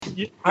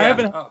I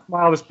haven't had a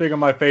smile this big on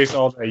my face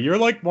all day. You're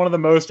like one of the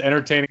most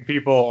entertaining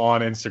people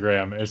on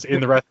Instagram. It's in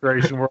the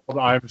restoration world.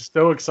 I'm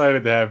so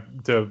excited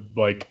to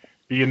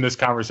be in this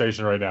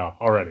conversation right now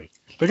already.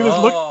 Look at this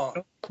look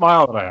at the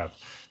smile that I have.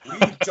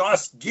 We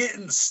just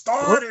getting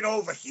started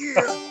over here.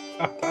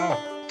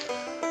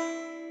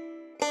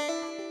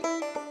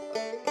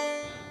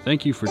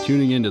 Thank you for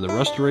tuning into the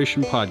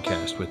Restoration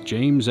Podcast with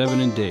James,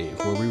 Evan, and Dave,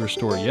 where we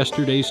restore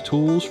yesterday's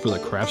tools for the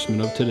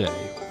craftsmen of today.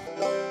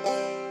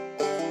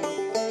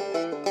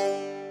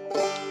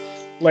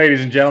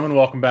 Ladies and gentlemen,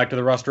 welcome back to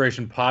the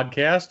Restoration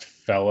Podcast.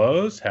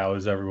 Fellows, how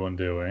is everyone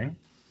doing?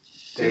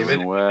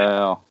 David?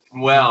 Well.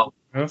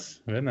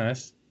 Yes, very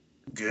nice.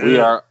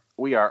 Good.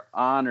 We are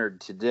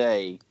honored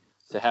today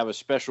to have a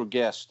special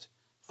guest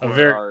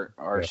for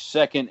our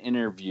second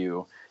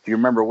interview. If you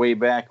remember way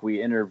back,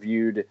 we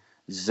interviewed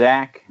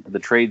Zach, the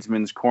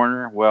Tradesman's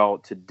Corner. Well,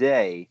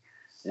 today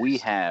we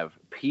have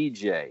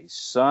PJ,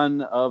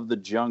 son of the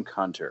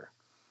Junkhunter.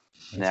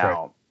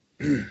 Now,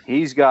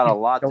 he's got a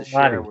lot to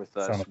share with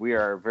us. We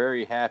are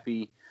very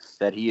happy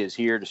that he is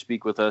here to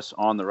speak with us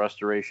on the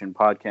Restoration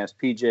Podcast.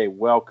 PJ,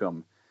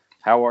 welcome.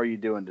 How are you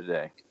doing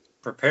today?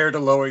 Prepare to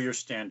lower your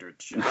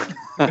standards.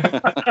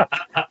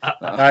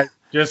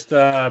 Just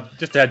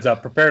heads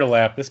up. Prepare to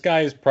laugh. This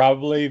guy is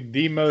probably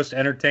the most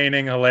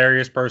entertaining,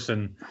 hilarious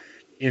person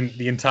in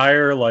the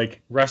entire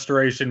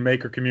restoration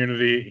maker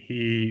community.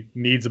 He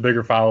needs a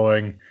bigger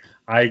following.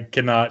 I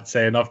cannot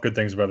say enough good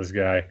things about this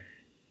guy.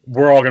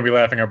 We're all going to be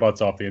laughing our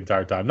butts off the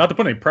entire time. Not to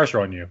put any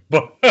pressure on you,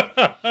 but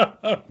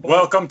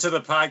welcome to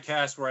the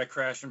podcast where I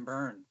crash and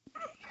burn.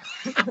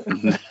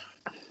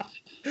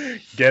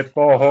 Get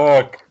the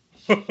hook.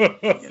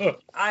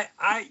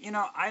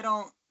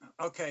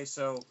 Okay,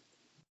 so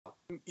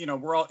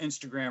we're all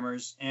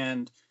Instagrammers,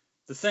 and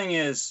the thing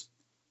is,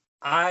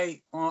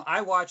 I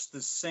watch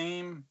the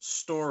same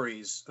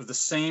stories of the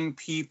same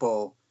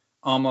people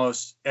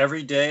almost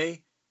every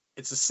day.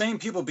 It's the same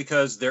people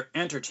because they're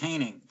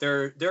entertaining.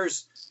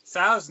 There's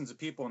thousands of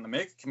people in the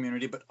maker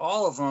community, but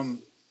all of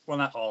them, well,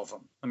 not all of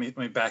them. Let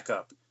me back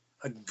up.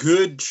 A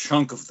good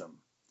chunk of them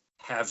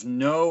have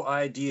no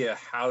idea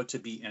how to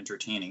be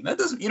entertaining.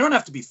 You don't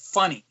have to be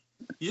funny.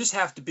 You just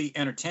have to be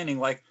entertaining.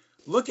 Like,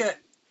 look at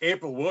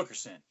April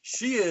Wilkerson.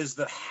 She is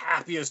the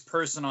happiest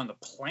person on the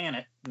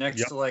planet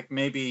next to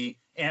maybe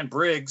Ann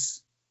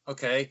Briggs.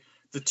 Okay.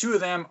 The two of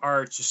them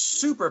are just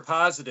super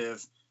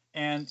positive,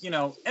 and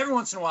every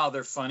once in a while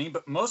they're funny,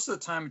 but most of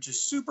the time it's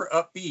just super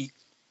upbeat.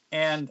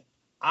 And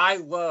I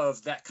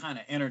love that kind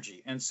of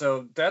energy. And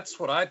so that's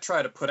what I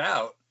try to put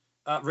out,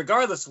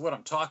 regardless of what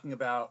I'm talking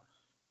about.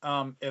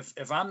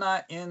 If I'm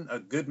not in a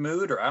good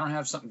mood or I don't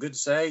have something good to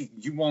say,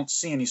 you won't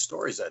see any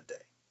stories that day.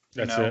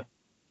 That's it.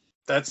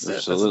 That's it.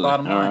 That's the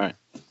bottom line. All right.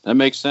 That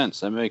makes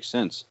sense.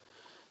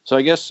 So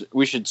I guess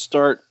we should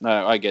start.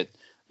 I get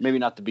maybe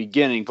not the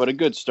beginning, but a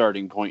good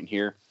starting point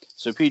here.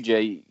 So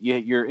PJ,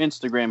 your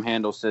Instagram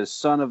handle says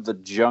 "Son of the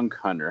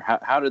Junkhunter."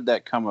 How did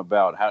that come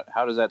about?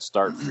 How does that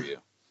start for you?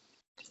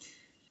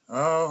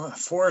 Oh,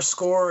 4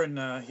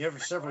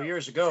 several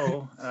years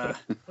ago,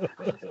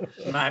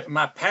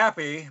 my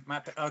pappy.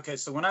 Okay,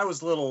 so when I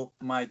was little,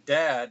 my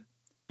dad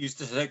used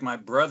to take my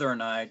brother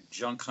and I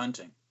junk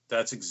hunting.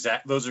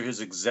 Those are his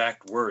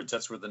exact words.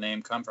 That's where the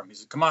name come from. He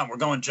said, "Come on, we're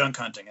going junk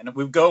hunting," and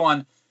we'd go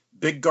on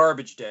Big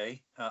Garbage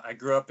Day. I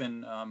grew up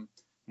in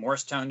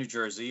Morristown, New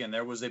Jersey, and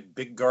there was a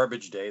big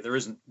garbage day. There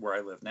isn't where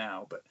I live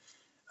now, but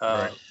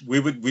we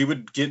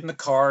would get in the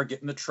car,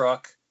 get in the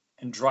truck,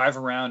 and drive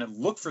around and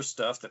look for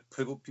stuff that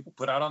people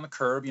put out on the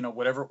curb,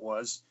 whatever it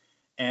was.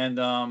 And,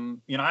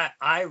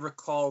 I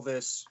recall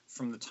this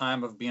from the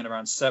time of being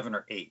around 7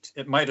 or 8.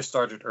 It might have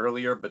started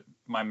earlier, but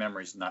my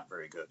memory's not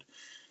very good.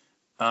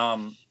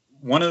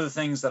 One of the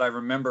things that I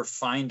remember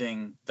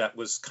finding that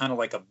was kind of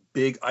like a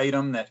big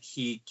item that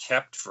he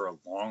kept for a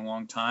long,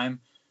 long time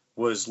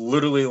was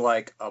literally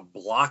like a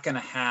block and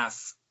a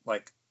half,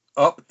 like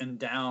up and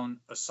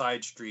down a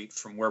side street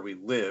from where we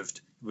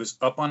lived. It was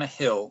up on a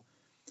hill.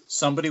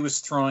 Somebody was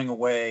throwing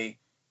away.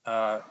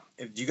 Do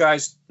you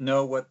guys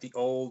know what the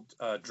old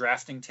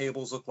drafting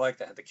tables look like?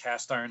 That had the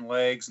cast iron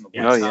legs and the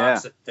wood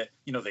tops that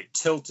they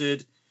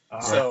tilted.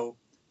 So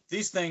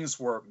these things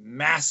were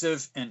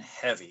massive and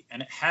heavy,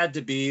 and it had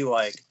to be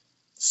like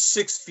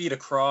 6 feet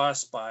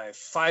across by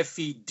 5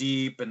 feet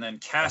deep, and then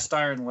cast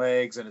iron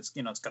legs, and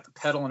it's got the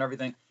pedal and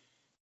everything.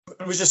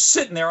 It was just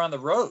sitting there on the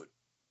road.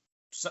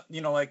 So,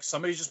 like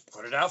somebody just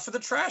put it out for the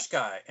trash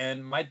guy.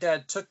 And my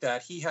dad took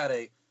that. He had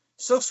a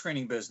silk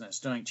screening business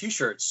doing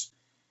T-shirts,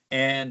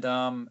 and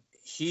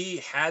he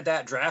had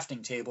that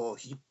drafting table.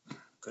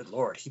 Good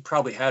Lord, he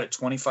probably had it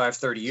 25,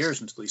 30 years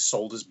until he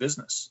sold his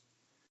business.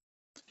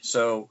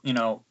 So,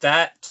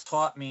 that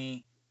taught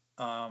me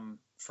from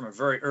a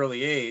very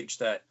early age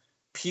that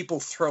people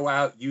throw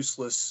out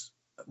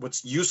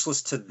what's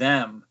useless to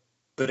them,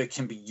 but it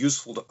can be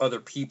useful to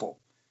other people.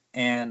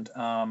 And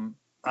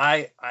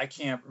I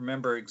can't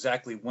remember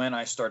exactly when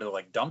I started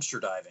like dumpster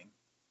diving,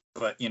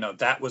 but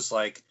that was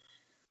like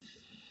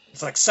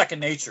it's like second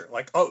nature.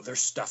 Like, oh, there's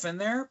stuff in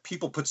there.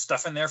 People put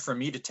stuff in there for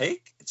me to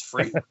take. It's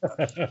free.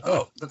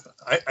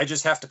 I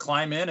just have to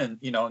climb in and,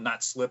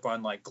 not slip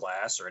on like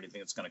glass or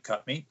anything that's going to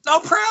cut me. No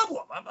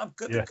problem. I'm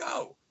good to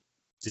go.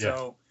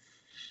 So,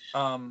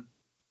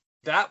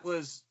 that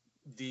was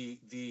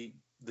the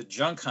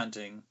junk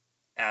hunting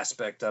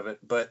aspect of it.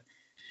 But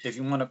if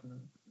you want to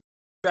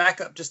back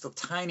up just a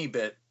tiny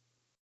bit,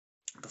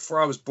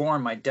 before I was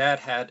born, my dad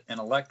had an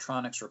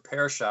electronics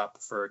repair shop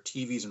for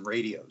TVs and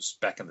radios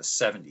back in the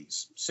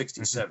 70s,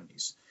 60s,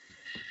 70s.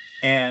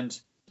 And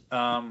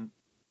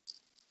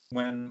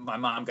when my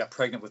mom got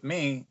pregnant with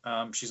me,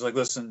 she's like,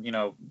 listen,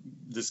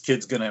 this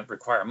kid's going to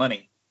require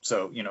money.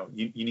 So, we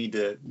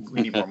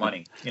need more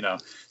money,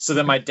 So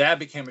then my dad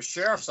became a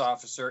sheriff's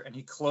officer, and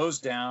he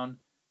closed down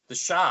the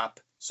shop.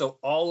 So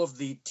all of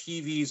the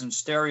TVs and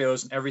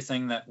stereos and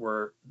everything that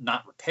were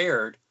not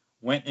repaired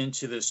went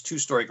into this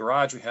 2-story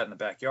garage we had in the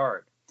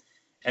backyard.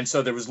 And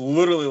so there was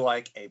literally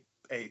like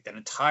an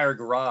entire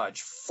garage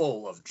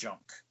full of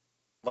junk.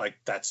 Like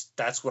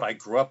that's what I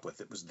grew up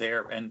with. It was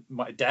there. And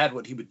my dad,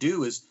 what he would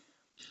do is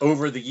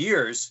over the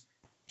years,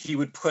 he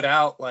would put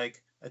out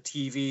like a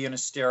TV and a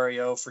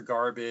stereo for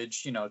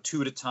garbage,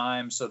 2 at a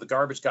time. So the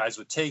garbage guys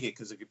would take it,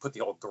 because if you put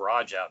the old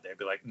garage out, they'd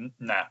be like,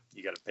 nah,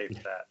 you got to pay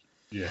for that.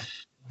 Yeah.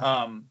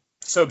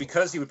 So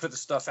because he would put the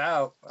stuff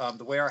out,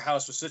 the way our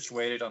house was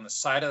situated, on the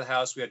side of the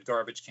house, we had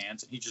garbage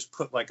cans, and he just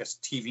put like a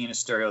TV and a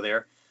stereo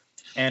there.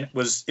 And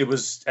it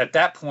was at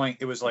that point,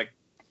 it was like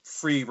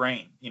free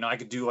reign. I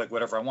could do like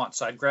whatever I want.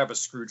 So I'd grab a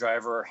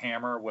screwdriver or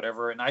hammer or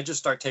whatever, and I just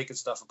start taking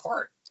stuff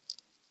apart.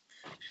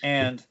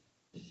 And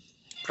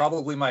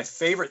probably my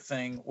favorite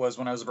thing was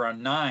when I was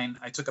around 9,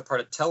 I took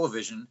apart a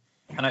television,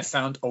 and I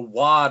found a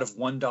wad of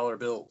 $1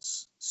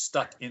 bills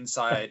stuck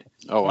inside.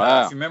 Oh,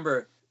 wow. If you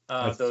remember,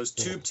 those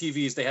tube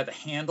TVs, they had the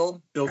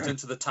handle built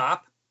into the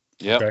top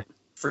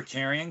for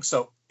carrying.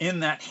 So in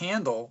that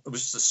handle, it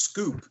was just a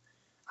scoop.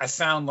 I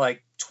found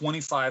like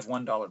 25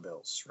 $1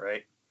 bills,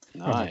 right?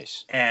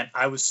 Nice. And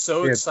I was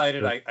so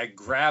excited. I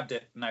grabbed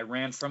it, and I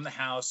ran from the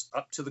house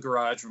up to the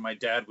garage where my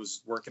dad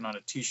was working on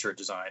a T-shirt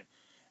design.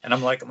 And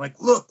I'm like,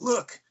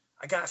 look,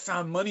 I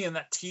found money in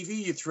that TV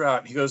you threw out.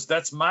 And he goes,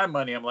 that's my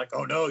money. I'm like,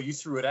 oh no, you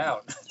threw it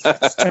out.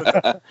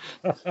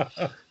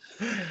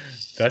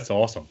 That's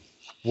awesome.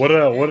 What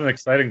an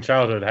exciting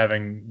childhood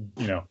having,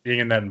 being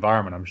in that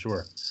environment, I'm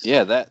sure.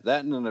 Yeah, that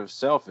in and of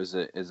itself is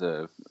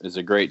a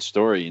great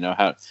story,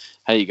 how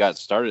you got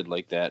started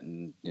like that.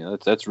 And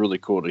that's really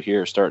cool to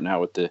hear, starting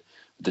out with the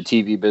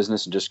TV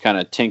business and just kind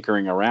of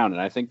tinkering around.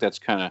 And I think that's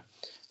kind of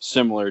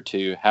similar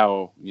to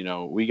how,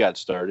 we got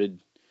started,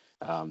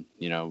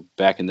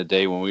 back in the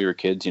day when we were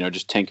kids,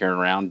 just tinkering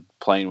around,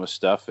 playing with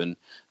stuff, and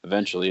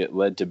eventually it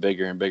led to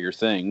bigger and bigger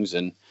things.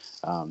 And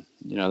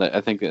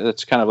I think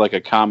that's kind of like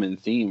a common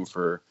theme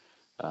for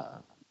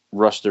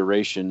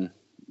restoration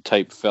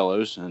type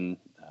fellows, and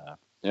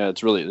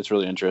it's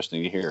really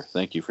interesting to hear.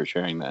 Thank you for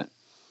sharing that.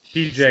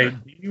 PJ,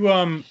 you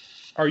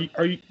are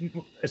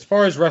you as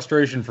far as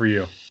restoration for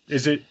you?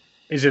 Is it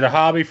a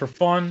hobby for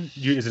fun?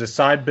 Is it a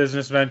side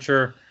business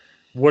venture?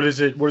 What does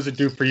it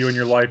do for you in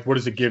your life? What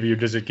does it give you?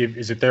 Is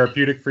it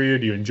therapeutic for you?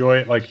 Do you enjoy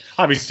it? Like,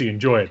 obviously you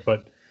enjoy it,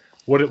 but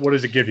what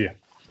does it give you?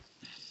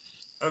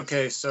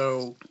 Okay,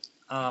 so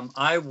when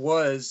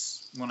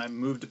I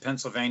moved to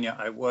Pennsylvania,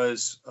 I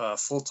was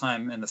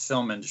full-time in the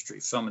film industry,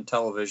 film and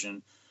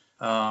television.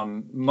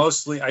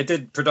 Mostly I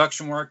did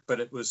production work, but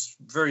it was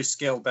very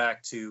scaled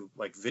back to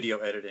like video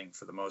editing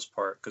for the most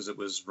part, because it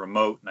was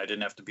remote and I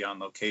didn't have to be on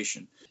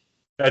location.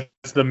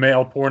 That's the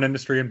male porn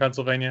industry in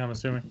Pennsylvania, I'm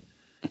assuming.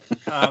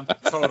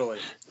 Totally,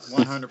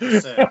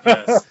 100%.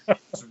 Yes,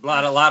 it's a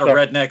lot of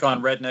redneck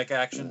on redneck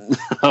action.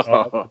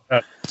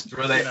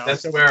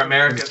 That's where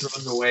America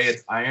throws away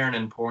its iron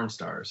and porn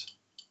stars.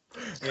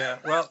 Yeah,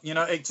 well,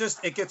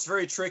 it gets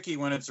very tricky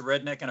when it's a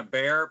redneck and a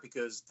bear,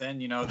 because then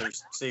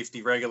there's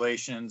safety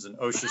regulations and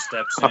OSHA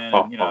steps in,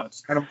 and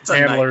it's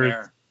a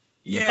nightmare.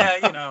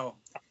 Yeah,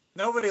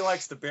 nobody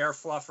likes the bear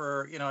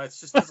fluffer.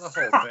 It's a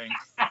whole thing.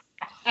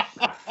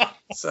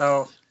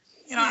 So.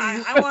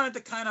 I wanted to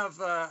kind of,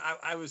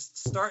 I was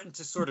starting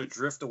to sort of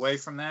drift away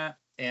from that.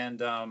 And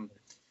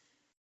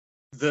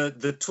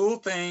the tool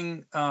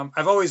thing,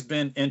 I've always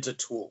been into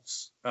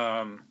tools.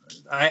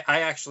 I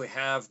actually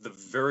have the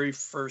very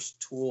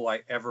first tool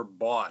I ever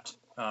bought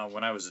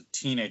when I was a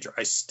teenager.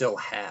 I still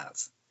have.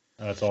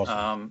 That's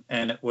awesome.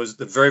 And it was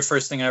the very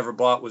first thing I ever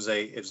bought was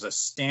a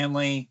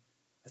Stanley,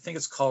 I think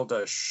it's called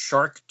a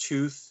shark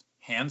tooth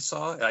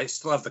handsaw. I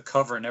still have the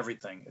cover and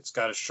everything. It's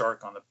got a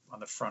shark on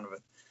the front of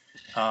it.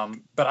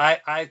 But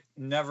I've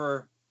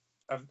never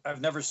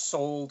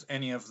sold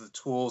any of the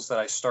tools that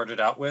I started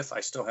out with. I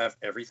still have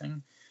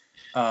everything.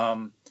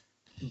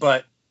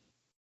 But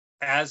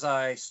as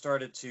I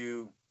started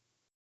to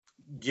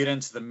get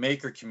into the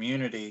maker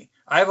community,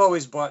 I've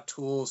always bought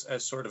tools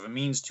as sort of a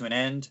means to an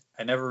end.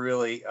 I never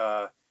really,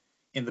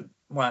 in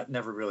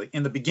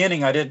the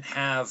beginning, I didn't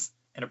have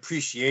an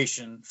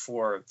appreciation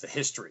for the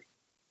history.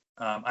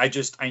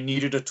 I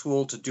needed a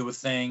tool to do a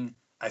thing.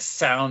 I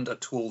found a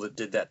tool that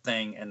did that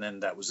thing, and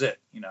then that was it,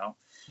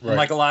 Right. And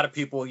like a lot of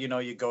people,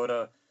 you go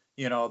to,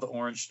 the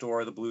orange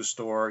store, the blue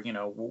store,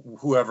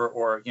 whoever,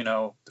 or,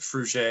 the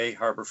Fruget,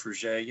 Harbor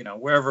Fruget,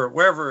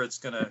 wherever it's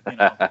going to,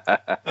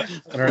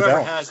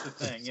 whoever has the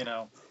thing,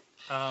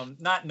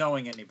 not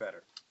knowing any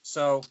better.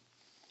 So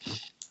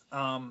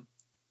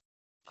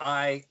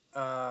I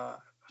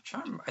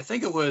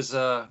think it was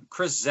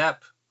Chris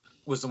Zepp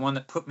was the one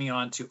that put me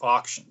on to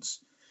auctions.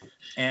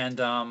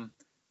 And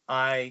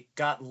I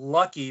got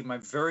lucky. My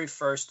very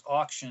first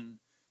auction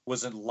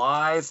was a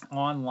live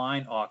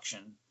online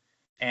auction.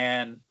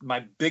 And my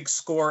big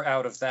score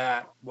out of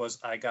that was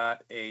I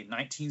got a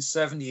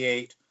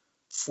 1978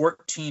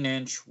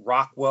 14-inch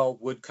Rockwell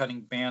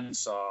woodcutting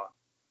bandsaw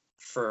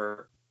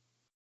for,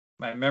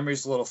 my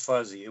memory's a little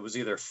fuzzy, it was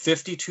either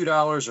 $52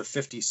 or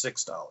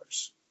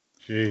 $56.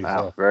 Jeez,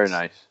 wow, very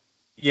nice.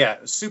 Yeah,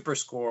 super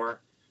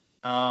score.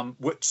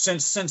 Which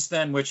since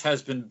then, which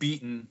has been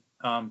beaten,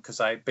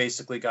 because I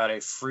basically got a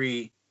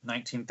free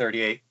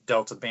 1938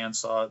 Delta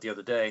bandsaw the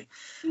other day,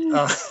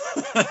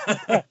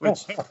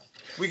 which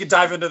we could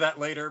dive into that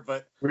later.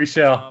 But we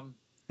shall.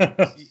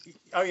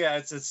 Oh yeah,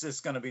 it's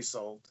going to be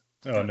sold.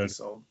 Oh no,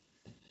 sold.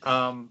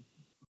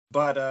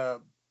 But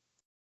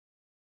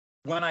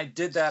when I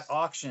did that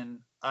auction,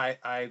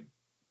 I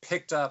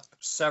picked up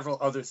several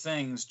other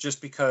things just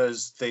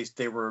because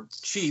they were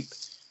cheap,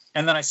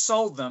 and then I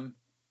sold them,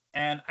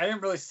 and I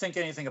didn't really think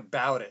anything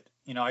about it.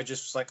 I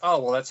just was like,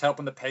 oh well, that's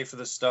helping to pay for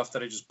the stuff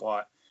that I just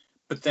bought.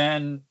 But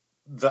then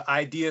the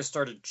idea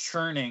started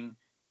churning,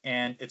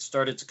 and it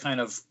started to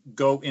kind of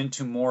go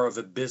into more of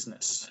a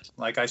business.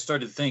 Like I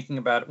started thinking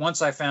about it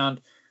once I found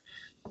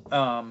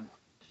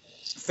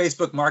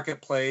Facebook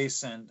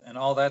Marketplace and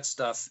all that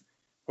stuff,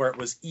 where it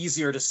was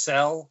easier to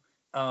sell.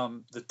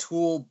 The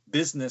tool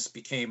business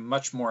became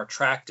much more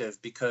attractive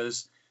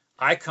because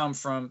I come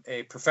from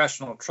a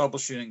professional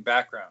troubleshooting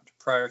background.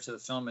 Prior to the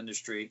film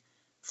industry,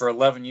 for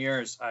 11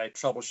 years, I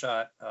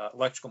troubleshot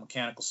electrical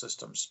mechanical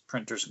systems,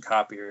 printers and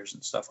copiers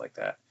and stuff like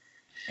that.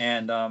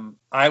 And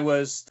I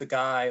was the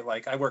guy,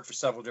 like I worked for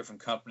several different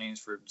companies,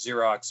 for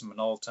Xerox and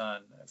Minolta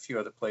and a few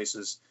other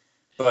places.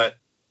 But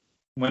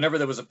whenever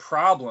there was a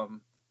problem,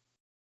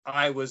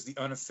 I was the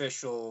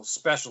unofficial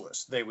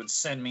specialist. They would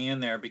send me in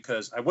there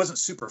because I wasn't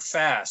super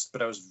fast,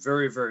 but I was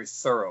very, very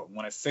thorough.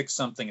 When I fixed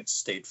something, it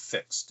stayed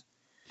fixed.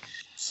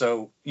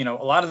 So, a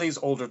lot of these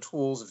older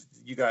tools, if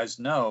you guys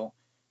know,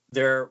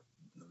 they're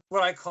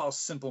what I call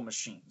simple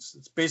machines.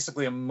 It's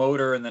basically a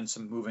motor and then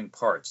some moving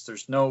parts.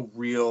 There's no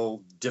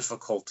real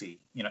difficulty.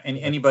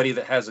 Anybody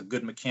that has a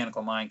good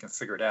mechanical mind can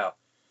figure it out.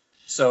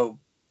 So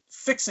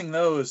fixing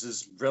those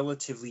is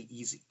relatively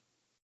easy.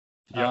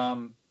 Yeah.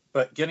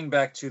 But getting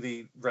back to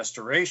the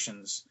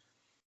restorations,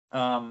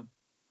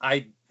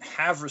 I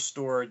have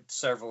restored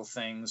several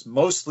things,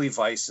 mostly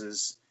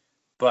vices.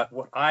 But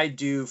what I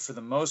do for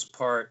the most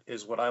part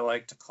is what I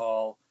like to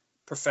call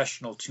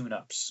professional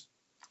tune-ups.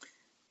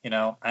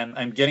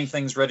 I'm getting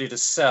things ready to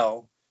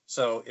sell.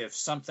 So if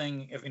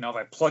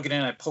I plug it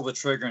in, I pull the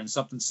trigger and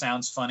something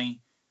sounds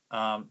funny,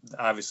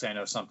 obviously I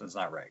know something's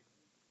not right.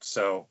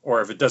 So,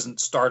 or if it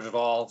doesn't start at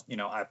all,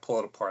 I pull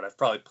it apart. I've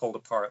probably pulled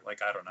apart,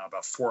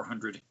 about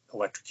 400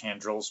 electric hand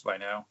drills by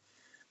now.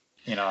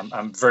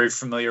 I'm very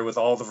familiar with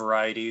all the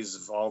varieties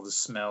of all the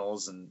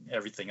smells and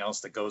everything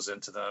else that goes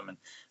into them. And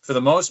for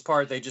the most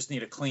part, they just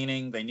need a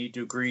cleaning. They need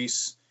to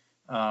grease.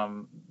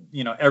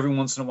 Every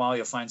once in a while,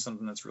 you'll find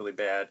something that's really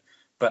bad.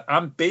 But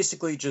I'm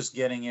basically just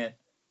getting it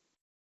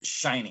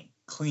shiny,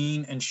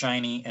 clean and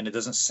shiny, and it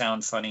doesn't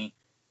sound funny.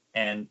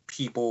 And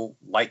people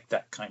like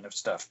that kind of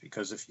stuff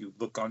because if you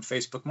look on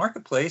Facebook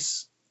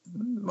Marketplace,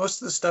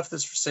 most of the stuff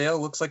that's for sale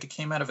looks like it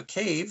came out of a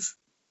cave,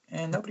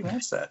 and nobody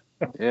wants that.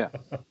 Yeah.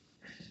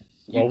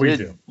 Well, we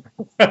do.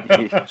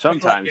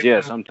 Sometimes,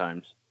 yeah,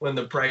 sometimes. When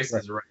the price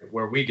is right,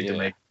 where we get to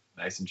make it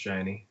nice and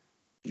shiny.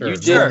 Sure. You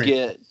did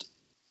get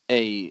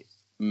a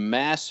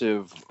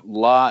massive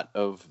lot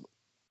of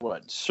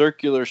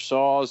circular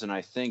saws and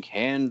I think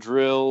hand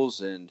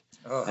drills and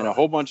a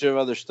whole bunch of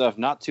other stuff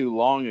not too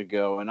long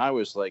ago, and I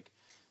was like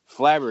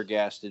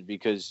flabbergasted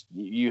because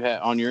you had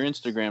on your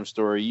Instagram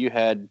story you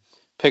had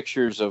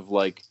pictures of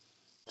like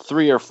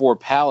 3 or 4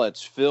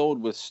 pallets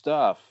filled with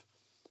stuff.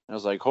 I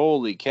was like,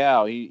 holy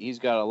cow, he's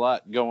got a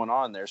lot going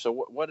on there. So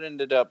what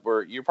ended up,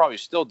 or you're probably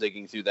still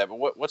digging through that,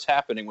 but what's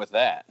happening with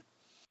that?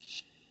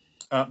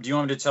 Do you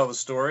want me to tell the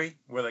story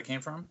where that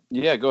came from?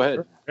 Yeah, go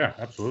ahead. Yeah,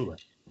 absolutely.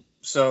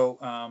 So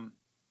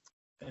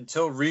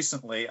until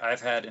recently,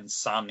 I've had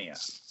insomnia.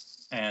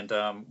 And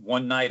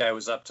one night I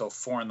was up till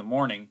 4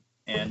 a.m.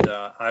 and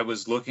I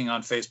was looking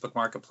on Facebook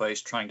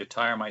Marketplace trying to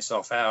tire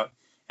myself out.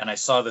 And I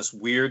saw this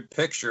weird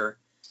picture,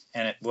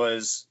 and it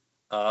was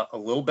a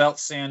little belt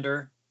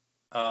sander,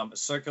 a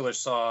circular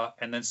saw,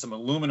 and then some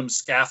aluminum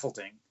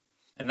scaffolding.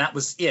 And that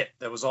was it.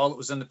 That was all that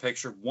was in the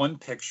picture, one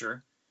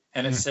picture.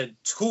 And it said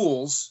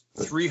tools,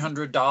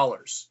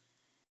 $300.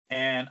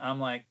 And I'm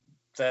like,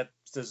 that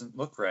doesn't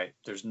look right.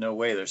 There's no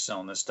way they're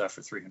selling this stuff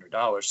for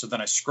 $300. So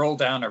then I scroll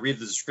down, I read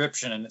the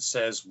description, and it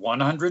says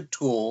 100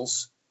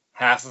 tools,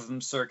 half of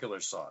them circular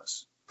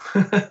saws.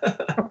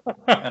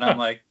 And I'm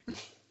like,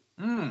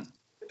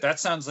 that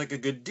sounds like a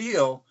good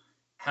deal.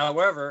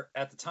 However,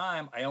 at the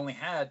time, I only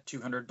had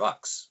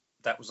 $200.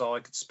 That was all I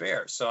could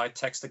spare. So I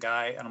text the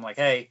guy and I'm like,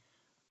 hey,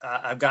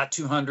 I've got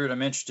 200.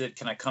 I'm interested.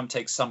 Can I come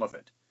take some of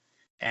it?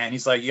 And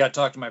he's like, you got to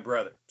talk to my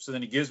brother. So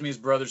then he gives me his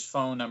brother's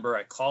phone number.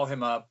 I call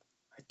him up.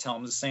 I tell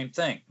him the same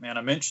thing. Man,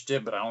 I'm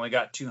interested, but I only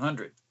got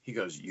 200. He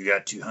goes, you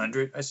got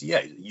 200? I said,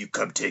 yeah. You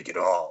come take it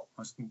all.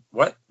 I said,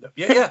 what?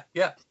 Yeah.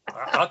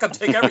 I'll come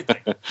take everything.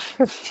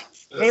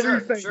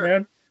 Sure.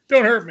 Man.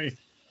 Don't hurt me.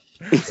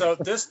 So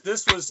this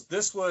was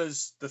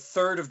the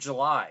 3rd of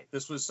July.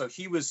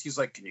 He's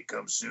like, can you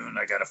come soon?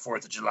 I got a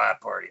 4th of July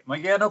party. I'm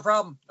like, yeah, no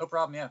problem.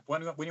 Yeah.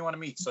 When do you want to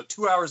meet? So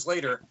 2 hours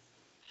later,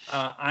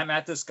 I'm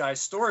at this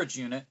guy's storage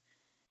unit.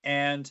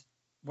 And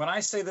when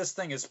I say this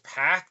thing is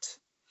packed,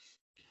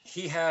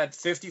 he had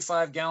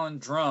 55-gallon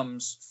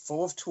drums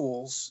full of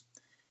tools.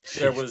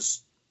 There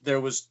was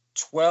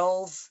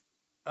 12.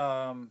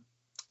 My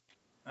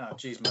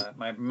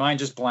mind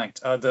just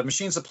blanked. The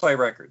machines that play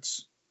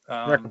records.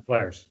 Record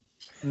players.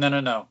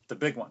 No, the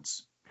big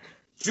ones.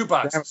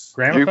 Jukeboxes.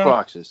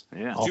 Jukeboxes.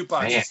 Yeah.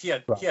 Jukeboxes.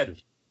 He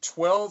had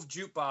 12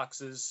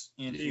 jukeboxes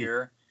in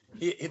here.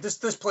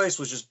 This place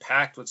was just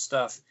packed with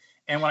stuff.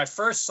 And when I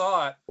first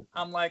saw it,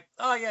 I'm like,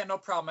 oh yeah, no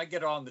problem. I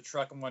get it all in the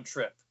truck in one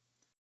trip.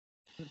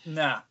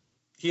 Nah,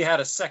 he had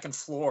a second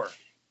floor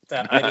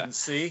that I didn't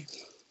see.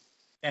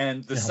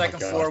 And the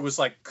second floor was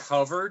like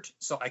covered,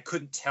 so I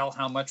couldn't tell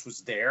how much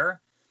was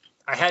there.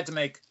 I had to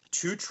make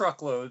 2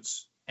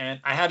 truckloads, and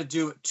I had to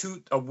do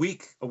it a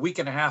week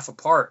and a half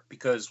apart,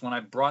 because when I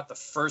brought the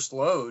first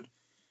load,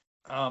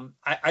 I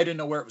didn't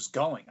know where it was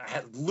going.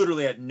 I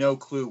literally had no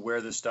clue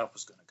where this stuff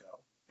was going to go.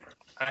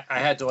 I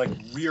had to like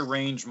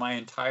rearrange my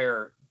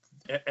entire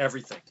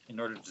everything in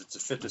order to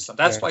fit this stuff.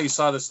 That's why you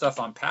saw this stuff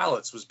on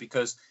pallets, was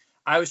because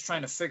I was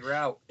trying to figure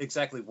out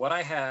exactly what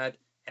I had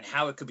and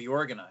how it could be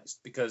organized,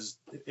 because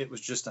it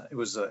was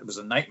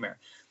a nightmare.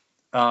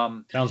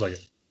 Sounds like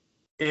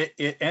it.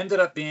 It ended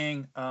up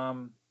being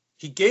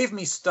he gave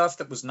me stuff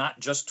that was not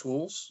just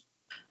tools.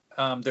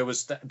 There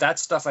was that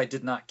stuff I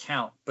did not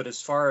count, but as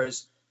far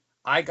as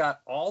I got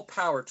all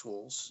power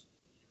tools,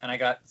 and I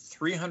got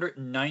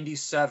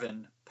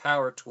 397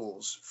 power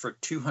tools for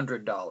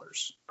 $200.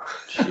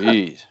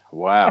 Jeez,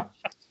 wow.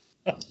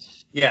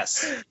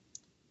 Yes.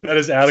 That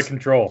is out of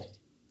control.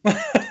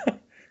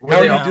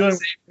 Were they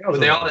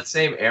all the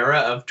same era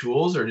of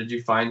tools, or did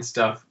you find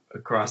stuff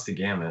across the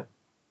gamut?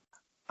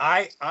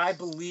 I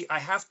believe, I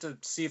have to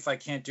see if I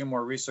can't do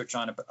more research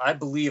on it, but I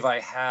believe I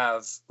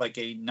have like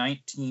a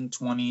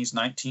 1920s,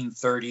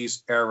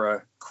 1930s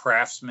era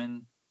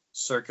Craftsman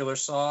circular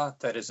saw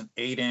that is an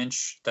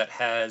 8-inch that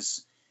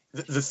has,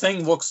 the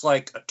thing looks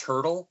like a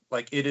turtle.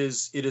 Like it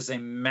is a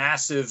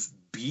massive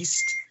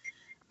beast.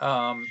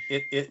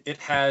 It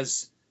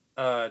has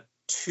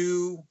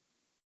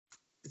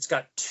it's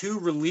got 2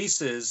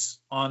 releases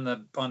on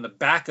the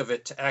back of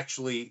it to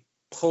actually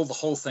pull the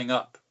whole thing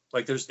up.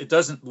 Like it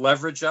doesn't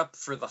leverage up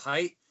for the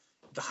height.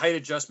 The height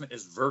adjustment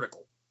is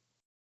vertical.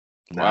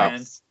 Wow.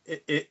 And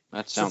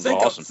that sounds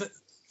awesome.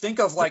 Think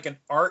of like an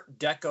Art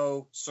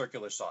Deco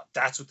circular saw.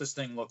 That's what this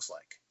thing looks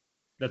like.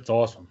 That's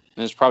awesome.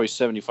 And it's probably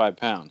 75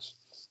 pounds.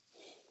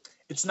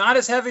 It's not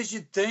as heavy as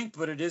you'd think,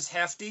 but it is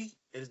hefty.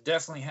 It is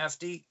definitely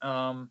hefty.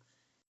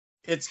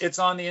 It's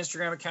on the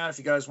Instagram account if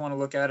you guys want to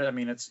look at it. I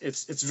mean,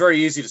 it's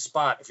very easy to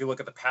spot. If you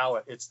look at the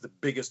pallet, it's the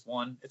biggest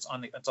one. It's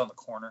on the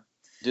corner.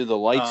 Do the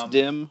lights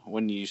dim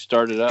when you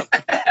start it up?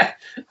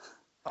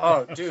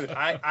 Oh, dude,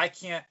 I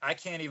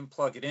can't even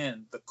plug it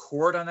in. The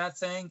cord on that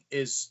thing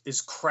is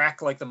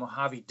cracked like the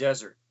Mojave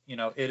Desert. You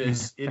know, it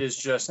is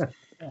just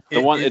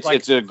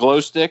it's a glow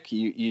stick.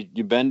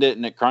 You bend it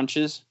and it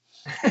crunches.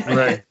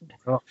 Right.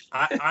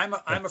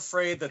 I'm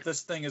afraid that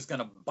this thing is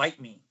gonna bite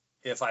me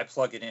if I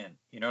plug it in.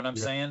 You know what I'm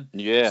saying?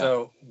 Yeah.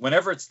 So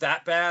whenever it's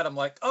that bad, I'm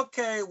like,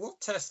 okay, we'll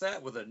test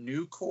that with a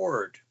new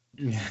cord.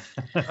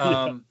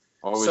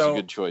 Always a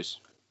good choice.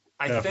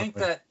 I think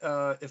that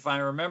if I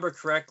remember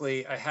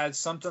correctly, I had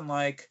something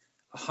like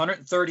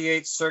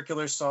 138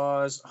 circular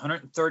saws,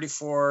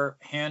 134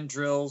 hand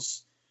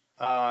drills,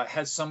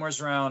 had somewhere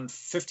around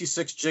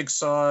 56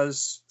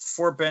 jigsaws,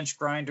 4 bench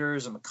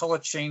grinders, a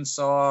McCulloch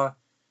chainsaw,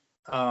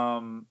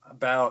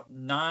 about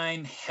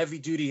 9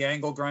 heavy-duty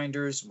angle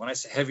grinders. When I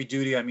say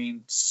heavy-duty, I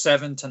mean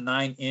 7 to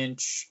 9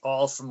 inch,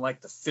 all from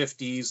like the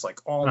 50s, like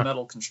all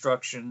metal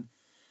construction.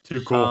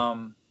 Too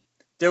cool.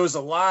 There was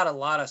a lot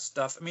of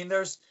stuff. I mean,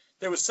 there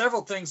were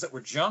several things that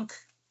were junk,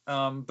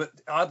 but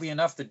oddly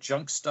enough, the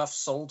junk stuff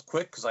sold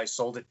quick because I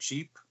sold it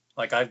cheap.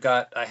 Like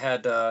I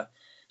had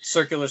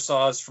circular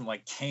saws from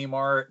like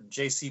Kmart, and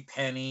J.C.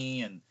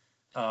 Penney, and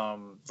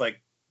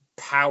like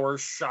Power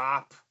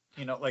Shop.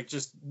 You know, like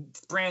just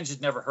brands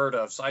you'd never heard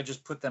of. So I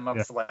just put them up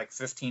for like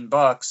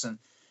 $15. And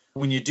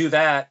when you do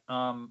that,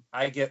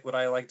 I get what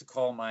I like to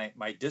call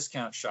my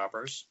discount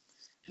shoppers.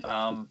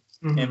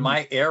 In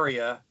my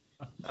area,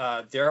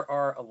 there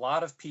are a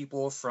lot of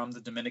people from the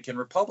Dominican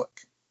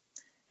Republic.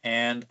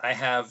 And I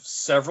have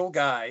several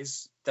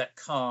guys that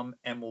come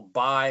and will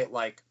buy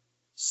like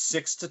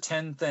 6 to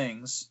 10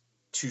 things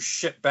to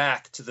ship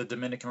back to the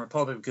Dominican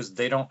Republic because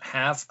they don't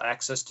have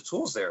access to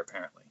tools there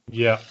apparently.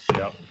 Yeah.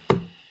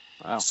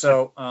 Wow.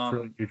 So it's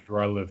really huge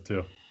where I live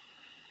too.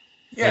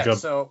 Yeah,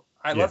 so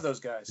I love those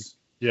guys.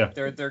 Yeah,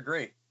 they're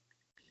great.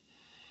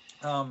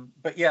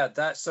 But yeah,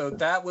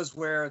 that was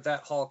where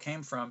that haul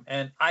came from,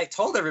 and I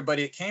told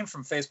everybody it came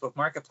from Facebook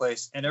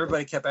Marketplace, and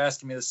everybody kept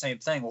asking me the same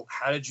thing. Well,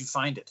 how did you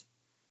find it?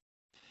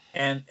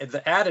 And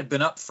the ad had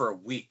been up for a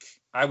week.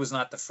 I was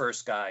not the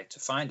first guy to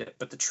find it,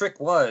 but the trick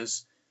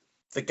was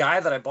the guy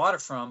that I bought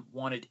it from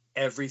wanted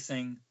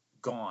everything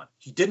gone.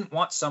 He didn't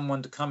want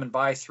someone to come and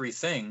buy 3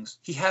 things.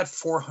 He had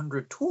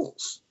 400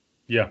 tools.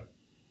 Yeah.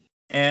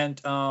 And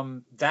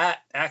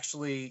that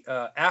actually,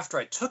 after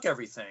I took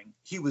everything,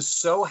 he was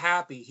so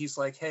happy. He's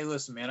like, hey,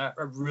 listen, man, I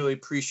really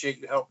appreciate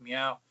you helping me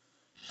out.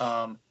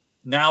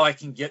 Now I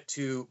can get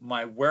to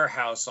my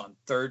warehouse on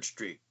 3rd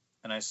Street.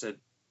 And I said,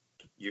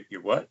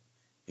 you're what?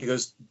 He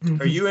goes,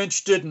 are you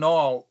interested in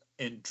all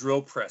in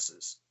drill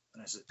presses?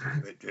 And I said,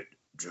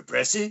 drill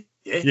pressy?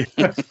 Yeah.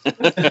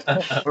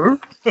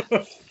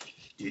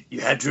 You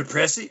had drill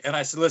pressy? And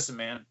I said, listen,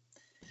 man,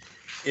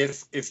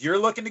 if you're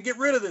looking to get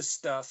rid of this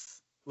stuff,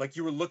 like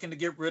you were looking to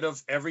get rid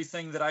of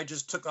everything that I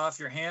just took off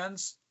your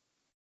hands,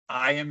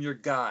 I am your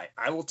guy.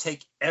 I will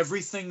take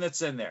everything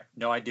that's in there.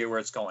 No idea where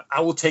it's going.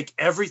 I will take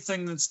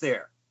everything that's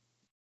there.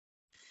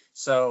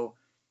 So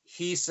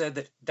he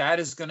said that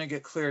is going to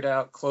get cleared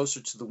out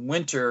closer to the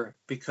winter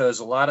because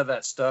a lot of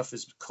that stuff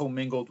is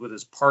commingled with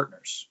his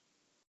partners.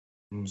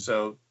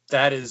 So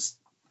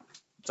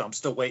I'm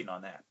still waiting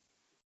on that.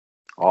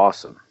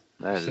 Awesome.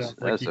 That's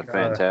a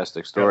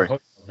fantastic story.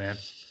 Man.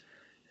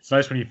 It's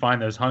nice when you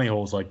find those honey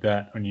holes like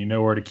that, when you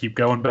know where to keep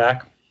going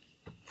back.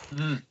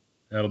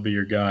 That'll be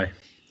your guy.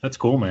 That's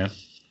cool, man.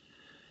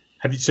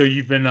 Have you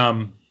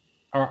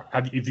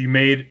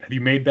made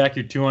back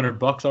your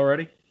 $200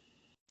 already?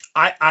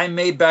 I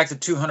made back the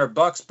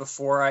 $200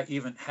 before I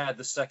even had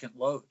the second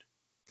load.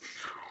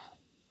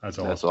 That's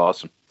awesome. That's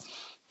awesome.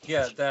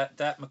 Yeah,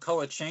 that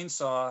McCullough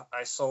chainsaw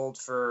I sold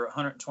for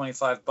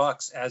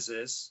 $125 as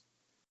is,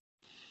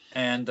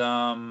 and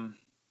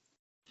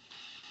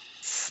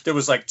there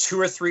was like 2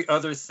 or 3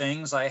 other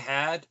things I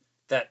had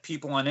that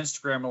people on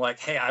Instagram were like,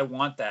 hey, I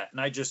want that. And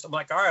I'm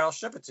like, all right, I'll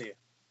ship it to you.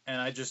 And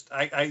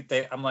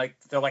I'm like,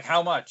 they're like,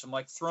 how much? I'm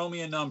like, throw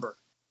me a number.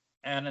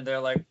 And they're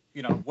like,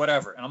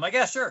 whatever. And I'm like,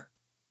 yeah, sure.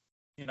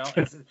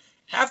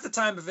 Half the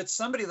time, if it's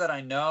somebody that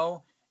I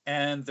know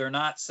and they're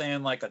not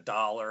saying like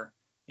 $1,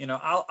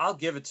 I'll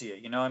give it to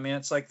you. I mean,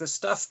 it's like this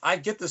stuff, I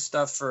get this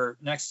stuff for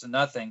next to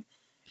nothing.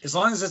 As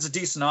long as it's a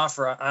decent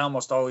offer, I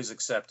almost always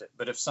accept it.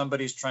 But if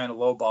somebody's trying to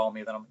lowball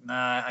me, then I'm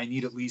I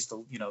need at least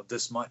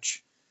this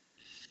much.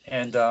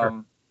 And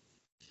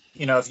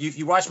if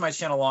you watch my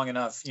channel long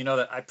enough, you know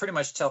that I pretty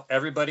much tell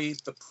everybody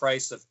the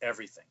price of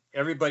everything.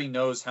 Everybody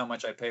knows how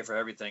much I pay for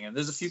everything. And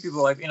there's a few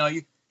people like,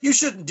 you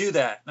shouldn't do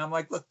that. And I'm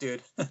like, look,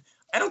 dude,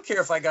 I don't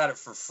care if I got it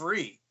for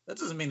free. That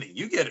doesn't mean that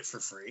you get it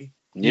for free.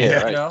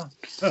 Yeah, right.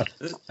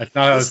 That's not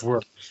how this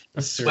works.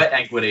 Sweat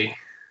equity.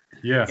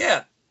 Yeah.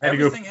 Yeah.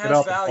 Everything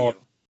has value.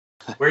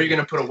 Where are you going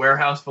to put a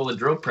warehouse full of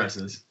drill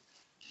presses?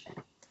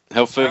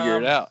 He'll figure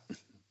it out.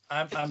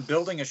 I'm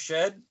building a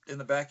shed in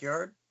the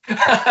backyard.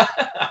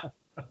 Yeah.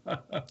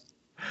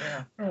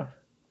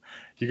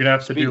 You're gonna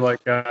have to do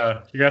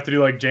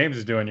like James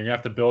is doing. You're gonna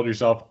have to build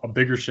yourself a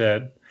bigger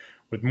shed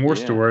with more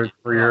storage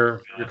for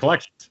your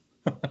collections.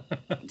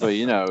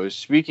 But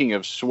speaking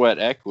of sweat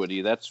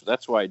equity,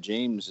 that's why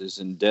James is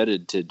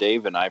indebted to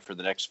Dave and I for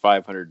the next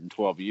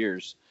 512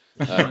 years.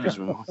 Because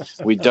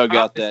we dug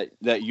out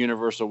that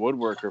universal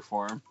woodworker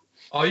for him.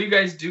 All you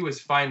guys do is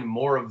find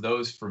more of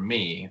those for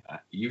me.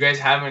 You guys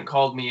haven't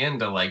called me in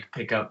to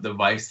pick up the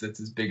vise that's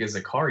as big as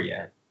a car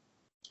yet.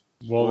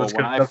 Well,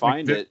 when I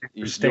find it,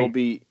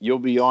 you'll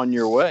be on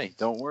your way.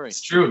 Don't worry.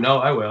 It's true. No,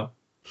 I will.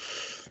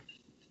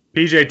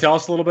 PJ, tell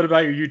us a little bit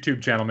about your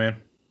YouTube channel, man.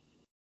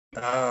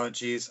 Oh,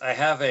 geez. I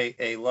have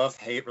a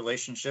love-hate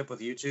relationship with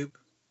YouTube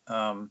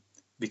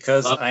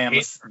because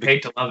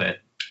hate to love it.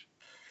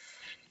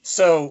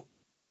 So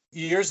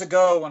years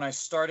ago when I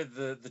started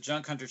the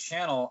Junkhunter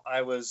channel,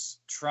 I was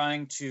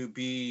trying to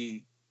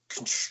be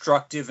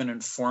constructive and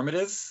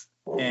informative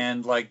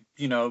and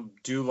do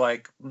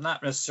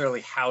not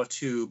necessarily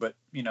how-to, but,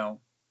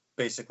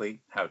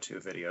 basically how-to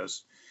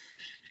videos.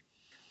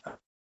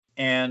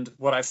 And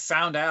what I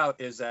found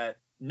out is that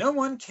no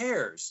one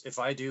cares if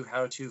I do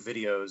how-to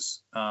videos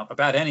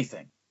about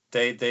anything.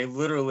 They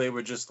literally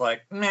were just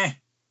like, meh.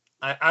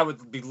 I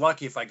would be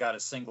lucky if I got a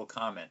single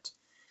comment.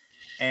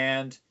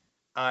 And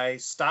I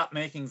stopped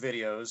making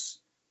videos.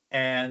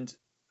 And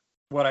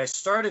what I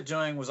started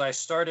doing was I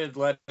started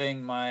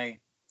letting my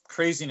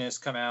craziness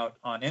come out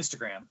on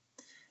Instagram.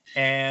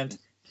 And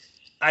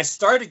I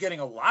started getting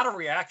a lot of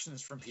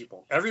reactions from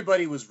people.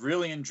 Everybody was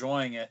really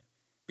enjoying it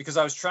because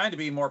I was trying to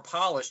be more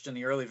polished in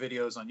the early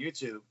videos on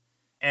YouTube.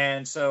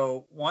 And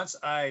so once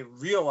I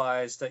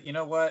realized that,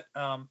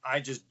 I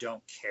just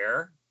don't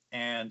care.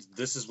 And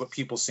this is what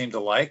people seem to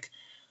like.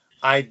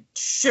 I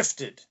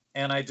shifted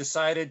and I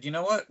decided,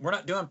 we're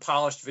not doing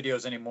polished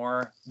videos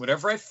anymore.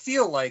 Whenever I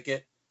feel like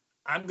it,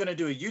 I'm going to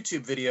do a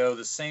YouTube video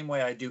the same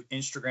way I do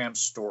Instagram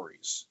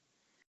stories.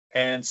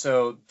 And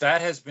so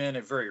that has been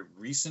a very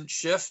recent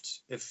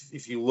shift.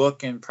 If you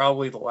look in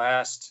probably the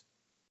last,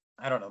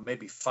 I don't know,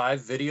 maybe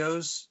 5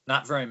 videos,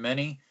 not very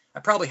many.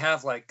 I probably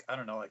have like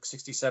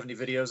 60, 70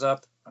 videos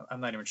up. I'm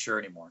not even sure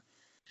anymore.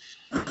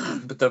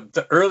 But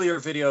the earlier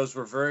videos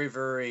were very,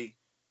 very,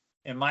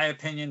 in my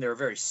opinion, they were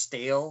very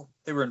stale.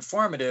 They were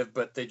informative,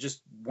 but they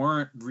just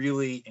weren't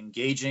really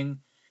engaging.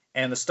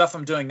 And the stuff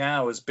I'm doing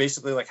now is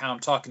basically like how I'm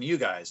talking to you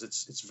guys.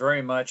 It's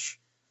very much,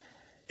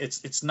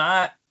 it's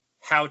not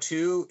how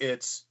to,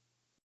 it's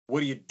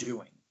what are you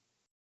doing?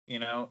 You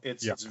know,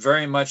 it's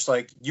very much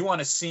like, you want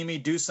to see me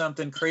do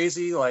something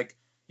crazy, like,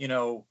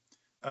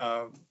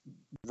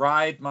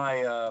 ride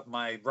my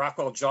my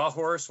Rockwell jaw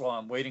horse while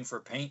I'm waiting for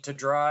paint to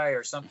dry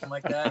or something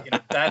like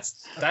that.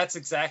 That's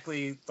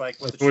exactly like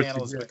what the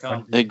channel has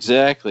become.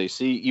 Exactly.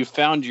 See, you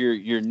found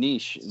your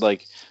niche.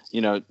 Like,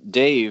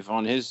 Dave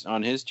on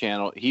his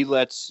channel, he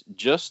lets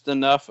just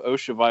enough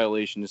OSHA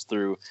violations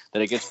through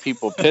that it gets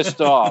people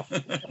pissed off.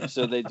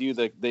 So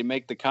they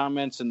make the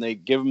comments and they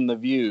give them the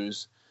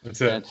views.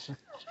 That's it.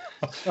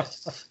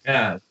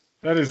 Yeah.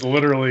 That is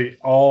literally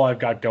all I've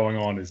got going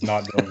on, is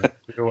not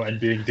doing and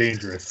being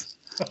dangerous.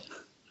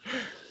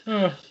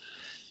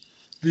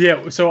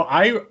 Yeah, so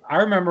I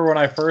remember when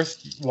I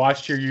first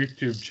watched your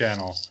YouTube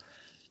channel,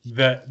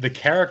 the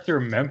character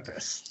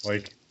Memphis.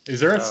 Like, is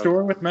there a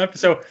story with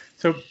Memphis? So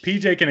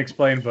PJ can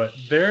explain, but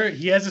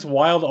he has this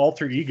wild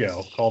alter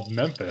ego called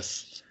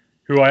Memphis,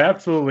 who I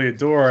absolutely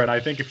adore, and I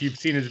think if you've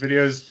seen his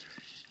videos,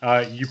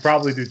 you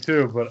probably do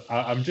too. But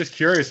I'm just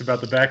curious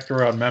about the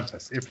backstory on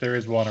Memphis, if there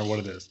is one or what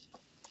it is.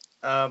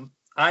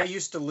 I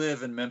used to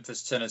live in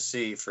Memphis,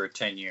 Tennessee for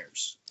 10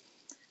 years.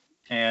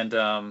 And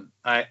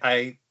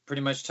I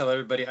pretty much tell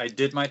everybody I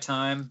did my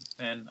time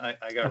and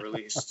I got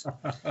released.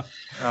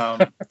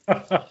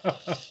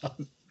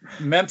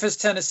 Memphis,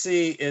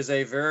 Tennessee is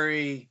a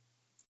very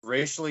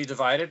racially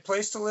divided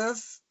place to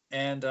live.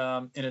 And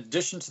in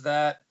addition to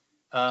that,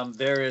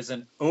 there is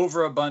an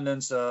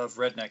overabundance of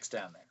rednecks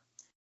down there.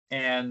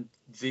 And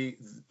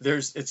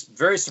it's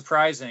very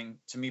surprising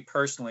to me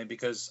personally,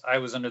 because I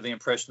was under the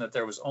impression that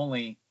there was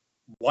only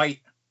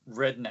white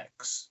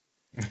rednecks.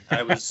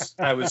 I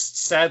was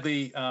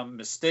sadly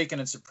mistaken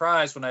and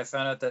surprised when I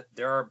found out that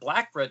there are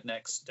black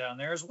rednecks down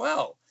there as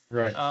well.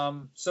 Right.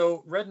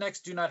 So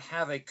rednecks do not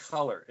have a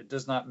color. It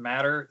does not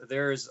matter.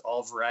 There is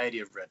all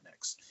variety of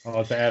rednecks. Oh,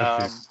 it's an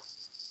attitude.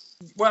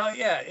 Well,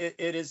 yeah,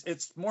 it is.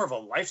 It's more of a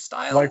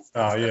lifestyle. If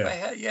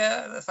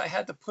I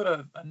had to put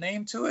a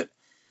name to it.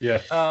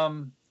 Yeah.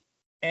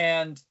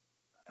 And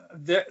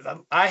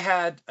I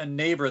had a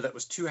neighbor that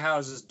was 2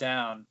 houses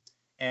down,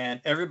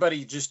 and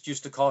everybody just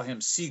used to call him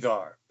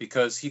Cigar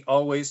because he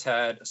always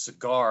had a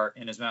cigar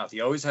in his mouth. He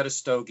always had a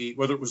stogie,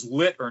 whether it was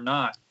lit or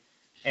not.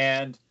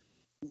 And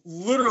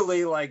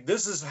literally, like,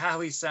 this is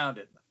how he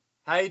sounded.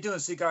 How you doing,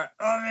 Cigar?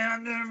 Oh, man,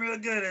 I'm doing real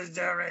good.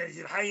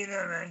 How you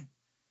doing, man?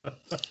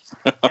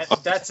 And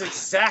that's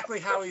exactly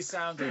how he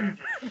sounded.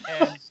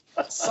 And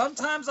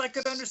sometimes I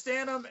could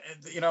understand him,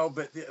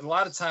 but a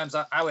lot of times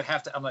I would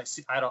have to. I'm like,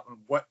 see, I don't.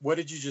 What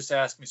did you just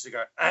ask me,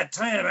 Cigar? I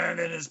tell you, man,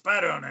 there's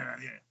spider on there.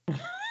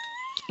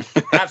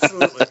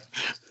 Absolutely,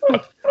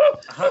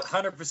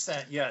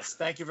 100%. Yes,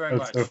 thank you very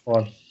much. That's so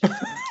fun.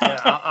 Yeah,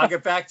 I'll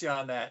get back to you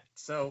on that.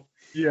 So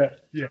yeah,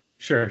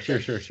 sure.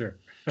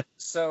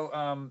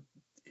 So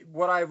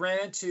what I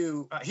ran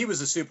into, he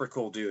was a super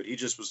cool dude. He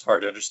just was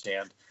hard to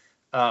understand.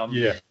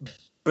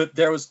 But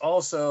there was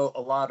also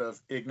a lot of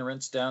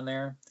ignorance down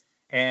there.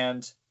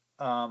 And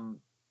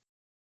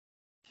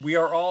we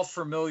are all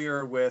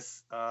familiar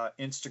with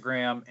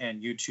Instagram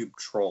and YouTube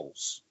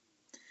trolls.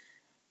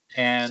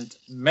 And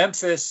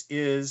Memphis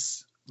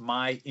is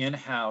my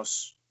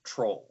in-house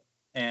troll.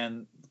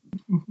 And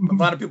a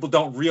lot of people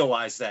don't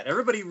realize that.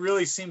 Everybody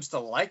really seems to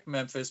like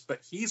Memphis, but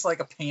he's like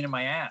a pain in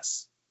my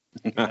ass.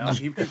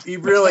 He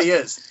really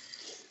is.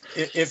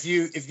 If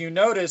you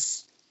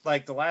notice,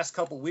 like the last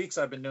couple of weeks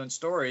I've been doing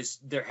stories,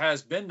 there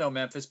has been no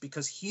Memphis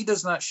because he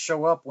does not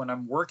show up when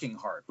I'm working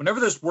hard. Whenever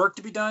there's work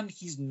to be done,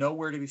 he's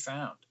nowhere to be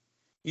found.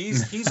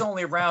 He's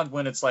only around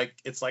when it's like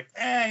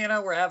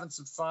we're having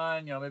some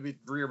fun, maybe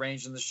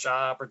rearranging the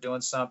shop or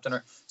doing something,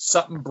 or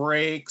something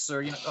breaks,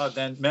 or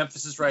then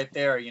Memphis is right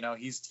there.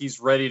 He's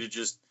ready to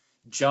just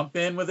jump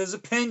in with his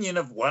opinion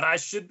of what I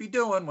should be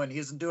doing when he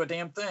doesn't do a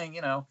damn thing.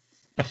 I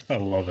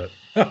love it.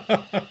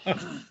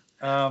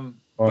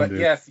 But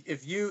yeah,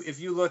 if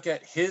you look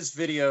at his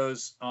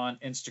videos on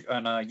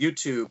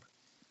YouTube,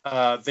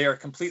 they are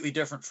completely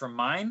different from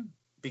mine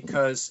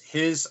because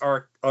his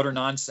are utter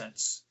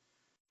nonsense.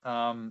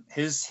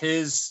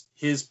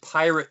 His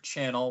pirate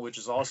channel, which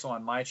is also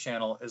on my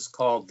channel, is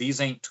called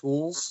These Ain't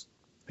Tools.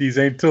 These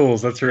Ain't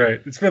Tools. That's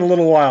right. It's been a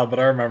little while, but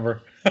I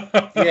remember.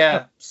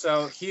 Yeah.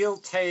 So he'll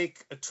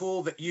take a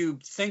tool that you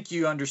think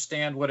you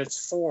understand what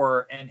it's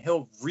for, and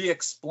he'll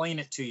re-explain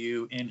it to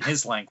you in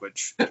his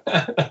language.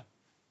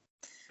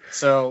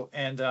 So,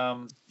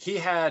 and he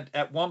had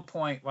at one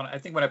point when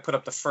I put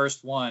up the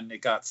first one,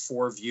 it got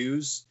 4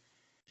 views,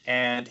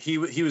 And he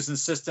was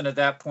insistent at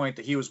that point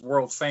that he was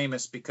world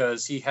famous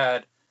because he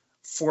had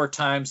 4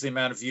 times the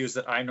amount of views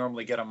that I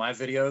normally get on my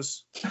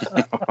videos.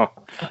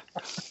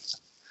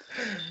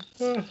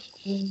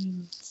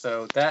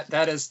 So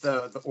that is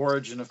the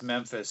origin of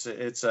Memphis.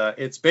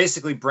 It's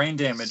basically brain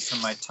damage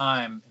from my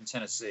time in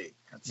Tennessee.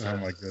 Oh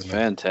my goodness!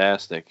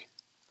 Fantastic.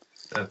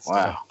 That's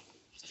wow.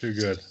 Too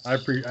good. I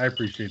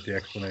appreciate the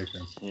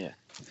explanation. Yeah.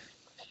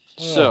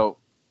 So,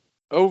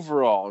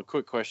 overall, a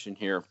quick question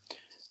here.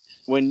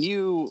 When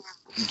you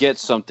get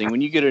something,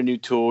 when you get a new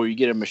tool, you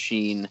get a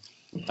machine,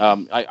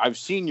 I've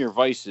seen your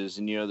vices,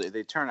 and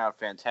they turn out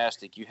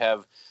fantastic. You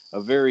have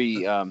a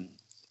very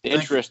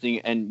interesting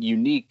and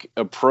unique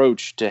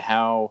approach to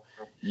how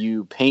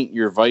you paint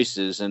your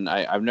vices, and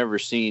I've never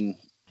seen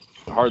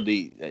I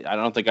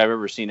don't think I've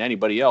ever seen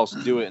anybody else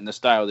do it in the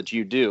style that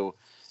you do.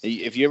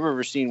 If you've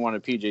ever seen one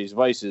of PJ's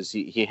vices,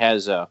 he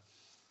has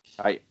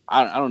I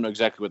don't know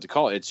exactly what to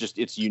call it.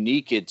 It's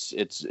unique.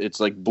 It's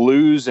like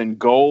blues and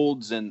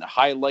golds and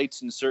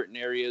highlights in certain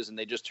areas, and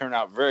they just turn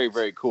out very,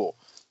 very cool.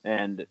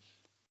 And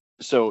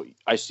so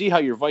I see how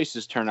your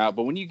vices turn out,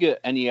 but when you get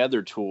any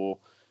other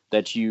tool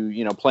that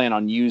you plan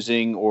on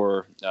using,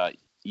 or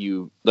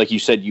you, like you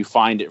said, you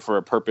find it for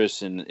a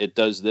purpose and it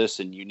does this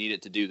and you need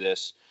it to do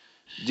this,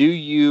 do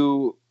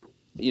you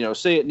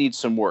say it needs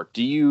some work,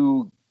 do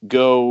you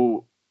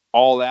go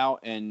all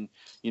out and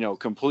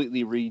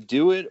completely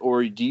redo it,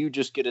 or do you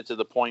just get it to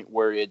the point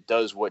where it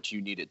does what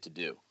you need it to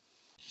do?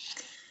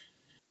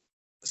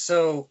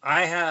 So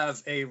I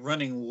have a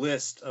running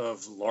list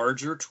of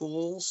larger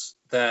tools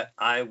that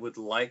I would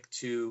like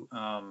to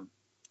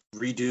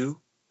redo,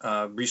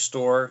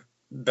 restore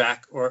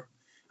back, or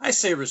I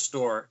say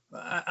restore.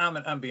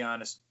 I'm be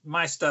honest.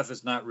 My stuff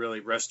is not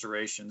really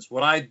restorations.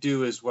 What I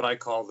do is what I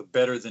call the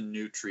better than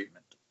new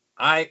treatment.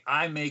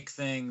 I make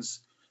things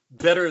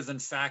better than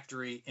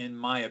factory, in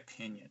my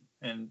opinion.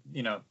 And,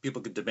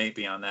 people could debate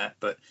me on that,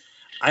 but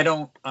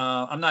I'm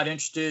not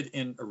interested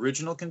in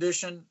original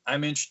condition.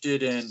 I'm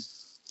interested in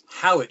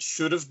how it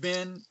should have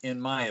been,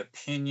 in my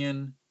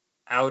opinion,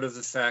 out of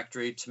the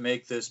factory to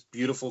make this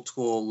beautiful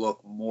tool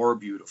look more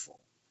beautiful.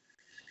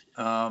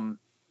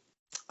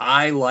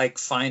 I like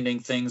finding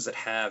things that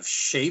have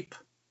shape,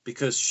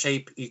 because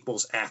shape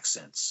equals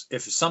accents.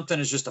 If something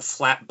is just a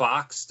flat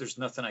box, there's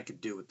nothing I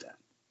could do with that.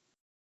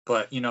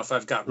 But, if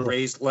I've got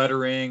raised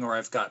lettering, or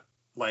I've got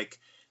like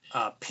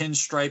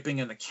pinstriping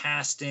in the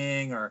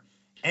casting, or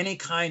any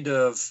kind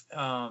of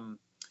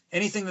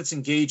anything that's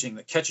engaging,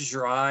 that catches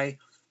your eye,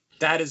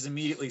 that is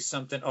immediately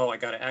something, I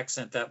got to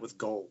accent that with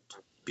gold,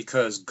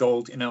 because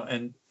gold,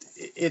 and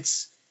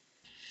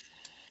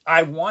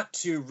I want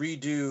to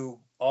redo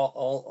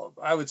all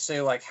I would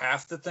say like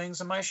half the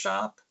things in my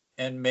shop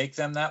and make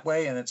them that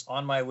way. And it's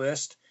on my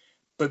list,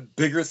 but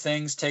bigger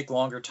things take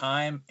longer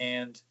time,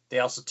 and they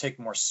also take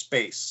more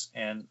space.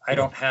 And I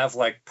don't have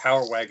like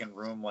power wagon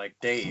room like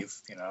Dave,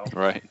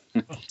 Right.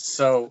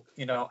 So,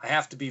 I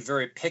have to be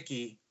very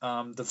picky.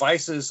 The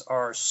vices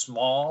are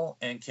small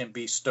and can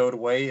be stowed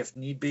away if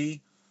need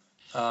be.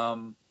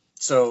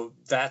 So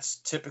that's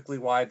typically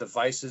why the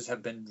vices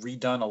have been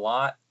redone a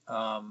lot.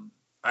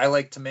 I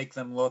like to make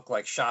them look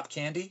like shop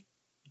candy.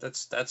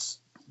 That's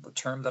the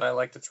term that I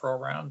like to throw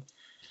around.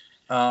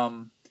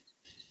 I've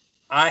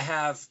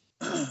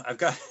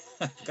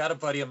got a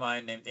buddy of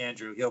mine named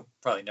Andrew. He'll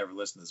probably never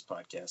listen to this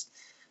podcast,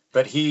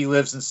 but he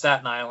lives in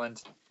Staten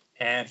Island,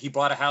 and he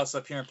bought a house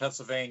up here in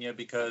Pennsylvania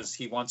because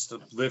he wants to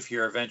live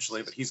here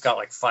eventually, but he's got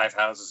like 5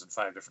 houses in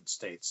 5 different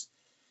states.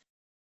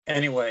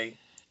 Anyway,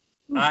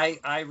 I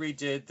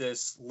redid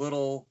this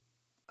little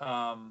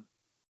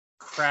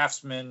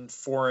Craftsman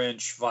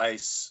 4-inch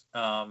vise,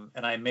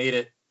 and I made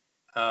it,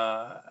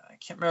 I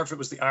can't remember if it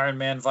was the Iron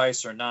Man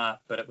vise or not,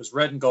 but it was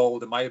red and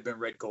gold. It might have been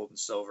red, gold, and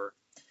silver.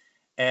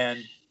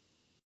 And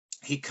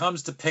he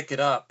comes to pick it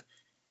up,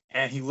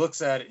 and he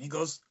looks at it, and he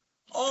goes,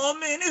 "Oh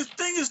man, this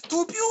thing is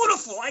too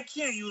beautiful. I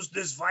can't use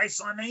this vise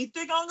on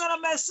anything. I'm gonna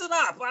mess it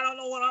up. I don't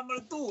know what I'm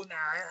gonna do now."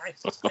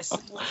 I said,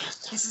 well,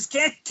 he says,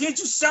 "Can't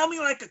you sell me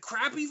like a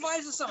crappy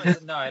vise or something?" I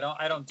said, "No,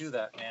 I don't do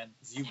that, man.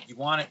 If you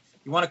want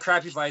a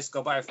crappy vise,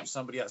 go buy it from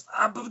somebody else."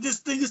 But this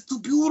thing is too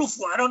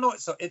beautiful. I don't know.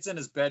 So it's in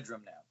his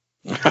bedroom now.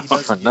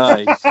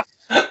 Nice.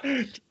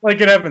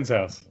 Like at Evan's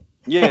house.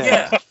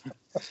 Yeah.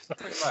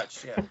 Pretty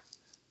much, yeah.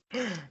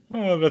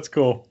 Oh, that's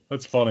cool.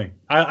 That's funny.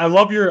 I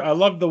love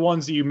the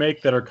ones that you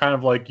make that are kind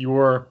of like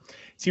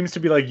seems to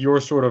be like your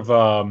sort of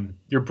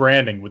your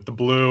branding with the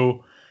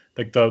blue,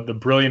 like the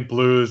brilliant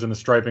blues and the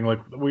striping. Like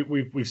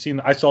we've seen.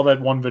 I saw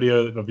that one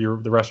video of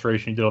the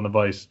restoration you did on the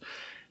vise.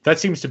 That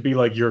seems to be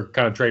like your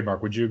kind of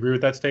trademark. Would you agree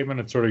with that statement?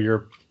 It's sort of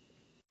your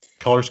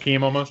color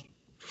scheme almost.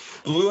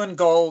 Blue and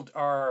gold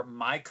are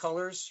my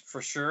colors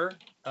for sure.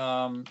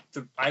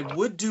 I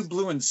would do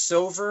blue and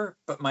silver,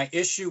 but my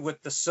issue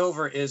with the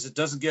silver is it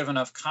doesn't give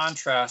enough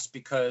contrast,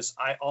 because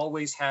I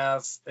always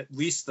have at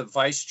least the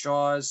vice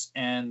jaws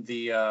and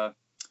the I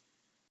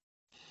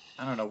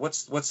don't know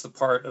what's the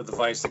part of the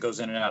vice that goes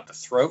in and out, the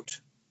throat.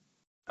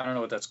 I don't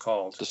know what that's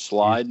called. The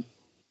slide.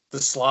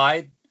 The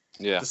slide.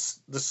 Yeah.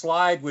 The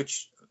slide,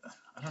 which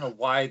I don't know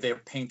why they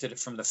painted it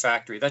from the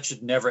factory. That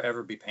should never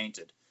ever be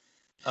painted.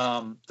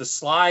 The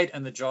slide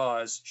and the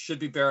jaws should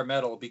be bare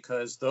metal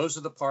because those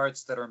are the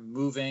parts that are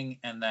moving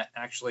and that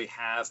actually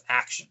have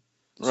action.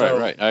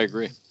 Right. I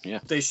agree. Yeah.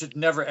 They should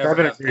never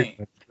ever have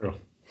paint.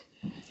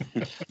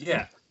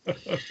 Yeah.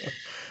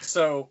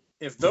 So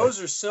if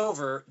those are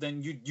silver,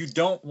 then you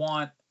don't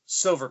want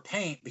silver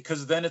paint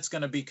because then it's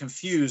going to be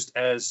confused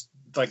as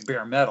like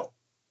bare metal.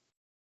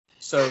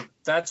 So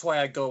that's why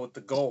I go with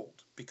the gold,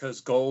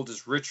 because gold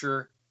is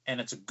richer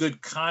and it's a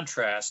good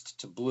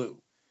contrast to blue.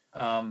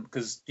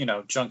 Because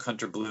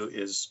Junkhunter blue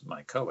is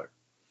my color.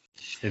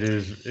 It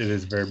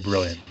is very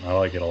brilliant. I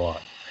like it a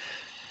lot.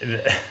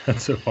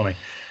 That's so funny.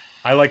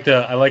 I like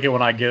it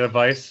when I get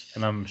advice,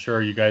 and I'm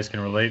sure you guys can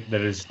relate.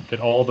 That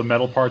all the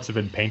metal parts have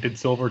been painted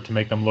silver to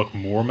make them look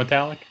more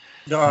metallic.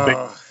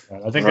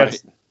 I think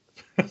that's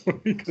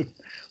we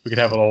could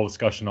have a whole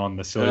discussion on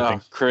the silly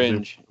things.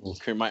 Cringe.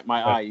 My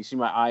eye. You see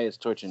my eye is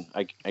twitching.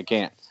 I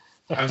can't.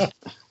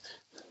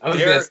 I was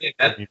gonna say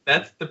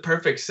that's the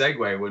perfect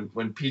segue.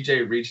 When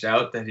PJ reached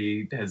out that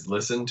he has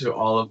listened to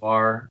all of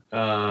our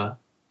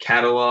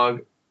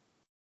catalog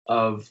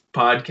of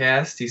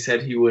podcasts, he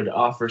said he would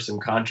offer some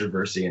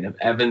controversy. And if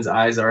Evan's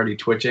eyes are already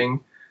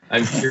twitching,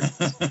 I'm curious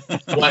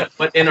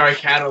what in our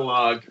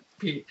catalog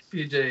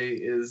PJ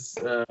is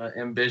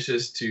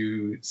ambitious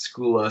to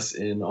school us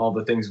in all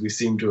the things we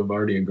seem to have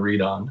already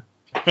agreed on.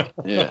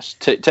 Yes,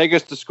 take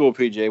us to school,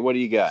 PJ. What do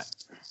you got?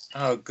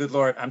 Oh, good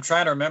Lord. I'm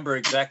trying to remember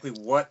exactly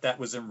what that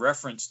was in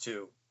reference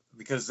to,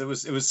 because it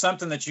was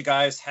something that you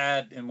guys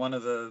had in one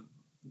of the,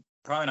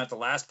 probably not the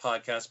last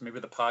podcast,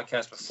 maybe the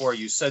podcast before.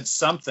 You said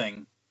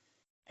something,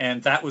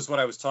 and that was what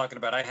I was talking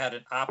about. I had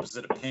an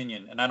opposite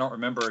opinion, and I don't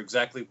remember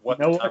exactly what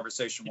the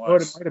conversation was.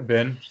 What it might have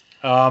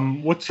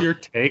been. What's your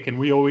take? And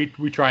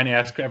we try and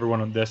ask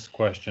everyone on this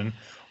question.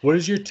 What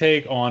is your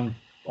take on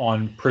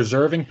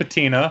preserving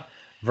patina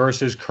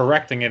versus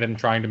correcting it and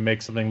trying to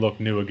make something look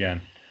new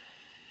again?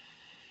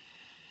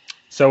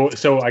 So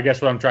I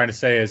guess what I'm trying to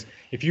say is,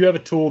 if you have a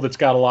tool that's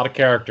got a lot of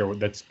character,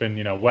 that's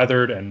been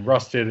weathered and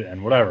rusted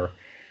and whatever,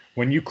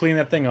 when you clean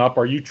that thing up,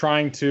 are you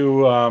trying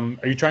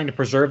to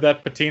preserve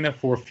that patina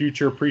for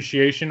future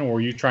appreciation, or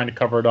are you trying to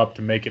cover it up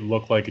to make it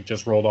look like it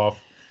just rolled off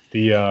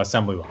the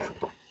assembly line?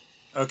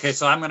 Okay,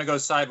 so I'm going to go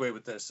sideways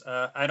with this.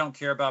 I don't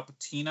care about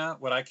patina.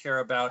 What I care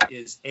about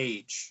is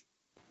age.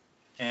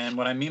 And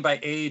what I mean by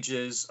age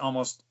is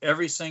almost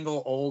every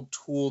single old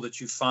tool that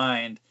you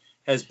find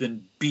has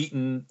been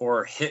beaten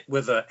or hit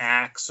with an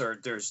axe, or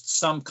there's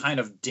some kind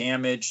of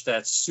damage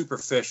that's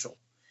superficial.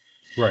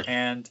 Right.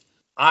 And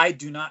I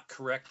do not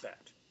correct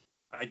that.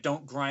 I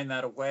don't grind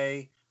that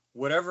away.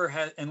 Whatever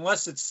has,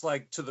 unless it's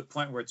like to the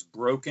point where it's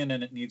broken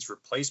and it needs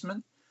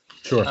replacement.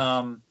 Sure.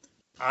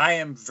 I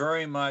am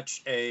very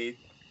much a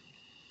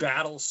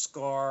battle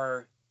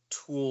scar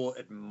tool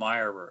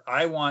admirer.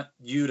 I want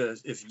you to,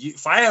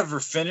 if I ever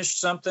finish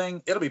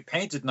something, it'll be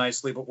painted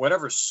nicely, but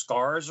whatever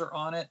scars are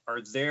on it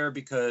are there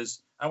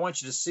because I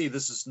want you to see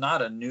this is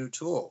not a new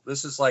tool.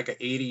 This is like an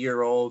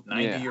 80-year-old,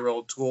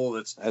 90-year-old tool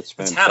that's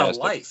had a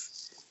life.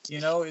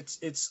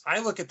 It's I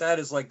look at that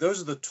as like,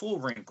 those are the tool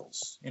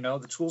wrinkles.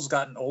 The tool's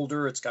gotten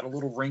older, it's got a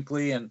little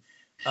wrinkly, and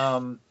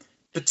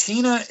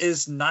patina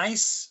is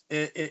nice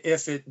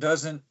if it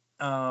doesn't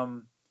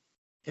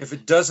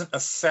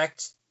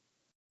affect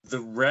the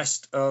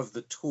rest of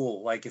the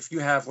tool. Like if you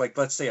have, like,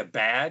 let's say a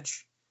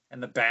badge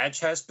and the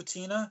badge has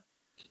patina,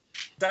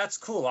 that's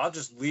cool. I'll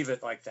just leave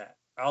it like that.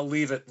 I'll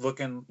leave it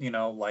looking,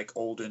 like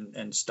old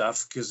and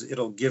stuff, because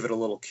it'll give it a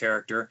little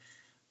character.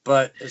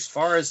 But as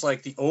far as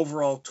like the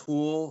overall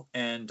tool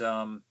and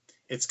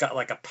it's got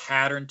like a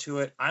pattern to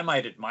it, I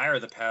might admire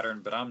the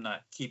pattern, but I'm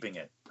not keeping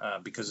it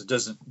because it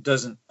doesn't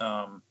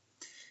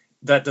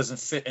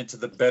fit into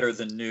the better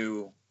than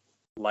new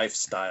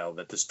lifestyle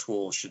that this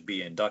tool should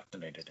be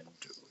indoctrinated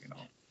into.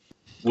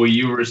 Will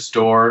you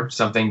restore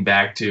something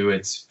back to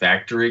its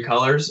factory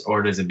colors,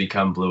 or does it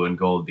become blue and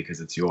gold because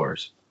it's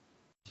yours?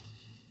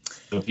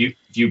 So if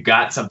you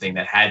got something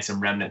that had some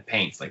remnant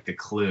paints, like the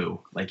Clue,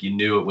 like you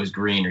knew it was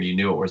green or you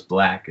knew it was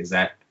black, does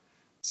that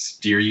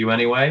steer you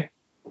anyway?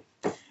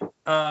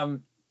 The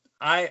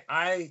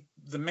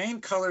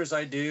main colors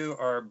I do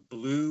are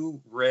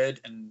blue, red,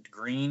 and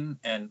green,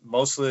 and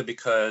mostly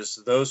because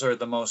those are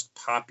the most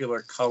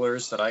popular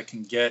colors that I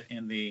can get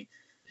in the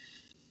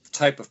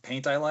type of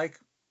paint I like.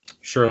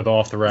 Sure, the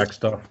off-the-rack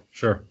stuff.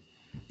 Sure.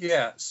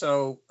 Yeah,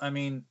 so, I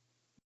mean,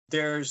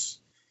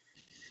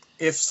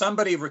 if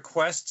somebody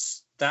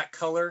requests that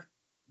color,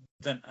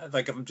 then,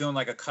 like, if I'm doing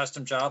like a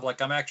custom job,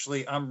 like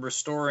I'm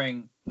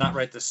restoring, not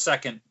right this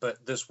second,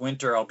 but this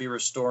winter I'll be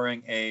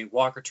restoring a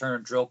Walker Turner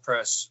drill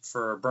press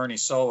for Bernie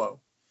Solo,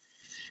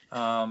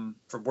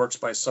 for Works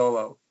by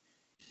Solo.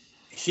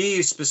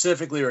 He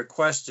specifically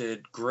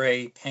requested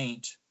gray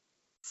paint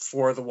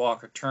for the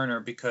Walker Turner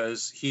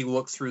because he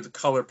looked through the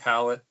color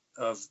palette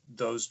of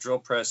those drill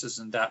presses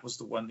and that was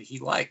the one that he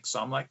liked.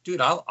 So I'm like,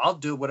 dude, I'll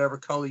do whatever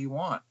color you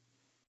want.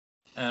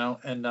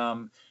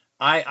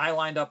 I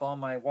lined up all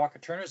my Walker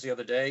Turners the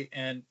other day,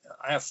 and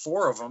I have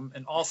 4 of them,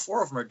 and all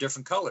 4 of them are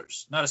different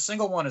colors. Not a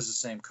single one is the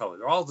same color.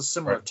 They're all the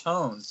similar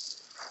tone,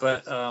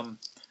 but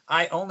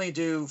I only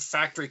do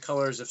factory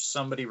colors if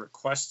somebody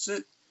requests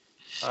it.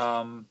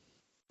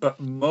 But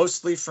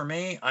mostly for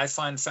me, I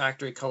find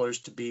factory colors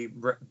to be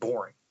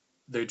boring.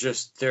 They're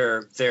just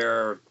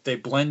they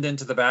blend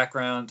into the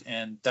background,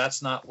 and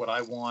that's not what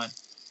I want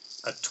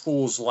a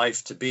tool's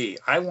life to be.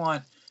 I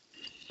want,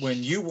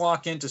 when you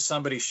walk into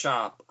somebody's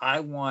shop,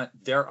 I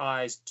want their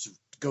eyes to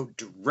go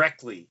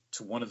directly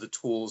to one of the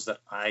tools that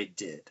I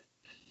did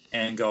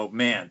and go,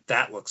 man,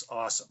 that looks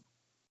awesome.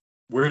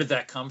 Where did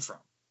that come from?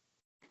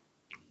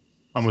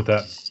 I'm with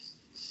that.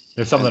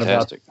 There's something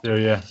Fantastic. about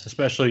it, yeah,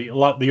 especially a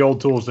lot of the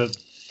old tools that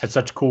had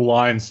such cool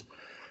lines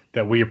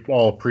that we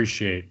all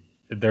appreciate.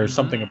 There's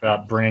something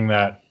about bringing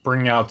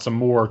out some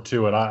more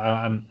to it.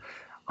 I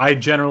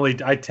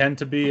tend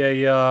to be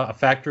a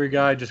factory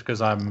guy just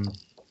because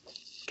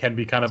can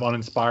be kind of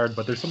uninspired,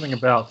 but there's something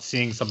about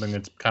seeing something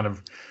that's kind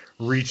of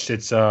reached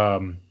its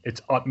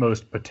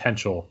utmost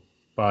potential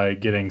by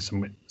getting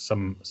some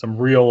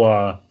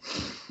real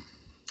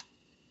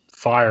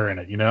fire in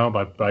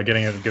it, by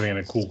giving it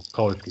a cool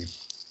color scheme.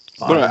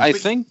 But I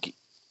think,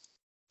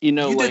 you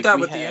did that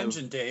with the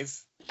engine, Dave.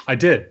 I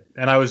did,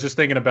 and I was just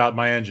thinking about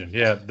my engine.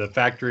 Yeah, the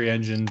factory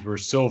engines were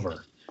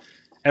silver.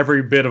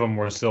 Every bit of them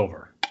were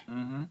silver.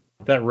 Mm-hmm.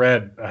 That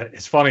red,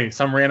 it's funny.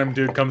 Some random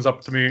dude comes up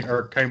to me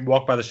or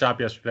walked by the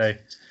shop yesterday.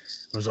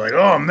 I was like,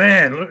 "Oh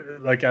man!"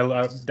 Look,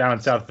 I down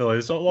in South Philly,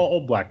 this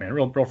old black man,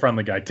 real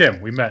friendly guy.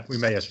 Tim, we met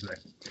yesterday.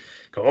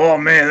 Go, "Oh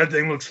man, that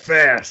thing looks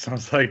fast." I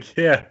was like,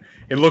 "Yeah,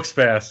 it looks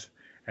fast."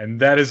 And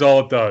that is all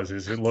it does,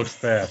 is it looks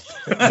fast.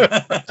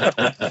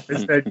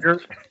 It's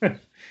that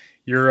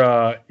your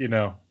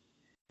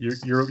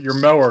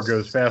mower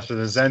goes faster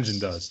than his engine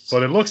does,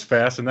 but it looks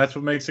fast, and that's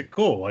what makes it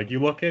cool. Like, you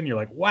look in, you're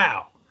like,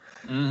 wow.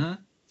 Mm-hmm.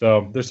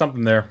 So there's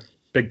something there,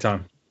 big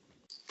time.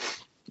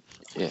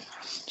 Yeah.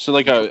 So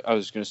like I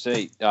was going to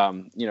say,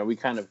 we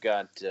kind of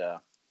got,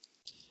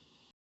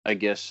 I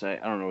guess, I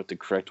don't know what the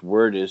correct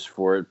word is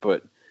for it,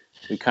 but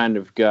we kind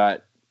of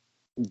got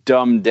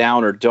dumbed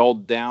down or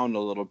dulled down a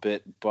little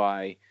bit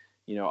by,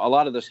 a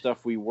lot of the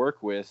stuff we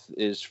work with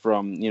is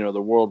from,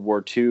 the World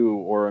War II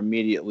or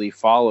immediately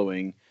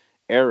following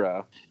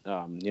era.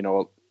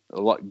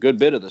 Good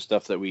bit of the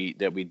stuff that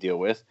we deal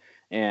with,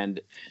 and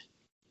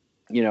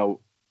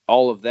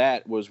all of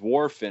that was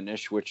war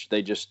finish, which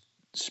they just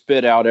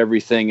spit out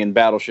everything in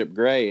Battleship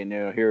Gray, and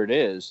here it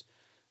is.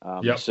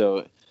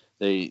 So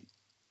it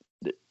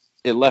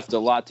left a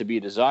lot to be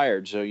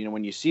desired. So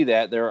when you see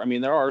that,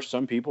 there are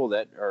some people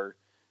that are,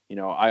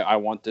 I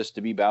want this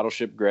to be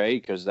Battleship Gray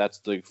because that's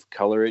the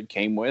color it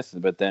came with.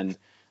 But then,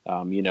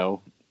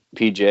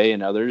 PJ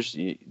and others,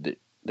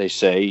 they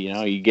say,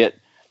 you get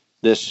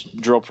this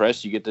drill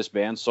press, you get this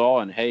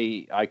bandsaw, and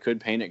hey, I could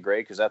paint it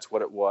gray because that's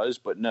what it was.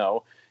 But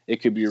no,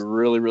 it could be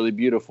really, really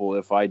beautiful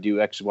if I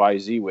do X, Y,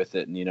 Z with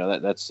it. And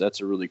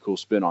that's a really cool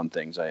spin on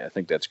things. I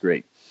think that's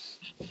great.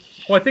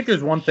 Well, I think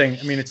there's one thing.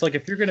 It's like,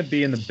 if you're going to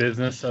be in the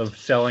business of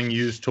selling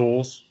used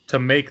tools, to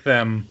make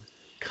them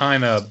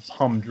kind of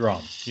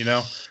humdrum,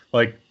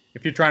 like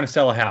if you're trying to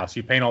sell a house,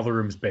 you paint all the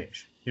rooms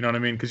beige. You know what I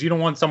mean? Because you don't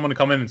want someone to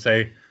come in and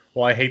say,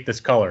 well, I hate this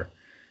color.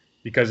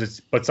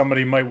 But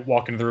somebody might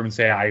walk into the room and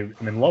say, I'm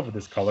in love with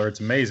this color.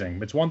 It's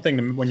amazing. It's one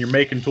thing when you're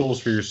making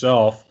tools for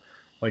yourself,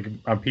 like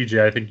on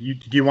PJ, I think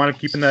do you want to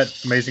keep in that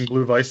amazing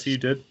blue vise that you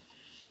did?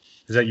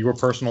 Is that your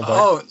personal vise?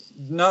 Oh,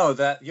 no,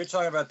 that you're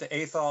talking about the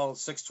Athol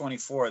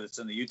 624 that's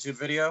in the YouTube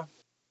video?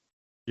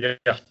 Yeah.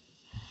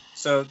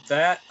 So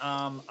that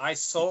I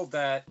sold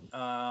that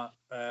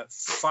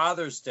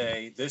Father's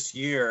Day this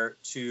year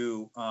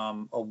to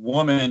a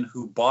woman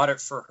who bought it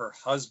for her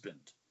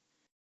husband.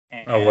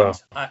 And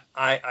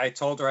I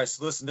told her, I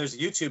said, listen, there's a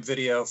YouTube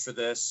video for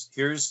this.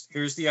 Here's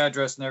the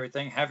address and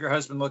everything. Have your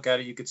husband look at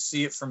it. You could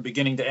see it from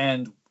beginning to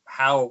end,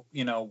 how,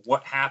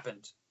 what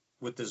happened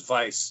with this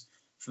vise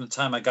from the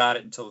time I got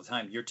it until the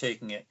time you're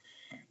taking it.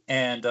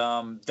 And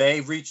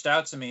they reached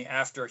out to me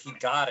after he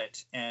got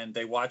it, and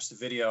they watched the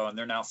video, and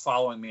they're now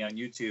following me on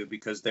YouTube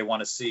because they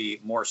want to see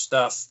more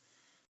stuff.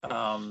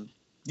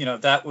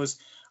 That was,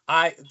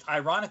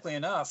 ironically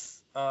enough,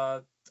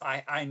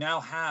 I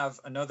now have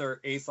another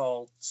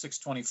Athol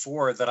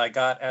 624 that I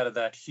got out of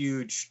that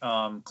huge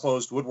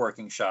closed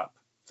woodworking shop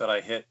that I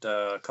hit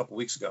a couple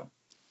weeks ago.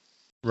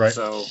 Right.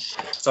 So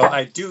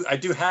I do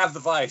have the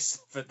vise,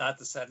 but not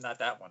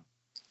that one.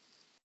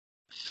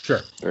 Sure.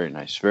 Very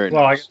nice. Very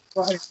nice.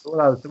 What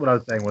I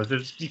was saying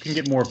was, you can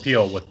get more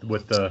appeal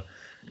with the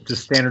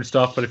just standard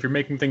stuff, but if you're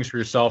making things for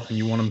yourself and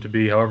you want them to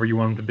be however you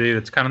want them to be,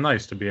 it's kind of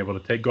nice to be able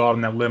to go out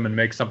on that limb and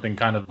make something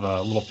kind of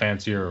a little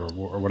fancier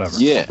or whatever.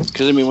 Yeah,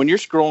 because when you're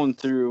scrolling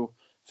through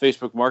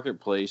Facebook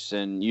Marketplace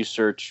and you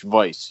search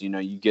Vice,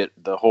 you get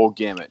the whole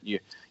gamut. You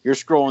you're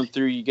scrolling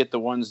through, you get the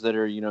ones that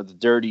are, the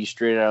dirty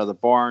straight out of the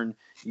barn.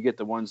 You get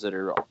the ones that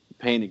are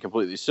painted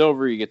completely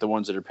silver. You get the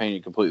ones that are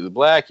painted completely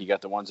black. You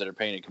got the ones that are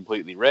painted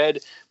completely red.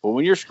 But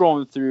when you're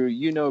scrolling through,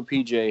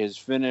 PJ has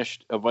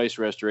finished a Vice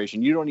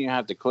restoration. You don't even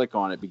have to click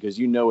on it because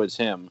it's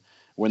him.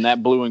 When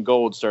that blue and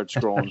gold starts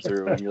scrolling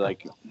through, and you're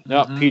like,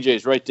 no,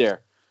 PJ's right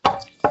there.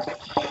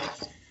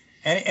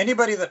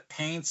 Anybody that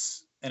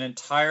paints an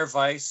entire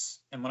Vice,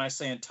 and when I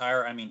say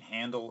entire, I mean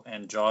handle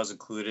and jaws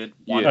included,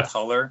 one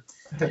color,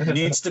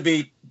 needs to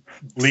be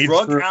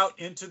drug out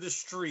into the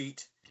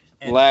street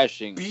and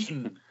lashing,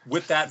 beaten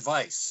with that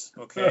Vice.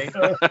 Okay.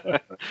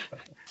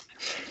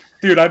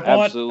 Dude, I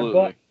bought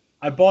a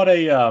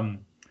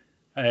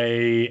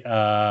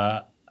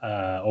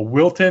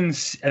Wilton. I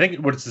think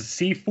it's the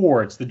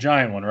C4. It's the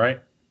giant one,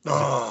 right?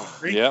 Oh.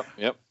 Yep.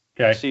 Okay.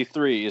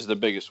 C3 is the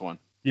biggest one.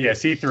 Yeah,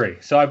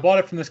 C3. So I bought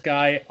it from this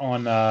guy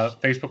on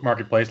Facebook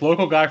Marketplace.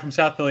 Local guy from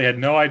South Philly, had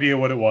no idea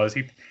what it was.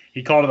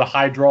 He called it a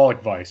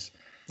hydraulic vise.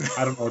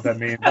 I don't know what that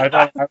means.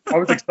 I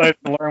was excited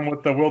to learn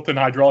what the Wilton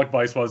hydraulic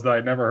vise was that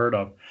I'd never heard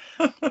of.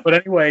 But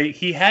anyway,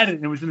 he had it,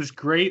 and it was in this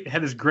great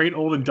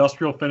old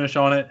industrial finish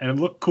on it, and it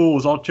looked cool. It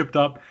was all chipped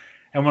up.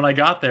 And when I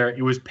got there,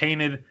 it was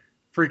painted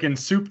freaking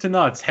soup to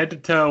nuts, head to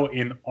toe,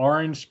 in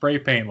orange spray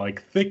paint,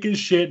 like thick as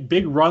shit,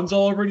 big runs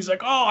all over it. He's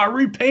like, "Oh, I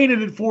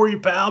repainted it for you,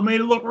 pal. Made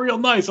it look real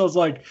nice." I was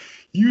like,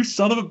 "You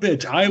son of a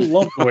bitch. I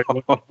love the way it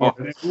looks before,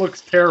 and it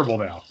looks terrible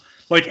now.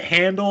 Like,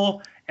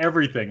 handle,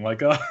 everything. Like,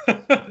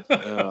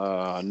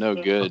 no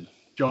good.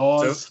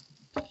 Jaws."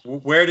 So,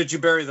 where did you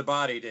bury the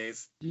body,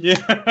 Dave?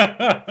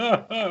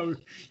 Yeah.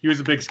 He was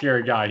a big,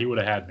 scary guy. He would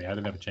have had me. I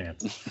didn't have a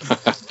chance.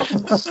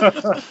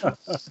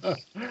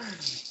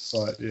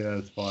 But, yeah,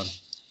 it's fun.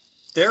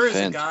 There is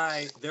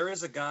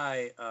a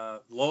guy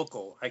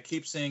local. I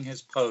keep seeing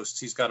his posts.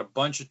 He's got a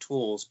bunch of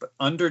tools, but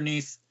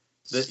underneath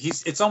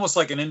it's almost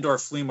like an indoor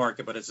flea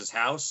market, but it's his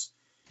house.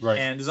 Right.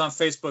 And he's on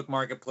Facebook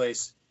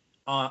Marketplace.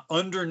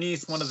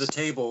 Underneath one of the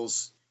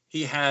tables,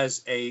 he's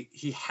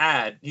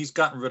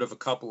gotten rid of a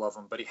couple of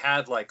them, but he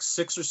had like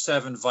 6 or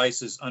 7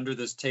 vices under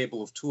this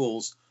table of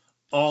tools,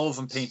 all of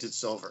them painted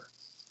silver,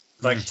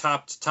 like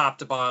top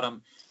to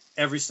bottom,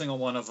 every single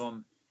one of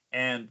them.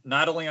 And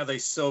not only are they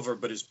silver,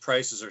 but his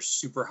prices are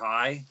super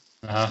high.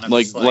 Uh-huh.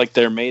 Like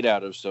they're made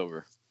out of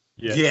silver.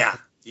 Yeah.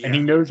 And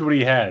he knows what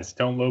he has.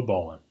 Don't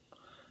lowball him.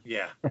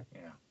 Yeah.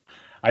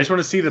 I just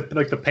want to see the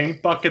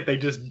paint bucket. They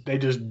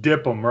just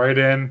dip them right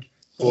in,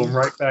 pull them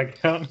right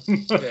back out.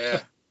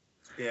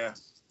 Yeah.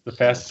 The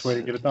fastest way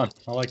to get it done.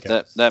 I like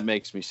it. That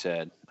makes me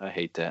sad. I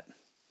hate that.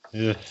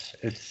 Yeah,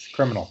 it's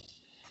criminal.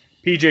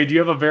 PJ, do you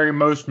have a very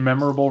most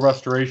memorable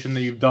restoration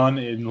that you've done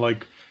in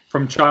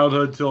from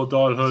childhood till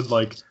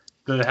adulthood,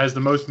 that has the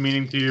most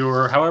meaning to you,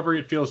 or however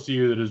it feels to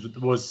you that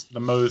was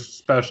the most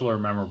special or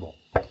memorable?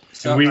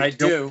 So I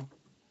do.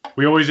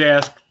 We always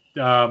ask,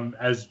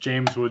 as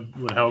James would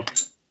help,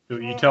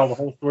 you tell the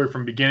whole story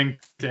from beginning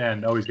to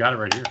end. Oh, he's got it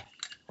right here.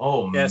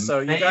 Oh, yeah. So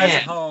you guys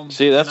at home.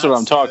 See, that's what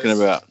I'm talking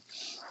about.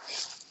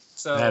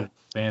 So that's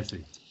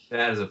fancy.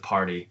 That is a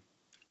party.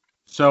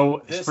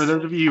 So for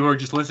those of you who are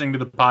just listening to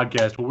the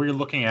podcast, what we're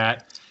looking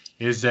at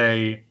is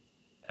it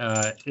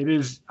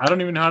is, I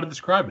don't even know how to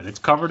describe it. It's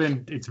covered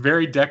in, it's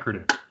very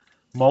decorative.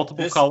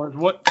 Multiple colors.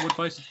 What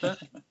vice is that?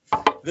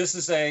 This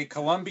is a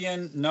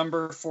Colombian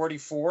number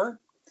 44.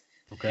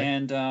 Okay.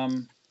 And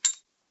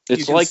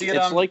it's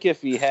like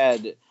if he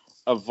had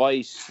a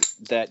vice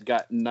that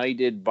got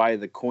knighted by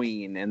the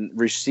Queen and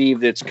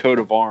received its coat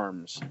of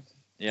arms.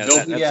 Yeah,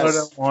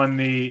 that's on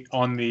the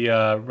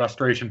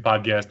Restoration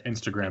Podcast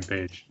Instagram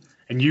page.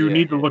 And you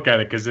need to look at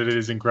it because it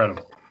is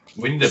incredible.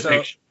 We need a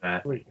picture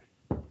of that.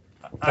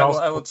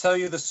 I will tell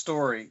you the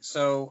story.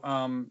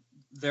 So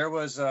there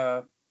was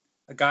a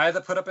guy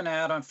that put up an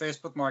ad on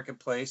Facebook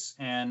Marketplace,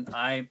 and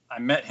I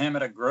met him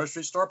at a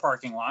grocery store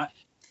parking lot.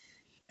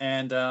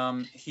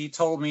 And he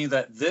told me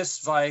that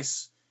this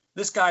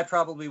guy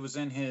probably was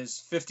in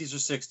his 50s or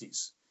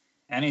 60s.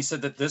 And he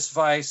said that this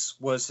vice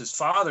was his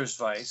father's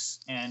vice,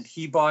 and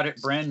he bought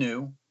it brand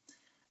new.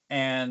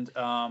 And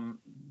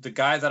the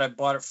guy that I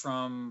bought it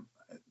from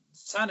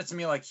sounded to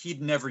me like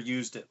he'd never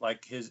used it.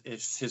 Like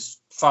his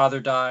father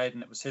died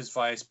and it was his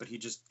vice, but he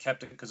just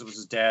kept it because it was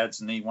his dad's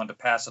and he wanted to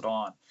pass it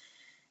on.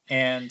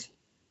 And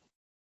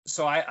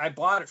so I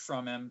bought it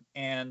from him,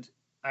 and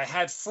I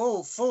had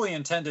fully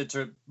intended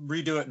to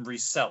redo it and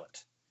resell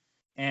it.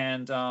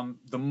 And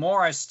the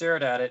more I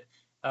stared at it,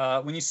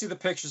 when you see the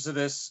pictures of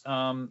this,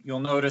 you'll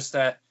notice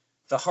that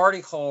the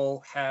Hardy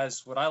hole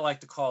has what I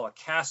like to call a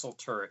castle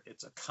turret.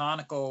 It's a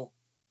conical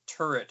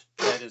turret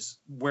that is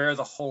where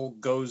the hole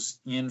goes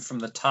in from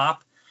the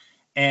top,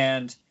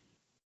 and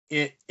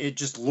it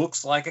just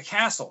looks like a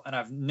castle. And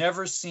I've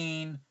never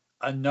seen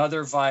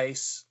another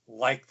vice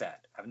like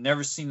that. I've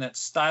never seen that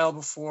style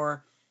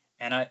before,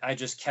 and I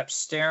just kept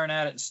staring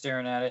at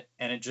it,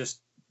 and it just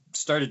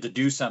started to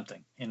do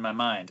something in my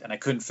mind, and I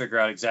couldn't figure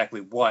out exactly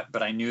what,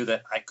 but I knew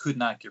that I could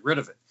not get rid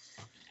of it.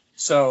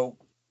 So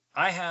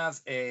I have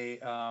a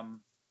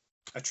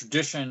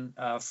tradition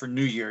for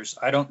New Year's.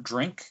 I don't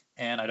drink,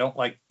 and I don't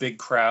like big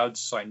crowds,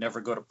 so I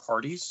never go to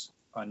parties.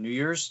 on New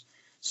Year's.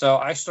 So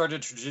I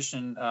started a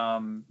tradition, I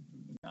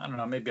don't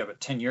know, maybe about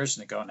 10 years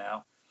ago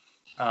now.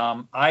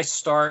 I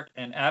start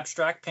an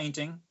abstract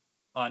painting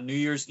on New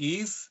Year's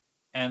Eve,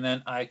 and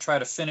then I try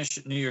to finish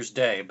it New Year's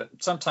Day. But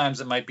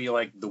sometimes it might be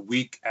like the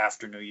week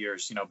after New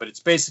Year's, but it's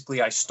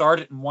basically I start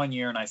it in one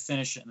year and I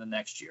finish it in the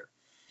next year.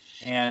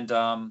 And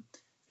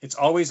it's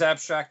always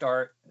abstract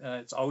art.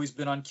 It's always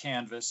been on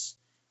canvas.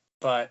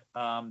 But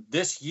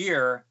this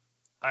year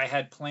I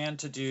had planned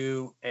to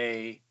do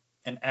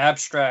an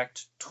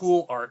abstract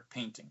tool art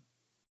painting.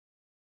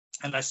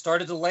 And I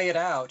started to lay it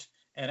out,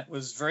 and it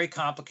was very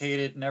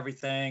complicated and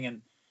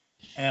everything.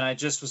 And I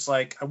just was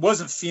like, I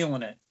wasn't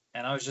feeling it.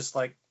 And I was just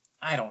like,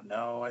 I don't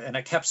know. And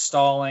I kept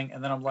stalling.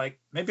 And then I'm like,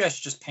 maybe I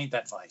should just paint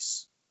that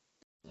vise.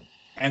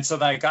 And so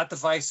then I got the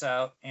vise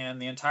out,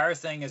 and the entire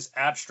thing is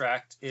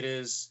abstract. It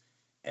is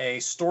a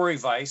story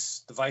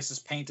vise. The vise is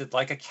painted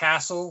like a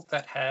castle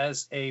that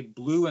has a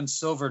blue and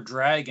silver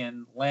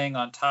dragon laying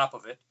on top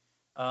of it.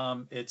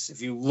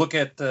 If you look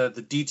at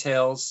the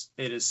details,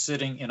 it is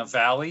sitting in a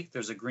valley.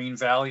 There's a green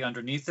valley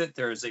underneath it.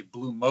 There is a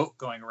blue moat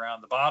going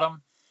around the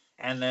bottom.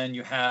 And then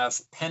you have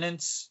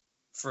pennants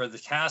for the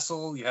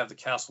castle. You have the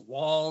castle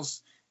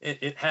walls.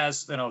 It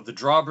has, the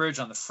drawbridge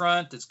on the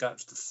front. It's got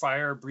the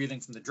fire breathing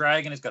from the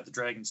dragon. It's got the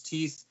dragon's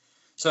teeth.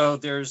 So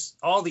there's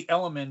all the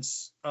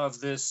elements of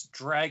this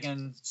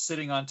dragon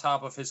sitting on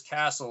top of his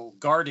castle,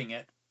 guarding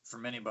it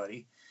from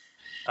anybody.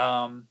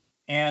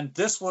 And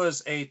this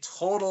was a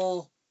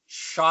total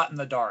shot in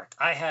the dark.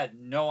 I had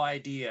no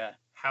idea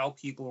how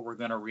people were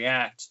going to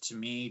react to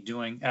me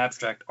doing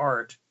abstract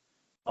art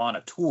on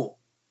a tool.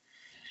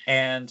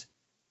 And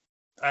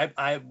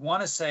I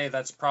want to say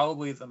that's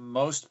probably the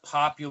most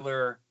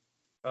popular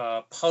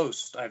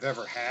post I've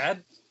ever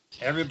had.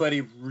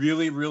 Everybody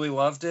really, really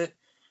loved it.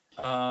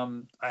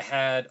 I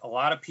had a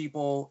lot of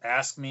people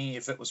ask me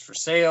if it was for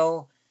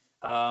sale.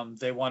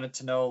 They wanted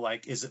to know,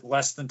 like, is it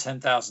less than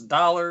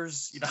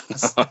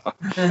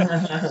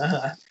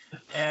 $10,000?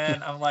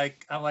 And I'm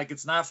like,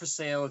 it's not for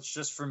sale. It's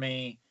just for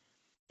me.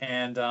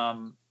 And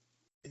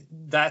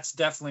that's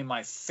definitely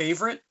my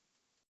favorite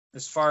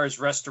as far as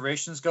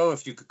restorations go,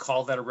 if you could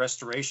call that a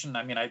restoration.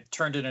 I mean, I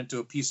turned it into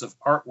a piece of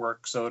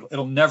artwork, so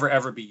it'll never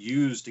ever be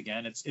used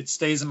again. It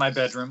stays in my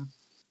bedroom.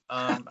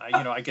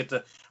 I get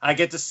to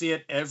see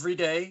it every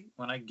day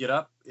when I get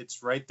up.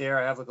 It's right there.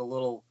 I have like a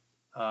little,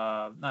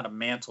 not a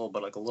mantle,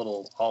 but like a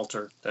little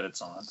altar that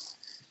it's on.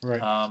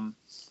 Right.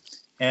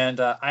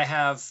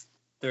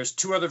 There's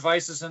two other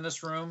vices in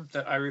this room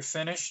that I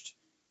refinished,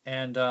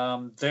 and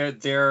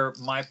they're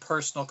my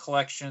personal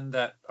collection.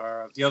 That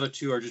are the other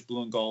two are just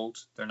blue and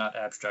gold. They're not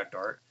abstract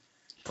art,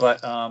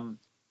 but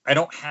I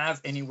don't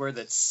have anywhere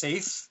that's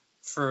safe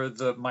for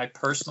my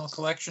personal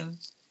collection.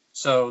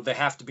 So they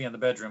have to be in the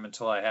bedroom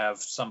until I have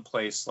some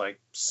place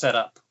like set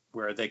up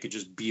where they could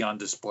just be on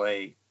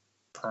display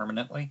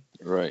permanently.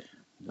 Right.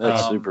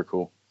 That's super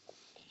cool.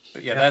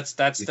 But yeah, that's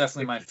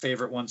definitely my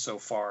favorite one so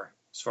far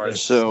as far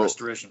as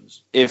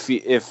restorations. If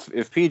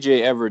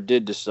PJ ever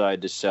did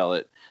decide to sell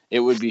it,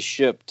 it would be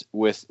shipped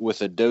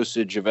with a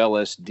dosage of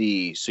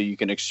LSD so you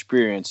can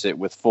experience it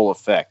with full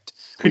effect.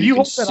 Could you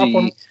hold that up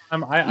one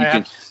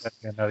time?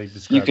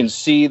 You can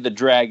see the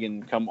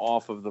dragon come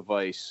off of the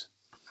vise.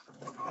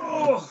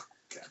 Oh,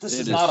 God, this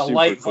is not a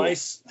light cool.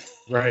 Vice.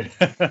 Right.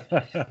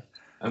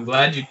 I'm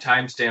glad you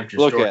timestamped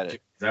your story. Look at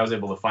it. I was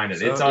able to find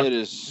it. It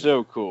is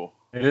so cool.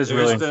 It is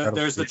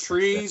there's the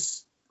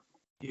trees.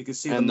 You can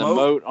see the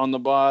moat on the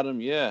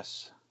bottom.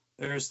 Yes.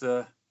 There's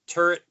the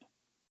turret.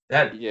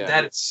 That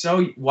is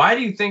so. Why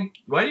do you think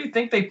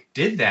they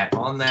did that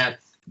on that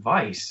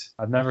vise?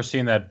 I've never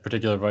seen that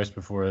particular vise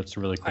before. That's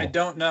really cool. I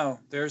don't know.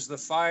 There's the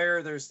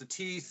fire. There's the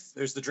teeth.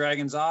 There's the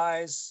dragon's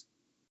eyes.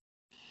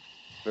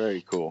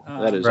 Very cool.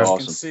 That is awesome.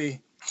 You can see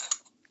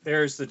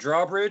there's the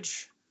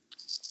drawbridge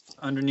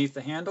underneath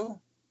the handle.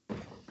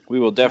 We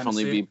will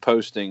definitely be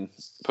posting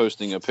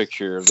a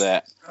picture of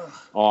that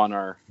on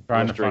our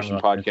Restoration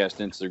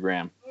Podcast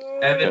Instagram.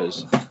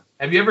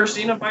 Have you ever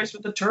seen a vise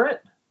with a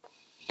turret?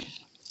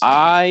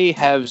 I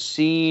have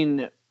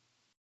seen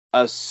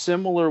a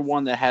similar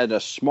one that had a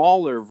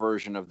smaller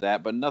version of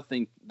that, but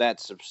nothing that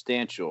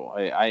substantial.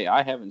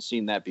 I haven't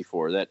seen that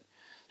before. That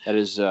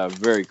is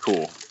very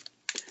cool.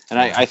 And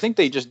I think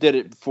they just did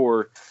it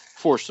for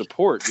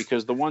support,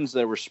 because the ones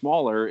that were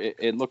smaller,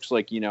 it looks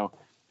like,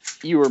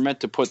 you were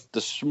meant to put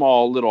the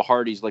small little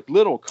hardies, like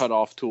little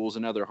cutoff tools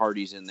and other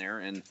hardies in there.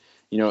 And,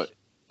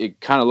 it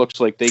kind of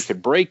looks like they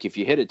could break if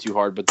you hit it too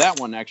hard. But that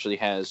one actually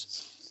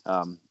has,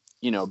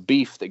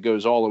 beef that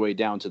goes all the way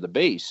down to the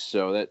base.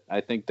 So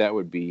I think that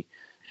would be,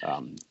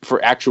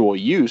 for actual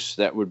use,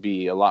 that would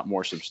be a lot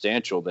more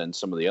substantial than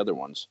some of the other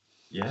ones.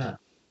 Yeah.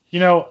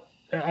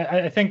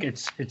 I think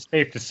it's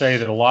safe to say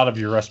that a lot of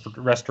your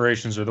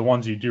restorations, are the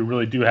ones you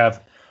really do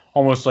have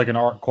almost like an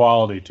art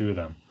quality to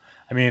them.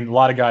 I mean, a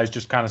lot of guys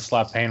just kind of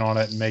slap paint on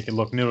it and make it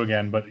look new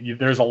again, but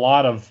there's a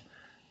lot of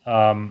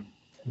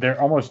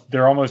they're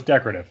almost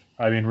decorative.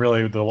 I mean,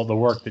 really, the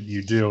work that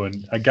you do.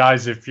 And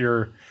guys,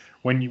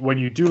 when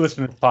you do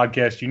listen to this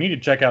podcast, you need to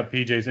check out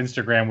PJ's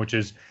Instagram, which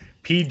is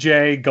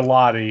PJ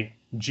Galati,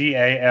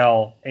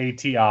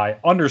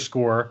 GALATI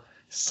 _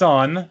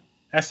 son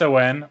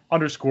SON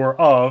 _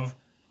 of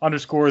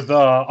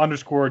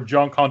 _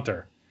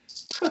 Junkhunter.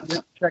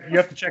 You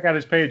have to check out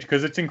his page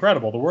because it's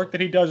incredible. The work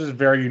that he does is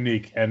very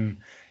unique, and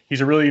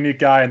he's a really unique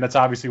guy, and that's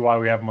obviously why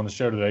we have him on the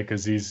show today,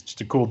 because he's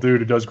just a cool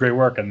dude who does great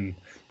work, and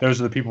those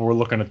are the people we're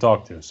looking to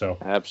talk to. So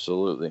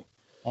absolutely.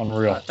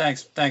 Unreal.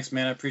 Thanks,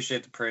 man. I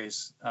appreciate the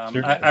praise.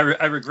 Sure.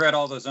 I regret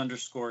all those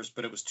underscores,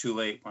 but it was too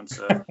late once.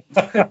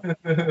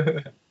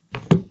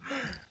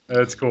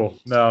 That's cool.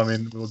 No, I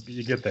mean,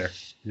 you get there.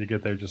 You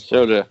get there just.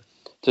 So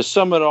to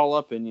sum it all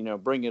up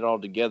and bring it all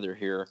together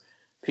here,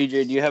 PJ,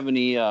 do you have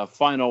any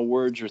final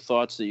words or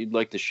thoughts that you'd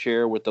like to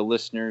share with the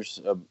listeners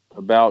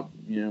about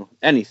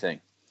anything?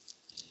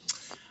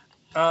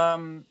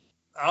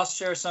 I'll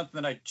share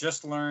something that I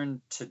just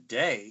learned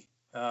today,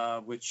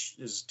 which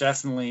is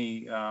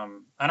definitely I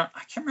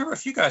can't remember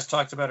if you guys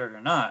talked about it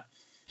or not.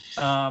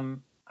 I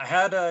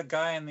had a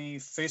guy in the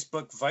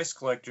Facebook Vice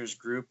Collectors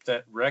group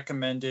that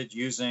recommended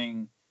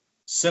using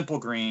Simple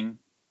Green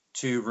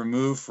to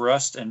remove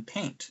rust and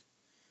paint.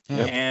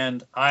 Yep.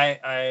 And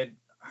I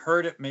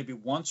heard it maybe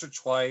once or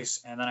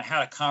twice, and then I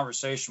had a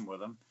conversation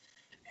with him,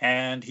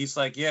 and he's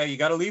like, yeah, you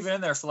got to leave it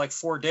in there for like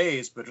 4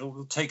 days, but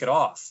it'll take it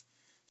off.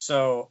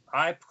 So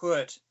I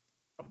put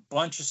a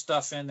bunch of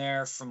stuff in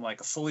there, from like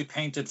a fully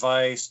painted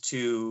vise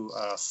to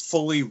a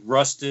fully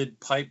rusted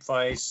pipe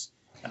vise,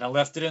 and I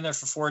left it in there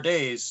for 4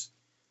 days,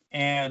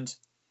 and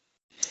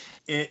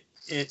it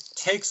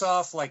takes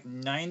off like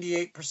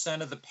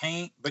 98% of the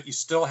paint, but you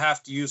still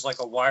have to use like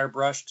a wire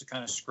brush to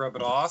kind of scrub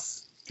it off.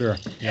 Sure.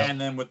 Yeah.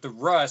 And then with the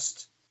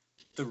rust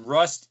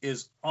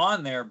is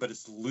on there, but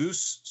it's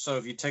loose. So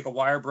if you take a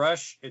wire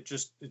brush, it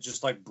just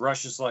like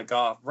brushes like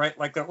off, right?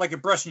 Like you're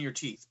brushing your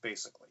teeth,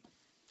 basically.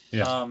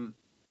 Yeah.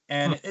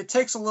 And it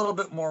takes a little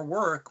bit more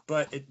work,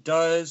 but it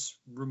does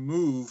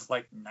remove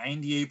like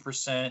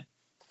 98%.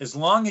 As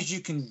long as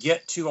you can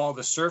get to all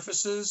the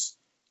surfaces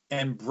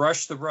and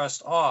brush the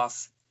rust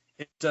off,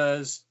 it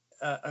does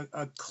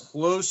a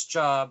close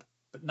job,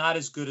 but not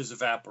as good as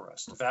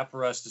Evaporust.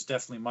 Evaporust is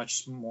definitely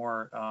much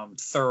more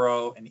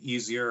thorough and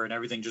easier, and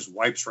everything just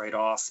wipes right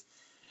off.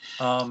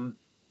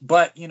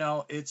 But,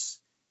 it's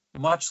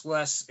much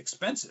less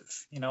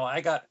expensive.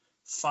 I got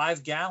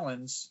 5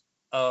 gallons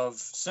of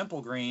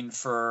Simple Green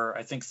for,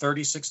 I think,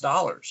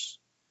 $36.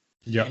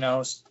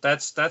 Yeah.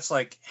 That's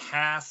like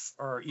half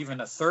or even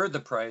a third the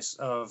price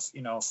of,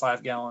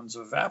 5 gallons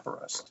of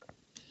Evaporust.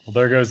 Well,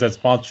 there goes that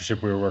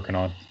sponsorship we were working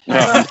on. No,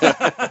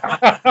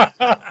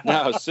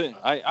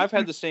 I've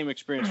had the same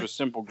experience with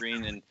Simple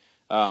Green, and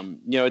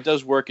it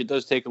does work. It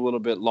does take a little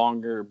bit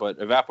longer, but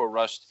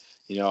Evaporust,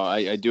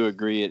 I do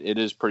agree. It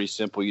is pretty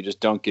simple. You just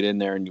dunk it in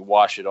there and you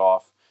wash it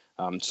off.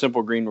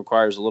 Simple Green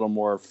requires a little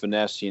more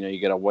finesse. You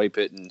got to wipe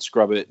it and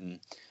scrub it and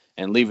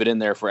leave it in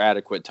there for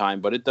adequate time,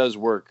 but it does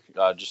work.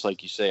 Just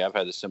like you say, I've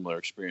had a similar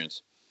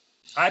experience.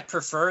 I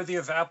prefer the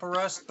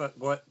Evaporust, but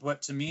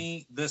what to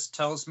me this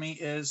tells me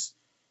is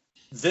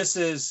this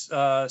is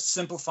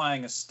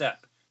simplifying a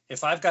step.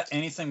 If I've got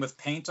anything with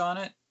paint on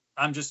it,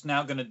 I'm just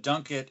now going to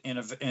dunk it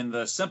in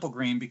the Simple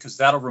Green, because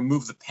that'll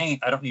remove the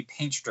paint. I don't need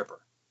paint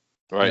stripper.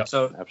 Right.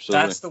 So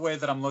absolutely. That's the way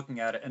that I'm looking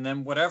at it. And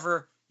then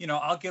whatever,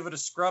 I'll give it a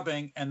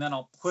scrubbing, and then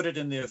I'll put it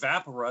in the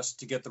Evaporust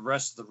to get the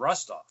rest of the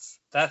rust off.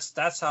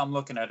 That's how I'm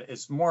looking at it.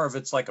 It's more of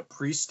it's like a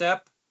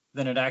pre-step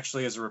than it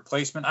actually is a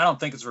replacement. I don't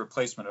think it's a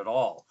replacement at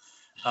all.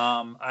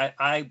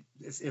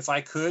 If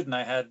I could and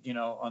I had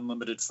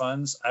unlimited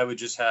funds, I would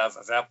just have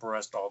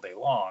Evaporust all day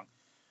long.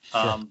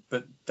 Sure.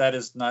 But that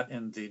is not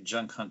in the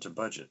Junkhunter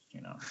budget,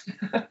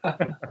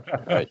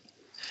 Right.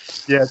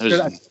 Yeah, it's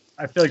good.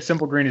 I feel like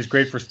Simple Green is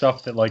great for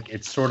stuff that like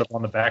it's sort of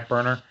on the back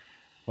burner.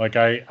 Like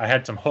I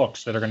had some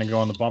hooks that are going to go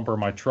on the bumper of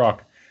my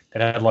truck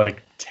that had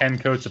like 10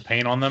 coats of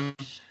paint on them,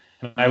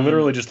 and I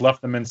literally just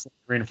left them in Simple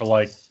Green for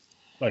like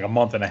a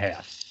month and a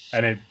half,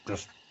 and it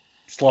just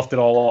sloughed it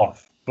all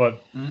off.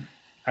 But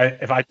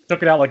if I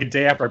took it out like a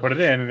day after I put it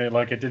in, and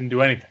it didn't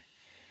do anything.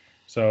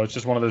 So it's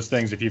just one of those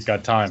things. If you've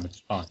got time, it's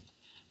fine.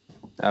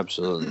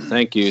 Absolutely.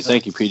 Thank you,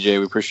 PJ.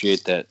 We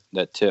appreciate that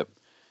tip,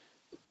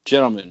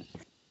 gentlemen.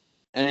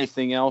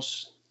 Anything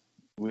else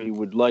we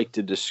would like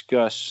to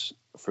discuss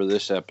for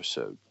this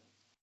episode?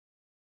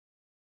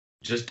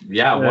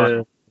 I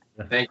want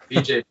to thank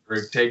PJ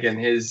for taking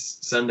his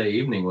Sunday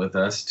evening with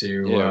us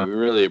to. Yeah, we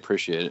really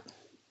appreciate it.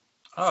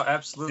 Oh,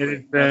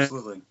 absolutely. It's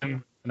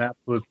been an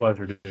absolute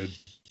pleasure, dude.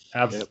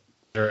 Absolutely.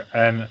 Yep.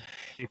 And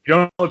if you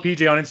don't know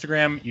PJ on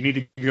Instagram, you need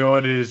to go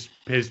to his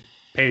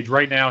page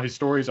right now. His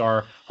stories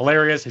are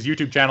hilarious. His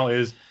YouTube channel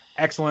is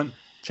excellent.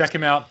 Check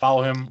him out.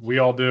 Follow him. We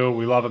all do.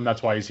 We love him.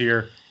 That's why he's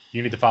here.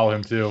 You need to follow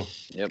him too.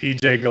 Yep.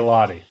 PJ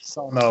Galati,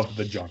 son of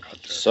the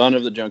Junkhunter. Son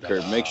of the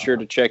Junkhunter. Make sure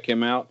to check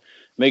him out.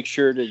 Make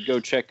sure to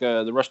go check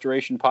the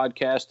Restoration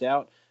Podcast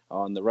out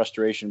on the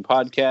Restoration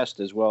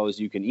Podcast, as well as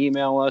you can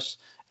email us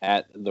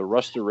at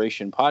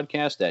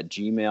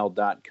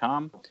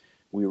therestorationpodcast@gmail.com.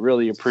 We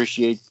really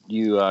appreciate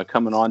you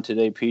coming on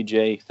today,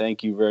 PJ.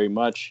 Thank you very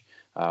much.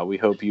 We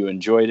hope you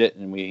enjoyed it,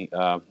 and we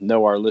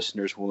know our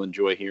listeners will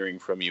enjoy hearing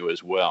from you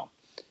as well.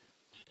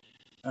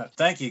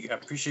 Thank you. I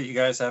appreciate you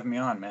guys having me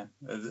on, man.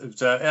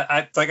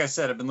 Like I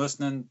said, I've been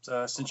listening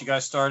since you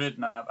guys started,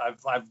 and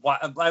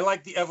I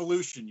like the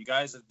evolution. You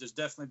guys, there's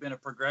definitely been a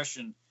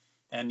progression,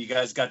 and you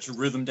guys got your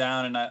rhythm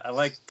down, and I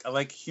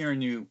like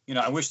hearing you.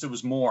 I wish there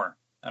was more.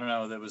 I don't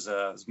know, there was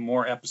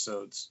more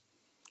episodes.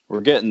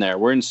 We're getting there.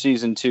 We're in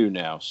season 2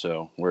 now,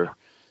 so we're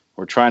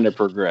trying to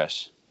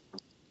progress.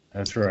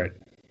 That's right.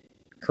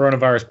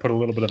 Coronavirus put a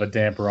little bit of a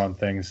damper on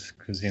things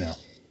because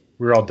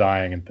we're all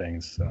dying and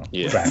things. So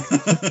yeah. We're back.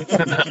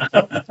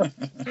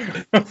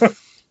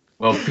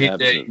 Well,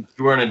 PJ,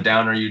 you weren't a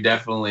downer. You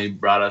definitely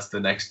brought us the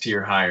next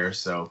tier higher.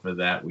 So for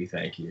that, we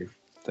thank you.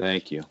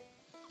 Thank you.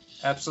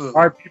 Absolutely.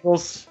 All right,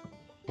 peoples.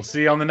 We'll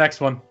see you on the next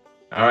one.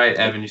 All right,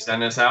 Evan, you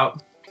send us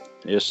out?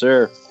 Yes,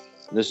 sir.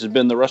 This has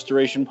been the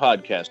Restoration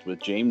Podcast with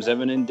James,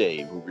 Evan, and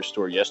Dave, who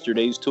restore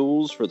yesterday's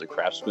tools for the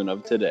craftsmen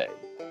of today.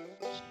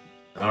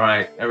 All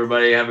right,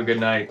 everybody, have a good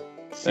night.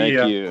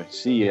 Thank you.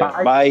 See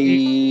ya.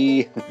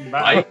 Bye.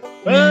 Bye.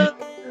 Bye.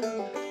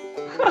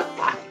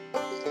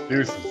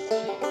 Deuces.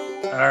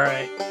 All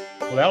right.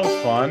 Well, that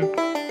was fun.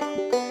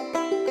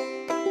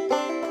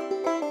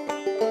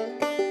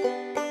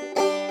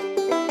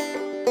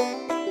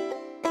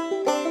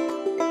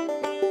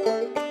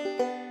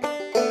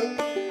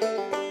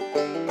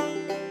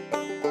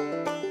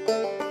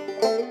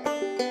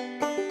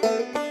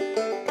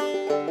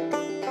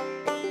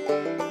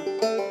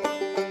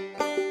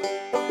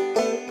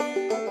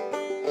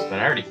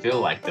 I already feel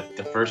like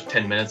the first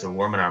 10 minutes of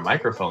warming our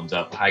microphones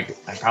up, I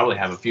probably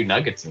have a few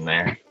nuggets in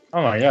there.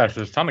 Oh my gosh,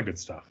 there's a ton of good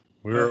stuff.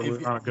 We're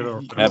on a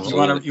good.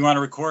 Absolutely. You want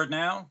to record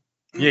now?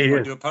 Yeah, You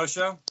want to do a post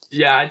show?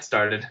 Yeah, I'd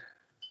started.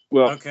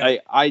 Well, Okay.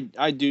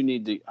 I do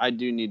need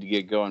to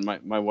get going.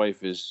 My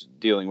wife is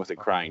dealing with a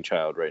crying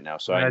child right now,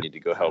 so I need to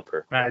go help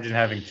her. Imagine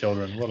having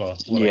children.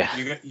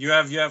 Yeah. You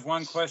have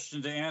one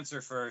question to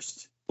answer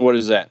first. What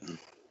is that?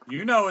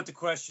 You know what the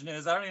question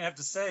is. I don't even have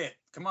to say it.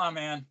 Come on,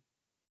 man.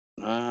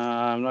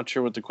 I'm not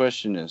sure what the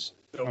question is.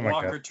 The Oh my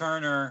Walker God.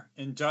 Turner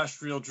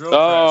industrial drill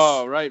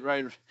Oh, press.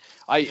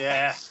 right.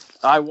 Yeah.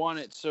 I want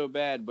it so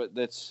bad, but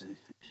that's.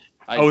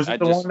 Is it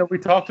the one that we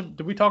talked?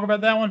 Did we talk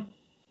about that one?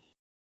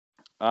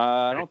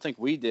 I don't think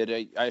we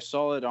did. I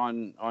saw it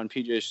on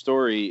PJ's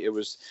story.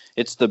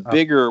 It's the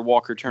bigger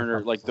Walker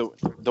Turner, like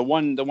the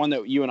one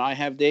that you and I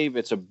have, Dave.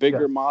 It's a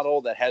bigger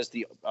model that has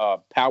the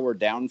power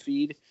down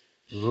feed.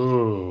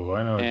 Ooh,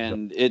 I know.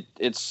 And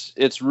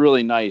it's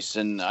really nice,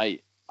 and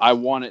I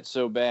want it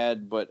so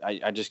bad, but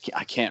I just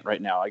can't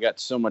right now. I got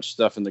so much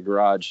stuff in the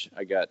garage.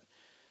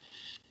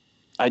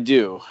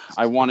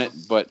 I want it,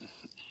 but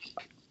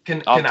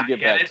Can I'll have I to get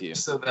get back it to you.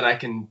 so that I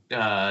can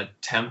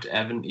tempt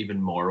Evan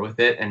even more with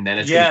it, and then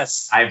it's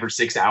Yes. gonna be 5 or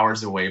 6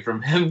 hours away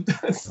from him?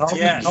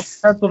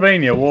 Yes.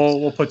 Pennsylvania.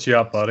 We'll put you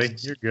up, buddy.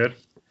 You're good.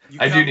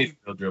 I do need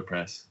a drill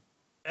press.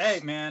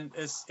 Hey, man,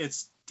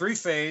 it's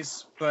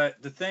 3-phase,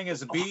 but the thing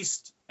is a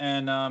beast,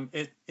 and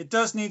it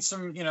does need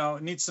some,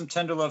 it needs some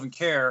tender love and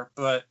care,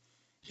 but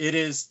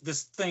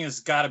this thing has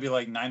got to be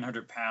like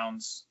 900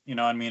 pounds. You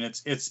know what I mean?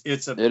 It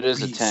is a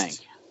tank.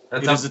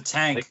 It is a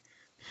tank.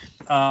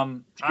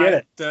 Get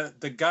it.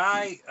 The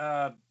guy,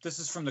 this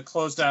is from the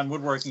closed down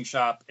woodworking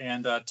shop,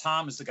 and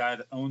Tom is the guy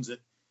that owns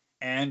it,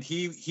 and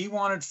he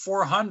wanted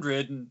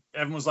 400, and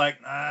Evan was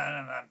like,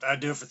 I'd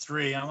do it for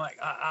 3. I'm like,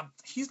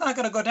 he's not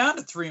going to go down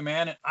to 3,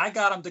 man. And I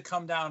got him to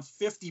come down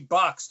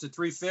 $50 to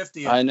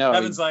 350. I know.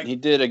 Evan's like, he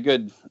did a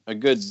good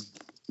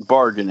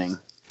bargaining.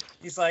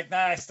 he's like,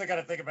 nah, I still got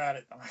to think about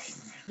it. I'm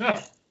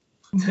like,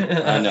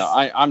 I know.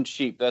 I'm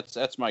cheap.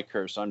 That's my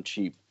curse. I'm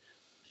cheap.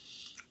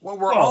 well,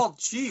 we're all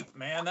cheap,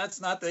 man.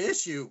 That's not the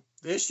issue.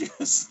 The issue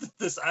is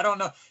this. I don't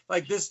know.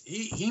 Like this,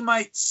 he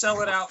might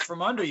sell it out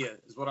from under you.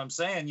 Is what I'm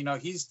saying.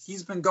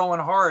 He's been going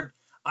hard.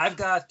 I've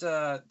got.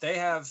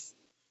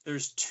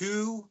 There's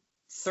 2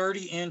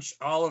 30-inch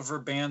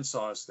Oliver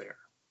bandsaws there.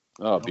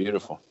 Oh,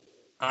 beautiful.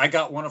 I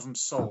got one of them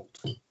sold.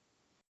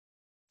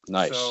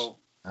 Nice. So,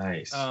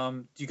 Nice.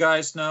 do you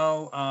guys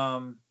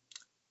know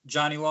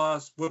Johnny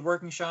Law's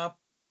woodworking shop?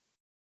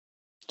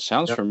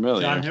 Sounds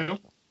familiar. John who?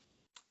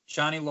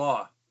 Johnny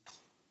Law.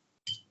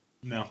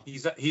 No.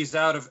 He's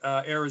out of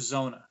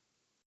Arizona.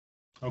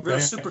 Okay.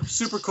 Real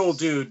super cool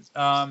dude.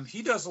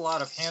 He does a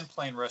lot of hand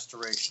plane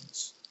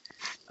restorations.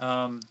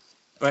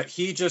 But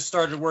he just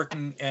started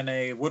working in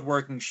a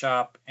woodworking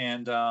shop,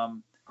 and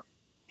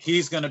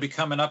he's going to be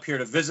coming up here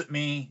to visit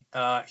me.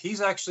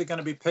 He's actually going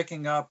to be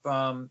picking up,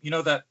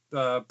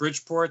 that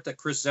Bridgeport that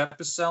Chris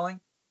Zepp is selling.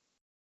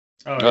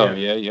 Oh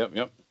yeah.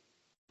 Yep.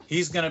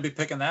 He's going to be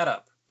picking that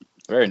up.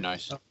 Very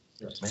nice.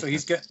 So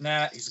he's getting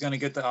that. He's going to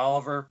get the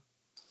Oliver.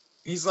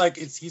 He's like,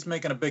 he's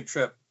making a big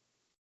trip,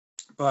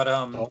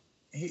 but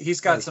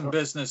he's got some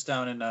business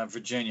down in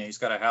Virginia. He's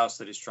got a house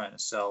that he's trying to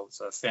sell.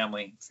 It's a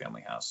family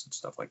house and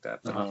stuff like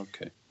that. But,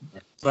 Okay.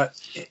 But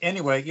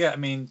anyway, yeah. I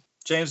mean,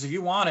 James, if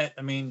you want it,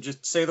 I mean,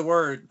 just say the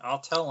word. I'll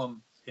tell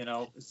him.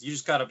 You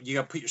just gotta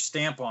put your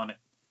stamp on it.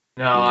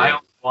 No, I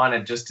don't want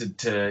it just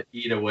to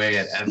eat away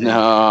at Evan.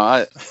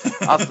 No,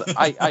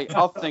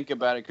 I'll think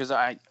about it because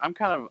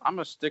I'm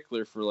a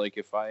stickler for like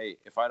if I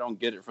don't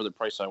get it for the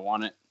price I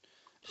want it,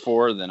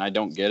 for, then I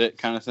don't get it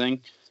kind of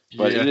thing.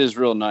 But it is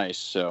real nice.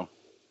 So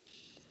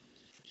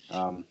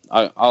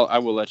I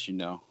will let you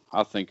know.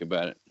 I'll think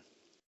about it.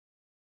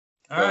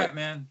 All right,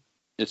 man.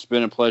 It's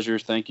been a pleasure.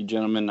 Thank you,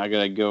 gentlemen. I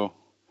got to go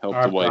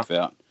help the wife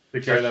out.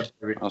 Take care of that,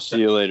 baby. I'll see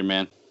you later,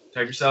 man.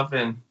 Check yourself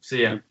in.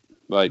 See ya.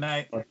 Bye.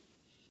 Night.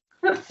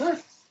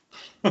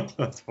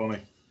 That's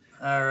funny.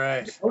 All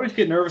right. I always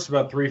get nervous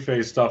about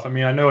three-phase stuff. I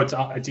mean, I know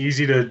it's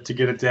easy to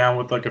get it down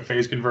with like a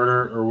phase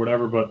converter or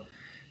whatever, but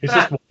it's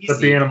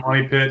just being a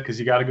money pit because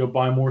you got to go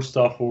buy more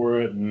stuff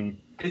for it. And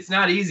it's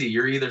not easy.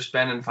 You're either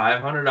spending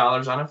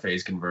 $500 on a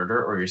phase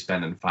converter, or you're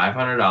spending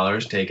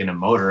 $500 taking a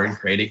motor and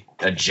creating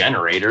a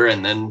generator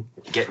and then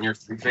getting your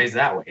three-phase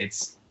that way.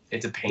 It's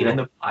a pain in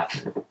the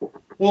butt.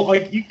 Well,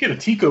 like you can get a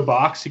Tico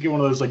box, you get one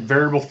of those like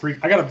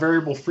I got a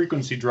variable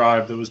frequency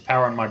drive that was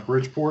powering my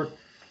Bridgeport.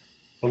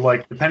 But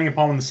like depending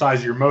upon the size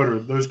of your motor,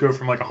 those go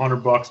from like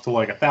 $100 to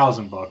like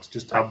 $1,000,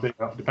 just how big,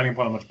 depending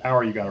upon how much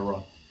power you got to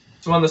run.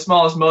 So when the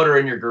smallest motor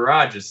in your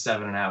garage is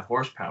 7.5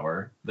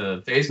 horsepower,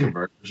 the phase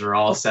converters are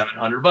all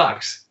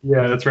 $700.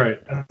 Yeah, that's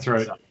right. That's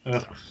right.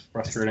 That's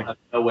frustrating.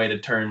 No way to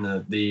turn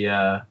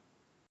the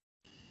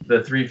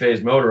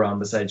three-phase motor on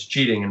besides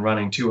cheating and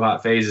running 2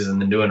 hot phases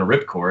and then doing a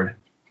ripcord.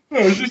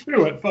 Oh, just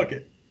do it. Fuck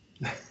it.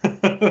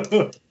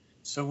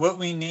 So what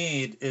we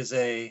need is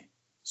a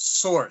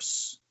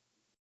source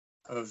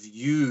of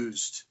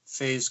used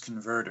phase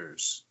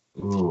converters.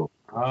 Ooh.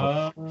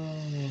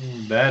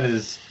 That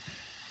is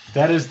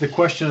the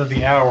question of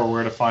the hour,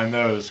 where to find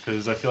those,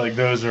 because I feel like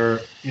those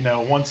are,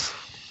 once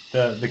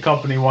the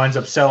company winds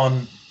up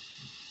selling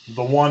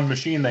the one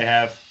machine they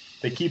have,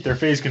 they keep their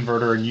phase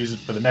converter and use it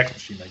for the next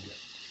machine they get.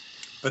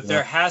 But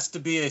there has to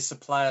be a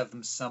supply of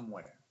them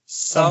somewhere.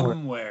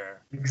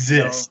 Somewhere.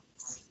 Exists.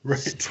 Right.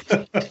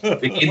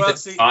 They need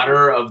the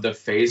daughter of the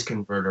phase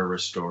converter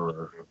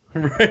restorer.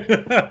 Right.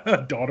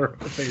 Daughter of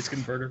the phase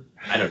converter.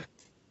 I don't.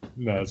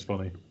 No, it's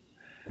funny.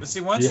 But see,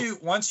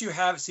 once you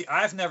have,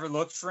 I've never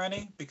looked for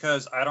any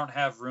because I don't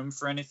have room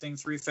for anything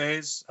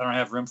three-phase. I don't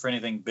have room for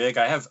anything big.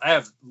 I have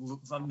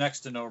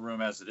next to no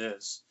room as it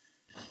is.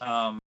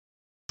 Running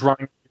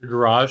your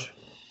garage?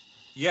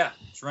 Yeah,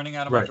 it's running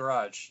out of my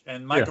garage,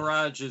 and my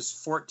garage is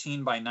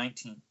 14 by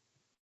 19.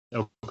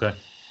 Okay.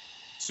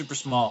 Super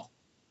small.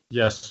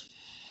 Yes.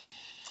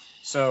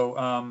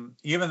 So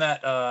even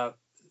that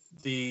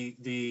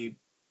the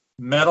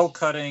metal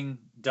cutting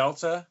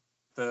Delta,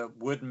 the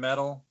wood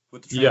metal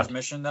with the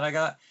transmission that I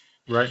got,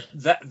 right?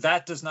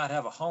 That does not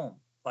have a home.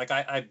 Like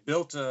I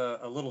built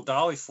a little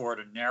dolly for it,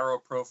 a narrow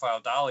profile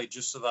dolly,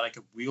 just so that I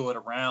could wheel it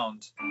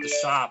around the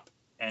shop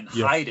and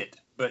hide it.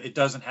 But it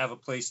doesn't have a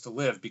place to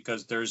live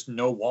because there's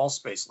no wall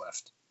space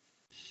left.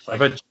 I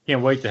bet you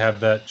can't wait to have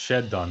that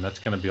shed done. That's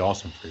going to be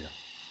awesome for you.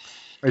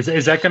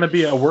 Is that going to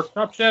be a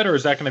workshop shed, or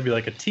is that going to be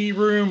like a tea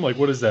room? Like,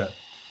 what is that?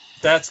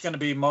 That's going to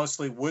be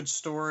mostly wood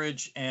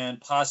storage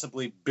and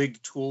possibly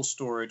big tool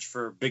storage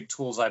for big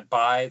tools I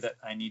buy that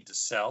I need to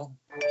sell.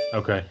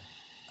 Okay.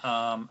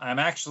 I'm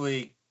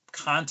actually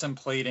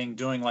contemplating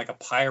doing like a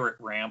pirate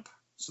ramp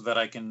so that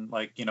I can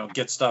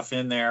get stuff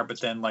in there, but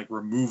then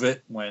remove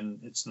it when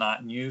it's not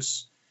in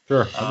use.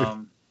 Sure.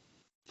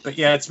 But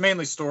yeah, it's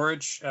mainly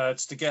storage.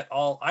 It's to get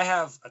I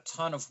have a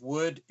ton of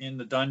wood in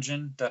the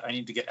dungeon that I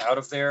need to get out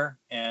of there,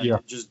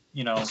 and just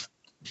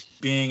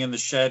being in the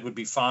shed would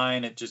be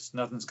fine.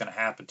 Nothing's going to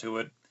happen to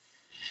it.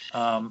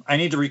 I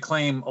need to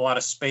reclaim a lot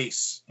of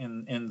space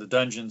in the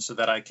dungeon so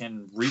that I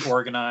can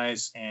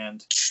reorganize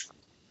and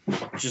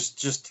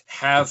just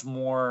have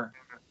more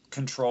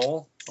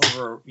control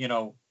over,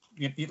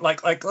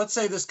 like let's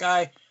say this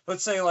guy,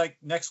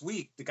 next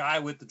week, the guy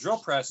with the drill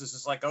presses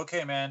is like,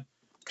 okay, man,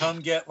 come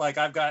get,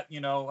 I've got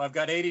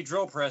 80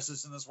 drill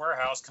presses in this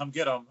warehouse. Come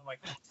get them. I'm like,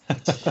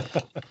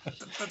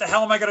 what the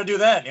hell am I going to do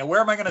then? Where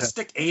am I going to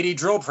stick 80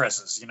 drill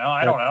presses?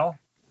 I don't know.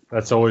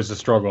 That's always a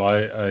struggle.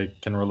 I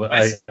can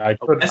relate. I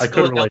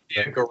could relate.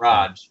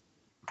 Garage.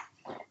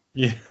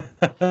 Yeah.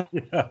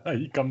 Yeah.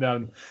 You come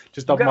down,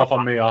 just dump them off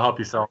on me. I'll help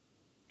you sell.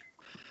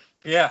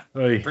 Yeah,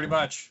 pretty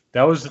much.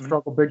 That was the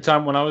struggle big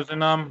time when I was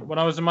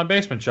in my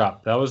basement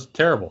shop. That was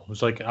terrible. It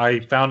was like I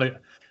found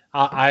it.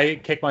 I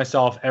kick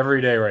myself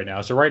every day right now.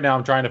 So right now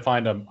I'm trying to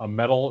find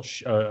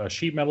a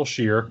sheet metal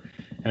shear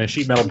and a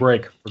sheet metal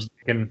brake for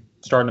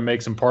starting to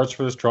make some parts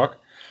for this truck.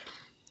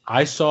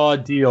 I saw a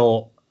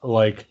deal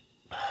like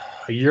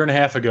a year and a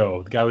half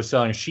ago. The guy was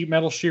selling a sheet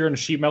metal shear and a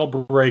sheet metal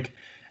brake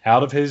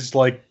out of his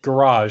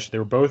garage. They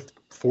were both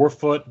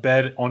 4-foot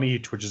bed on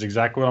each, which is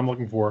exactly what I'm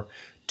looking for.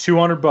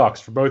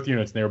 $200 for both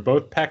units. And they were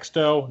both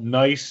Pexto,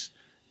 nice.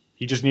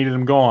 He just needed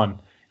them gone,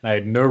 and I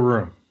had no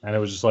room. And it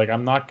was just like,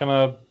 I'm not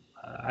gonna.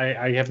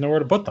 I have nowhere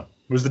to put them.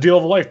 It was the deal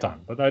of a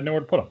lifetime, but I had nowhere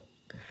to put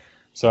them.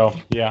 So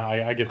yeah,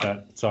 I get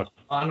that. It sucks.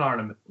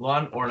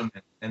 Lawn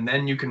ornament, and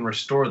then you can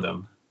restore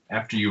them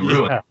after you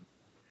ruin them.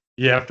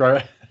 Yeah, after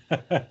I.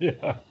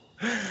 Yeah.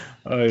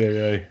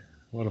 Oh.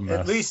 What a mess.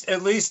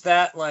 At least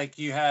that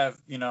you have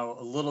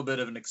a little bit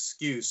of an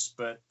excuse.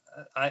 But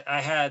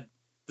I had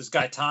this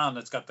guy Tom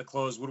that's got the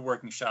closed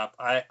woodworking shop.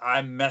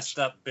 I messed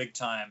up big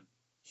time.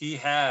 He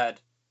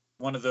had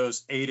one of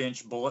those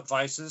 8-inch bullet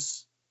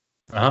vices.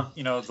 Uh-huh.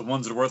 You know, the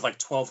ones that are worth like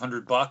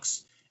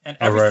 $1,200. And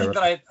everything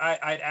that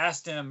I'd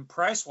asked him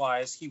price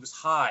wise, he was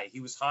high. He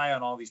was high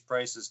on all these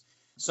prices.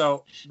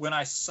 So when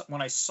I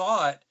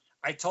saw it,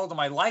 I told him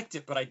I liked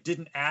it, but I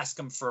didn't ask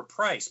him for a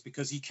price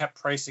because he kept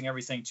pricing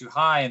everything too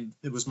high. And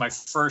it was my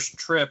first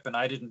trip, and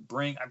I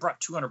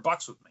brought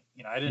 $200 with me.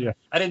 You know,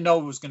 I didn't know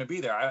it was going to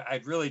be there.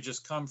 I'd really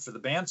just come for the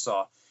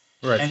bandsaw.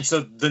 Right. And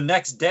so the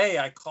next day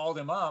I called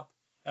him up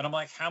and I'm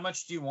like, how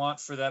much do you want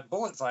for that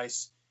bullet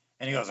vise?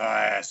 And he goes,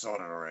 I sold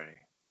it already.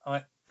 I'm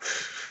like,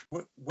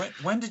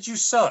 when did you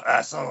sell it?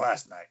 I sold it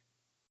last night.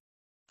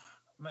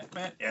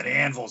 Man, yeah, the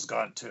anvil's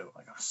gone too.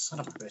 Like, oh, son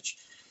of a bitch.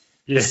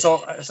 Yeah.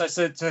 So as I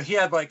said, so he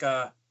had like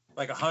a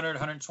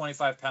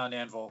 125 pound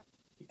anvil.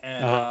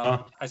 And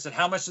I said,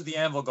 how much did the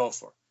anvil go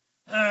for?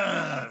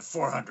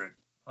 400.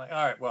 I'm like,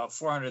 all right, well,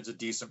 400 is a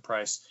decent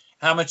price.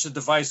 How much did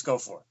the vise go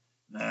for?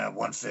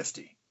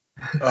 150.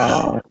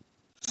 Oh.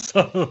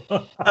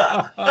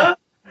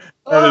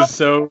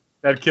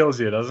 That kills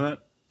you, doesn't it?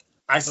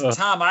 I said,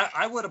 Tom,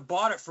 I would have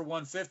bought it for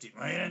 150.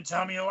 Well, you didn't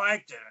tell me you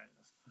liked it.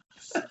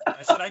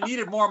 I said, I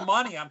needed more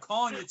money. I'm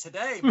calling you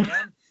today,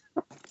 man.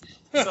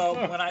 So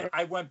when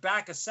I went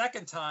back a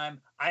second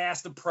time, I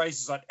asked them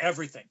prices on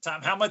everything.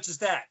 Tom, how much is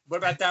that? What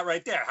about that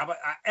right there? How about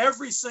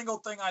every single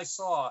thing I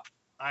saw?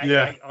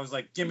 I was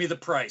like, give me the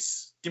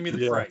price. Give me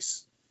the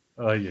price.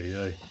 Oh,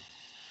 yeah.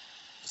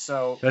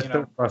 So that's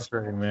so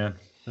frustrating, man.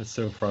 That's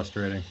so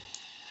frustrating.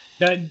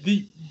 Yeah,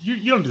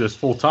 you don't do this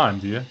full time,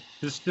 do you?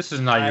 This is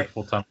not your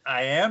full time.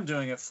 I am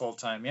doing it full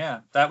time.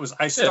 Yeah,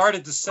 I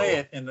started to say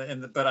it in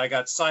the but I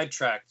got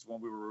sidetracked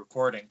when we were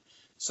recording.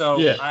 So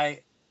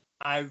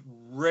I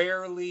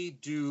rarely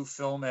do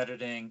film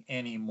editing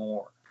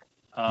anymore.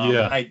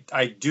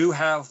 I do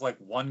have like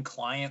one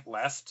client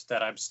left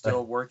that I'm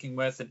still working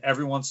with, and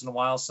every once in a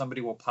while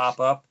somebody will pop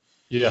up.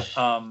 Yeah.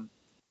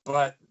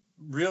 But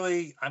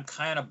really, I'm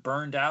kind of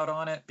burned out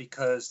on it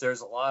because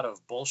there's a lot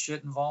of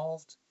bullshit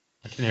involved.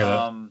 I can hear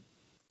that.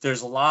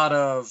 There's a lot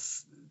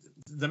of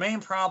the main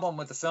problem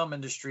with the film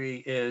industry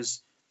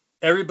is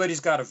everybody's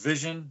got a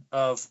vision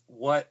of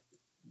what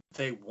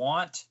they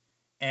want,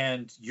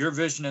 and your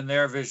vision and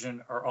their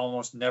vision are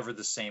almost never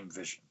the same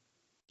vision.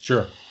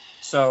 Sure.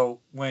 So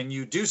when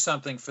you do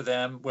something for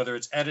them, whether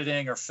it's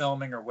editing or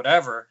filming or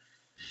whatever,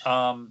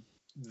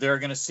 they're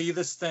going to see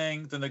this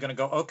thing, then they're going to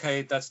go,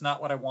 okay, that's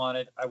not what I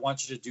wanted. I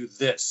want you to do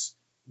this.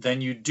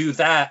 Then you do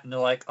that, and they're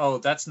like, oh,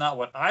 that's not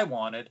what I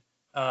wanted.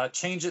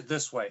 Change it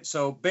this way.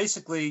 So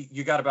basically,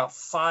 you got about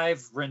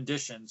 5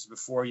 renditions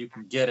before you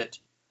can get it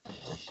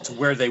to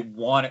where they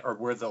want it or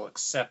where they'll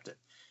accept it,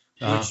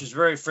 which is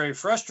very, very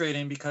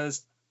frustrating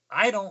because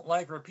I don't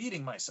like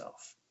repeating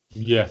myself.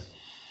 Yeah.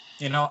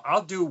 You know,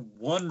 I'll do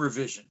one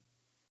revision,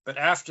 but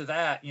after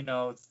that, you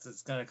know,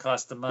 it's going to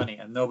cost the money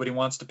and nobody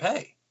wants to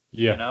pay.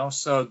 Yeah. You know,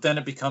 so then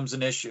it becomes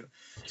an issue.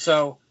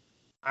 So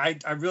I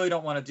really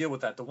don't want to deal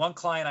with that. The one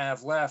client I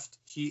have left,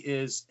 he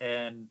is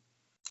an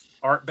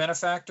art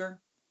benefactor,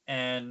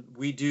 and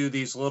we do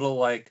these little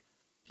like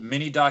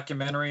mini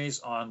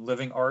documentaries on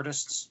living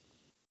artists.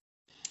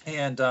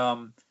 And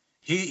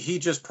he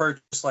just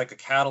purchased like a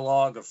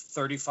catalog of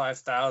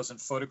 35,000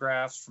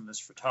 photographs from this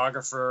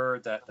photographer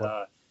that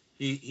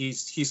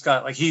he's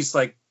got, like, he's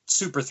like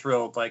super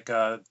thrilled. Like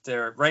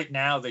they're right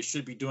now they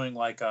should be doing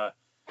like a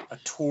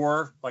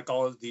tour, like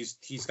all of these.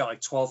 He's got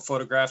like 12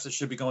 photographs that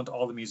should be going to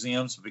all the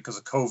museums, but because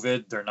of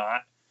COVID, they're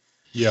not.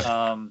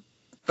 Yeah.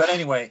 But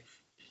anyway,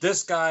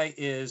 this guy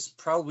is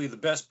probably the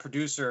best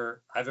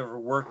producer I've ever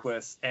worked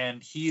with,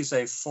 and he's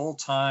a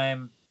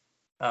full-time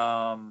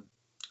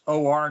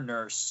OR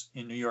nurse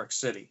in New York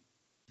City.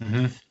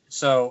 Mm-hmm.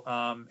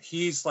 So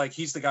he's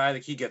the guy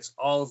that he gets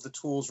all of the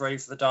tools ready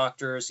for the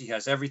doctors. He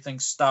has everything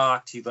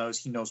stocked. He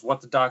knows what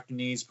the doctor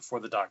needs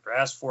before the doctor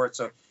asks for it.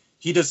 So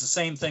he does the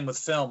same thing with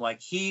film.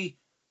 Like, he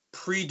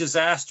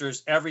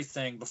pre-disasters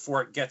everything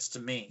before it gets to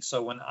me.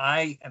 So when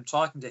I am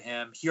talking to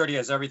him, he already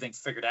has everything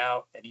figured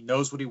out and he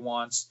knows what he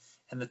wants.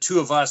 And the two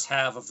of us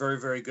have a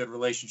very, very good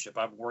relationship.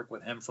 I've worked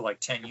with him for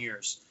like 10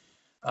 years.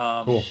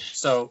 Cool.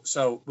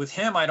 So with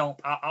him,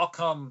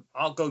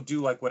 I'll go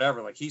do like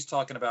whatever. Like, he's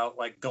talking about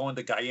like going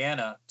to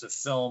Guyana to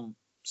film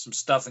some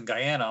stuff in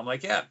Guyana. I'm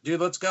like, yeah,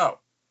 dude, let's go.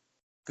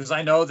 Because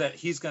I know that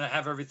he's going to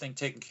have everything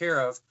taken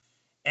care of.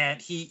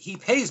 And he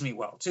pays me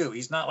well too.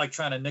 He's not like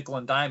trying to nickel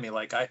and dime me.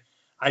 Like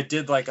I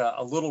did like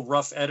a little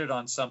rough edit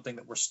on something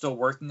that we're still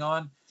working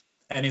on.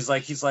 And he's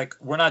like,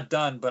 we're not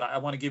done, but I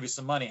want to give you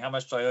some money. How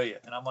much do I owe you?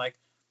 And I'm like,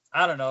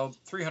 I don't know,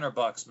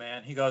 $300,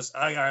 man. He goes,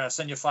 I'll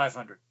send you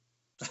 500.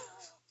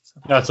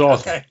 That's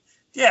awesome. Okay.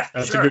 Yeah.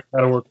 That's sure. a good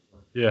kind of work.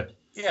 Yeah.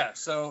 Yeah.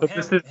 So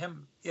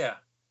him. Yeah.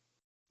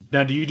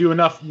 Now, do you do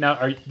enough now?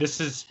 Are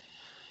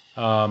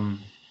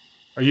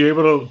you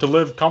able to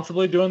live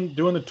comfortably doing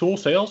the tool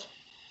sales?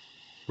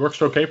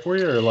 Works okay for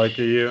you, or like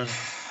you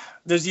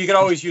could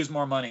always use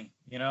more money,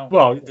 you know.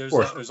 Well,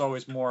 there's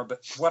always more, but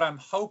what I'm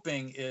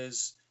hoping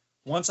is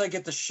once I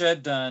get the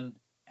shed done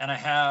and I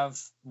have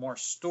more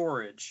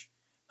storage,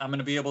 I'm going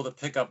to be able to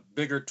pick up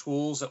bigger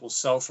tools that will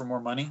sell for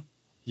more money.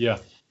 Yeah.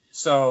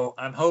 So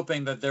I'm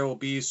hoping that there will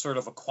be sort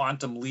of a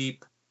quantum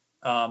leap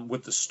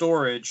with the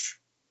storage.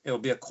 It'll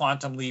be a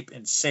quantum leap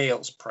in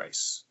sales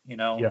price,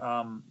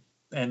 and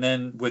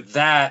then with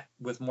that,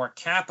 with more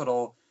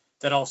capital,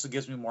 that also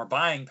gives me more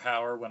buying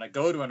power when I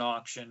go to an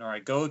auction or I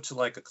go to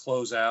like a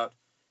closeout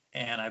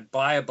and I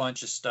buy a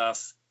bunch of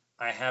stuff.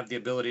 I have the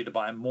ability to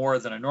buy more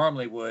than I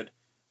normally would.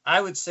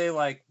 I would say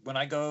like when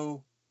I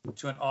go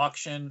to an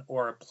auction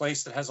or a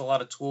place that has a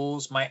lot of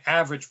tools, my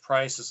average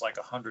price is like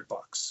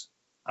 $100.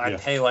 I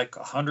pay like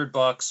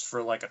 $100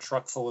 for like a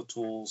truck full of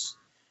tools.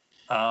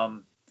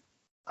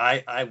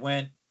 I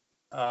went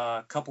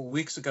a couple of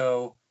weeks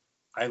ago.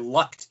 I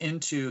lucked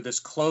into this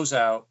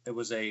closeout. It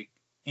was a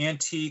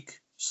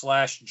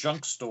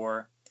antique/junk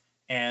store,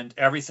 and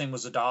everything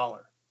was $1.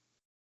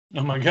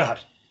 Oh my God!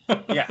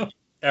 Yeah,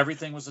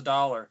 everything was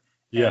 $1.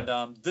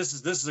 Yeah. And this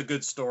is a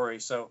good story.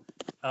 So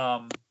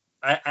I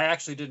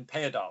actually didn't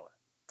pay $1.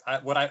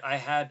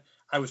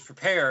 I was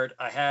prepared.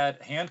 I had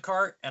a hand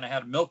cart and I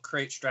had a milk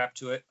crate strapped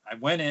to it. I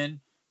went in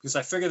because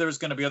I figured there was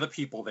going to be other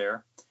people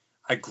there.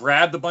 I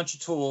grabbed a bunch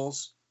of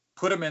tools,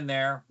 put them in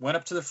there, went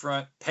up to the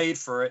front, paid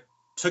for it,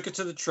 took it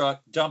to the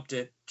truck, dumped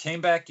it,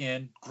 came back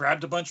in,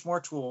 grabbed a bunch more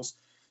tools.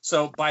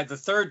 So by the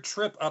third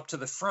trip up to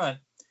the front,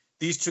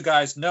 these two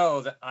guys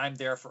know that I'm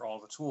there for all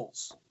the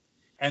tools.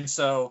 And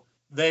so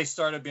they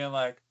started being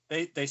like,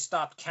 they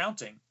stopped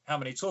counting how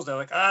many tools. They're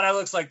like, that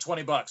looks like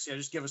 $20. Yeah,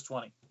 just give us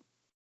 20.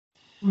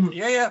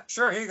 Yeah,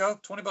 sure. Here you go,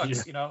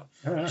 $20.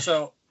 Yeah.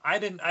 So I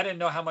didn't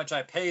know how much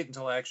I paid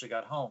until I actually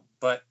got home.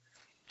 But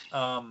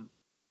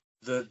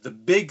the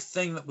big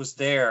thing that was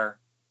there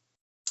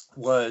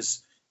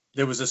was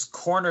there was this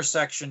corner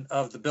section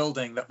of the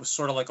building that was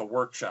sort of like a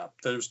workshop.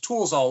 There was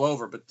tools all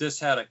over, but this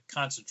had a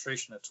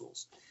concentration of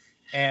tools.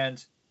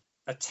 And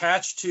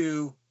attached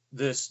to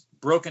this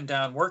broken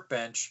down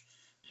workbench,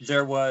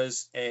 there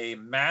was a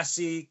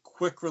Massey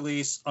quick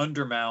release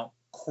undermount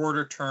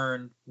quarter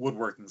turn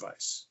woodworking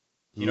vise.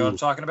 You know what I'm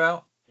talking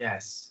about?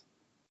 Yes.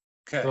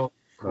 Okay. So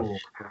cool.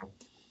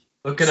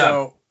 Look it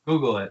up.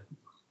 Google it.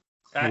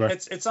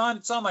 It's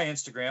on my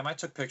Instagram. I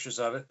took pictures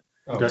of it.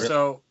 Okay.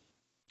 So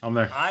I'm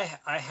there. I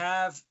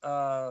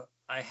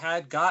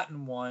had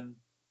gotten one.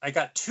 I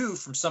got two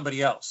from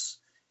somebody else,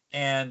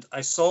 and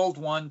I sold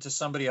one to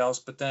somebody else.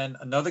 But then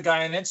another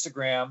guy on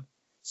Instagram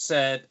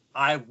said,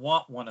 "I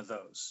want one of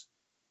those,"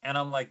 and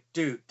I'm like,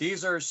 "Dude,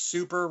 these are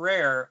super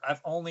rare.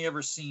 I've only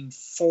ever seen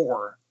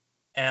 4,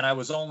 and I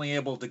was only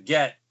able to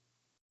get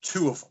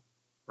 2 of them,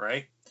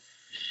 right?"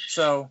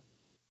 So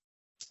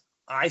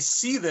I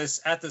see this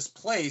at this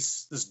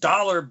place, this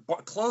dollar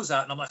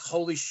closeout, and I'm like,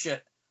 "Holy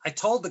shit!" I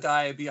told the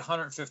guy it'd be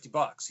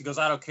 $150. He goes,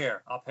 "I don't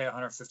care. I'll pay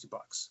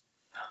 $150."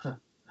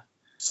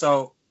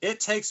 So it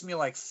takes me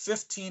like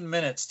 15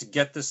 minutes to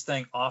get this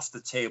thing off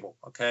the table.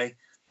 Okay.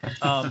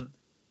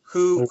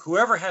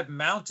 Whoever had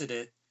mounted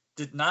it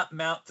did not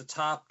mount the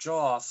top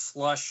jaw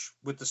flush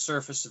with the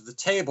surface of the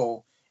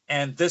table.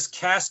 And this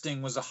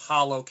casting was a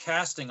hollow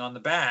casting on the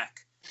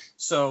back.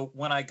 So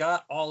when I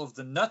got all of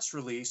the nuts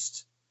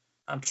released,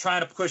 I'm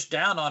trying to push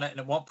down on it and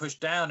it won't push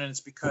down. And it's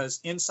because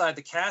inside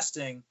the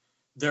casting,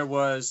 there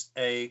was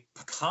a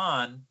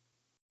pecan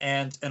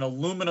and an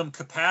aluminum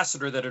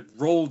capacitor that had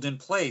rolled in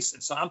place.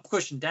 And so I'm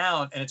pushing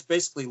down and it's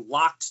basically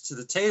locked to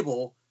the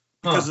table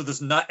because of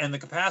this nut and the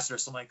capacitor.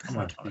 So I'm like,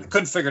 I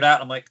couldn't figure it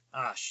out. I'm like,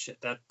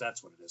 shit,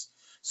 that's what it is.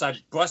 So I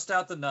bust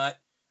out the nut,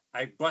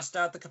 I bust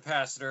out the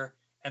capacitor,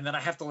 and then I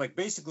have to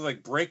basically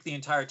break the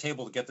entire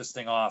table to get this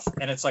thing off.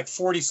 And it's like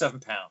 47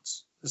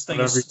 pounds. This thing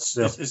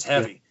is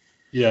heavy.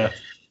 Yeah.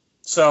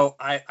 So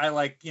I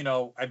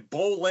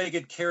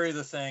bow-legged carry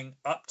the thing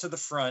up to the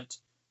front,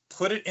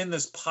 put it in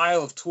this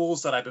pile of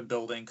tools that I've been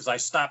building because I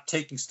stopped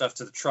taking stuff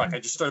to the truck. I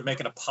just started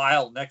making a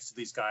pile next to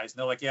these guys. And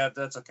they're like, "Yeah,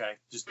 that's okay.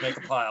 Just make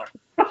a pile."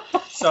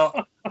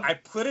 So I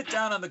put it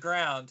down on the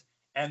ground,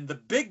 and the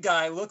big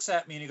guy looks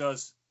at me and he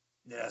goes,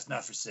 "Yeah, it's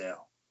not for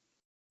sale."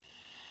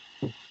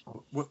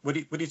 What are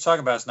you talking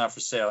about? It's not for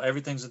sale.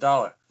 Everything's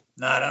 $1.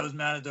 Nah, that was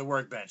mounted to a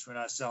workbench. We're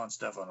not selling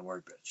stuff on a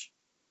workbench.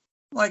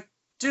 I'm like,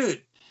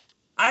 dude,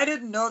 I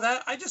didn't know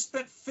that. I just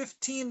spent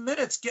 15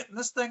 minutes getting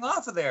this thing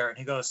off of there. And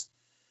he goes,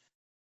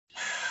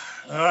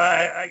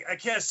 I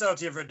can't sell it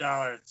to you for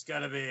 $1. It's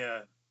gotta be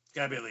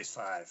at least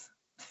 $5.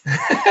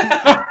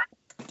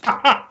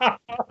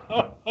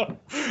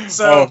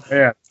 So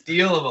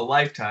deal of a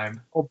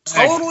lifetime.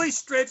 Totally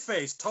straight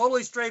face.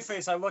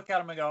 I look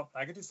at him and go,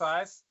 I could do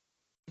 $5.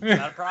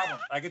 Not a problem.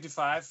 I could do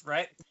 $5,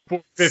 right?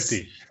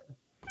 $4.50.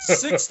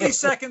 60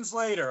 seconds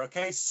later,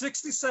 okay?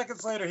 60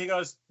 seconds later, he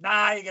goes,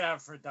 "Nah, you can have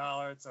it for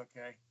 $1. It's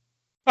okay."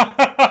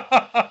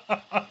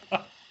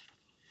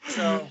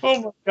 So,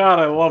 oh my God,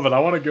 I love it. I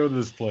want to go to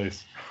this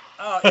place.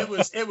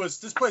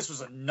 This place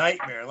was a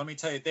nightmare. Let me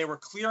tell you, they were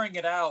clearing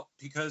it out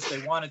because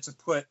they wanted to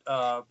put,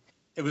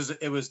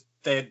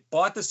 they had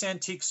bought this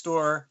antique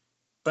store,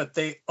 but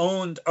they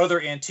owned other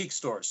antique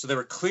stores. So they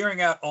were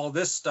clearing out all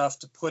this stuff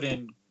to put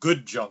in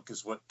good junk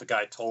is what the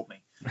guy told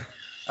me.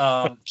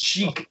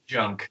 Chic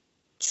junk.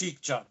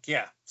 Cheap junk,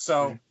 yeah.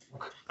 So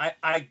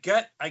I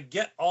get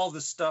all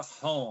this stuff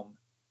home,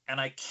 and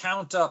I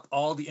count up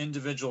all the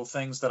individual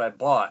things that I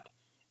bought,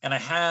 and I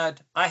had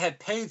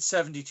paid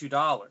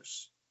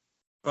 $72,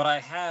 but I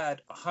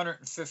had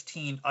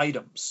 115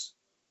 items.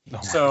 Oh,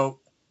 so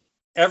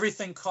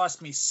everything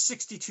cost me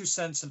 62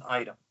 cents an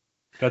item.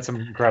 That's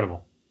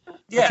incredible.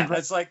 Yeah,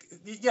 it's like,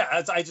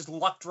 I just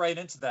lucked right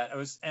into that. It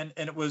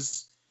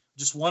was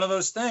just one of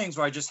those things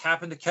where I just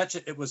happened to catch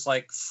it. It was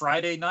like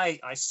Friday night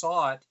I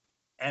saw it,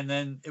 and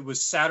then it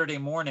was Saturday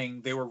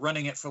morning. They were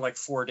running it for like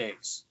 4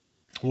 days.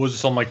 Was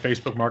this on like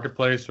Facebook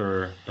Marketplace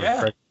or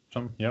Yeah. Craigslist or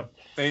something? Yep.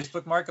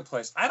 Facebook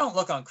Marketplace. I don't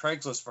look on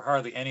Craigslist for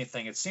hardly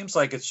anything. It seems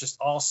like it's just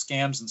all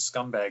scams and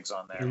scumbags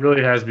on there. It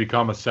really has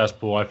become a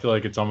cesspool. I feel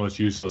like it's almost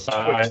useless.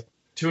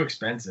 Too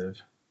expensive.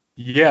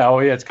 Yeah, oh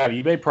yeah, it's got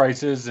eBay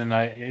prices, and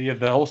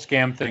the whole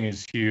scam thing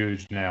is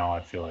huge now. I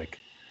feel like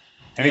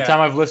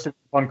anytime I've listed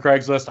on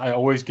Craigslist, I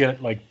always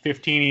get like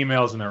 15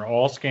 emails, and they're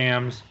all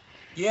scams.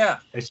 Yeah,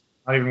 it's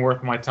not even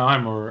worth my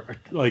time, or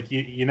like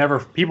you never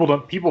people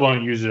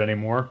don't use it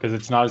anymore because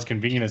it's not as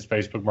convenient as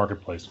Facebook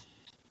Marketplace.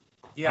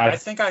 Yeah, I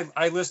think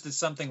I listed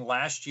something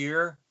last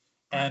year,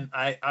 and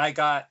I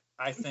got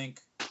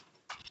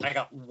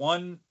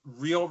one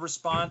real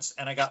response,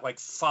 and I got like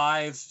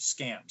 5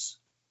 scams.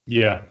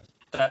 Yeah.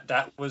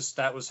 That was,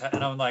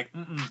 and I'm like,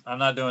 I'm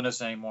not doing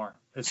this anymore.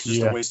 It's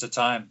just a waste of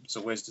time. It's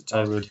a waste of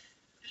time.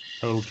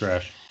 Total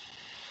trash.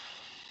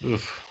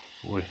 Oof,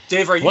 boy.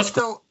 Dave, are you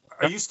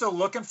still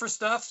looking for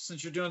stuff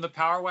since you're doing the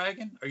Power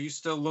Wagon? Are you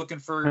still looking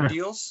for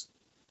deals?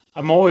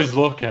 I'm always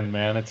looking,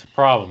 man. It's a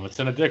problem. It's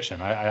an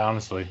addiction. I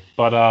honestly,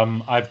 but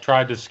I've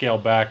tried to scale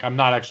back. I'm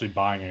not actually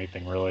buying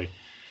anything really,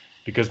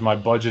 because my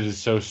budget is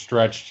so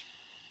stretched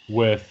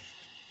with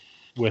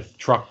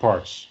truck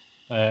parts,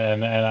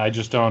 and I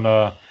just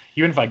don't.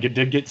 Even if I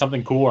did get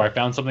something cool or I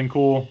found something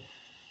cool,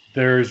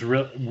 there's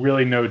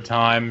really no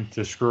time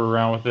to screw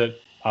around with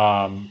it.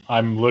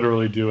 I'm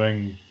literally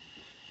doing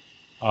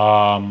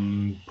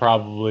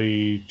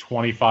probably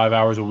 25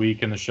 hours a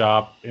week in the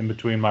shop in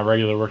between my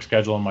regular work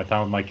schedule and my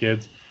time with my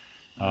kids.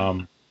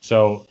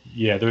 So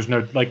yeah, there's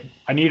no, like,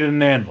 I needed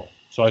an anvil.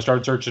 So I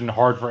started searching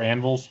hard for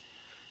anvils.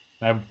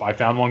 I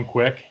found one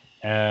quick,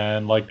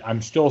 and like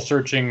I'm still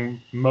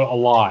searching a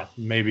lot,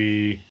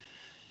 maybe,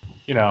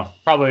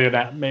 probably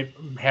maybe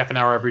half an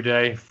hour every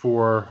day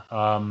for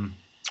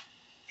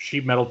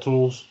sheet metal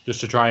tools,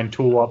 just to try and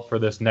tool up for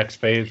this next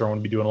phase where I'm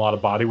going to be doing a lot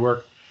of body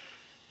work.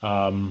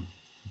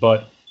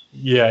 But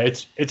yeah,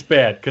 it's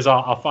bad because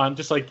I'll find,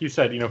 just like you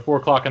said, 4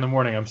 o'clock in the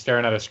morning, I'm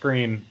staring at a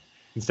screen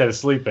instead of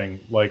sleeping,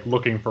 like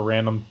looking for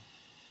random,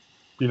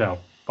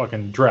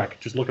 fucking dreck,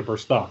 just looking for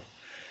stuff.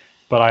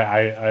 But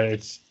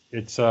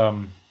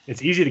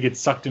it's easy to get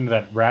sucked into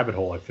that rabbit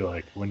hole. I feel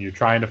like when you're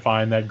trying to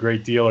find that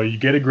great deal, or you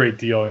get a great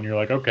deal and you're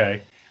like,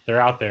 okay, they're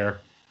out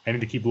there. I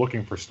need to keep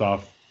looking for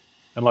stuff.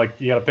 And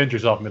like, you got to pinch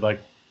yourself and be like,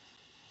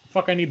 the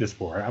fuck I need this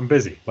for? I'm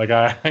busy. Like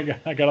I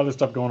got other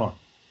stuff going on.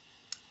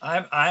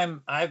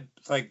 I'm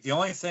like, the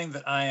only thing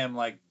that I am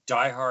like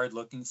diehard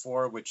looking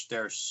for, which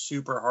they're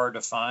super hard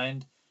to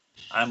find,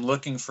 I'm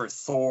looking for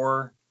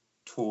Thor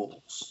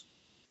tools.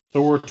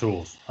 Thor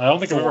tools. I don't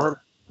think I've ever heard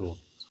of tools.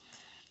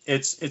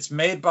 It's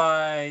made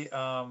by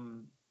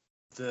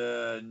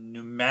the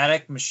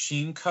Pneumatic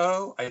Machine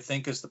Co., I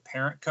think, is the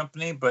parent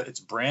company, but it's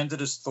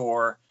branded as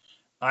Thor.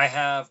 I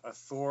have a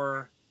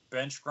Thor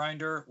bench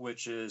grinder,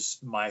 which is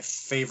my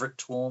favorite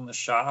tool in the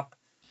shop.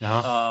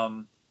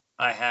 Uh-huh.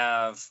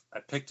 I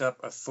picked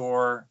up a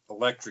Thor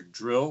electric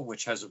drill,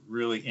 which has a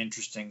really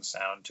interesting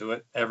sound to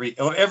it. Every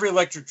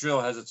electric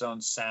drill has its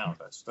own sound.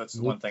 That's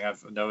the one thing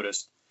I've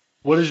noticed.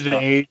 What is the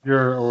age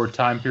or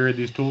time period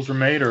these tools were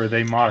made, or are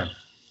they modern?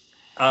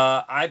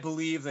 I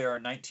believe they are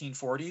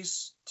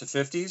 1940s to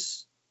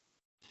 50s.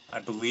 I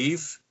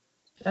believe.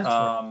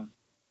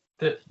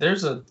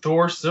 There's a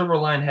Thor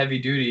Silverline heavy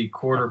duty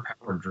quarter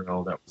power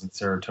drill that was in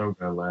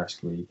Saratoga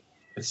last week.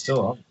 It's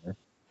still up there.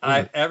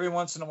 Every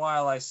once in a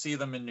while I see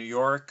them in New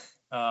York.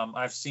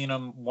 I've seen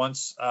them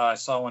once. I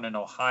saw one in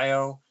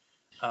Ohio.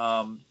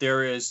 I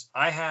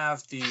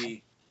have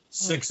the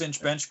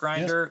 6-inch bench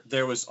grinder.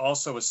 There was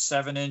also a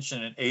 7-inch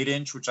and an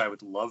 8-inch, which I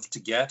would love to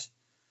get.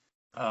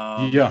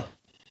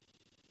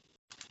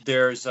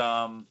 There's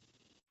I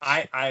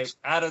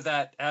out of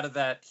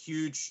that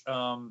huge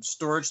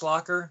storage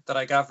locker that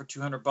I got for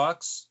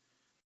 $200.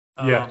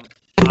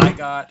 I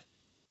got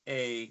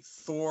a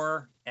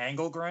Thor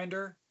angle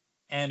grinder,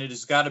 and it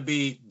has got to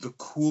be the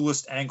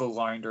coolest angle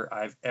grinder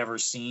I've ever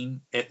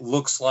seen. It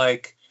looks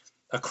like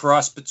a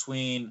cross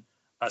between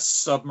a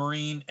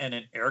submarine and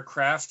an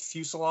aircraft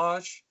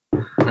fuselage.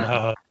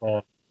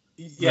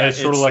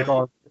 It's sort of like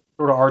Art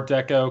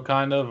Deco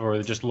kind of, or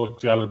it just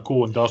got a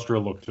cool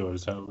industrial look to it.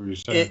 Is that what you're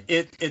saying?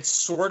 It's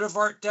sort of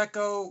Art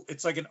Deco.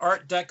 It's like an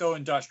Art Deco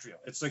industrial.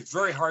 It's like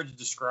very hard to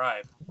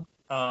describe,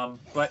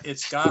 but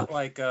it's got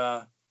like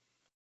I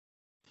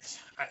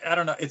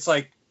don't know. It's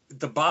like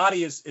the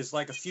body is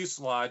like a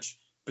fuselage,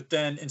 but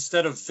then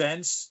instead of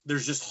vents,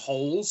 there's just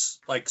holes,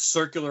 like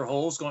circular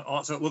holes going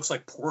on. So it looks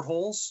like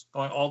portholes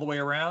going all the way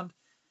around.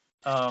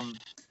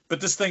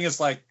 But this thing is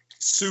like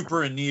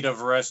super in need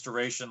of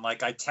restoration.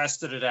 Like I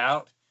tested it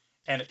out,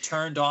 and it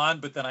turned on,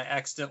 but then I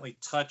accidentally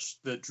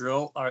touched the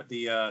drill or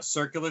the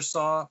circular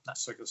saw. Not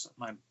circular saw.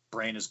 My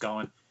brain is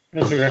going.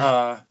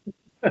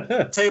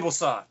 Table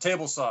saw.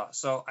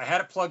 So I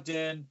had it plugged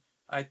in.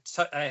 I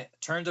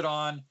turned it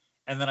on,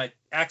 and then I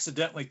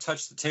accidentally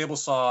touched the table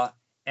saw,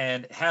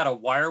 and it had a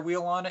wire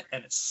wheel on it,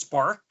 and it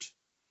sparked.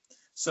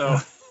 So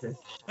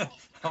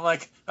I'm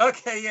like,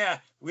 okay, yeah,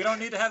 we don't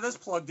need to have this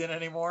plugged in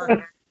anymore.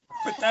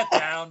 Put that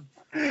down.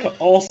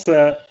 All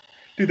set.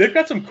 Dude, they've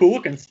got some cool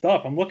looking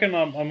stuff. I'm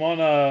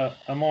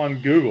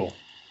on Google.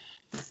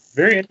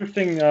 Very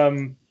interesting.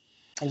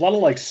 A lot of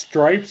like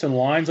stripes and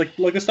lines, like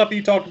the stuff that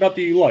you talked about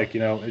that you like.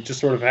 It just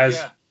sort of has.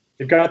 Yeah.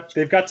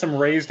 They've got some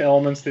raised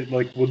elements that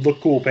like would look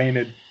cool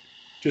painted.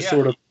 Just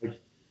sort of. Like,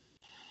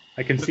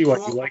 I can see why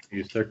you like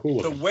these. They're cool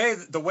looking.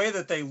 The way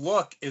that they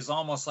look is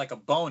almost like a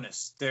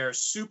bonus. They're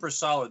super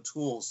solid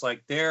tools.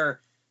 Like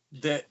they're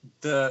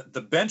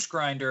the bench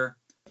grinder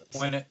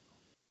when it.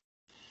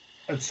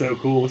 That's so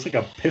cool. It's like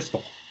a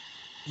pistol.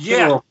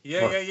 Yeah.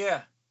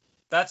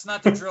 That's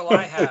not the drill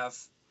I have.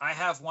 I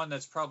have one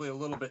that's probably a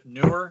little bit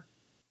newer,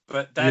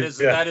 but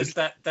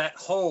that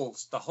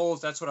holes. The holes.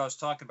 That's what I was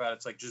talking about.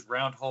 It's like just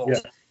round holes.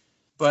 Yeah.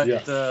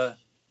 But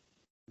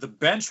the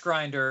bench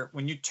grinder,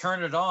 when you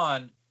turn it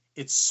on,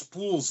 it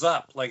spools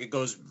up, like it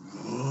goes,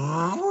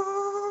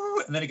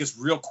 and then it gets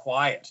real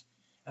quiet.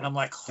 And I'm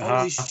like,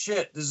 holy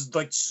shit, this is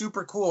like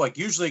super cool. Like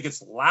usually it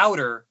gets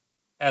louder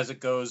as it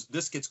goes.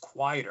 This gets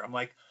quieter. I'm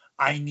like,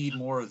 I need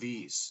more of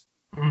these.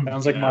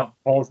 Sounds like my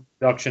Paul's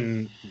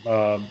production,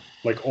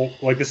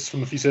 like this is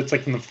from you said it's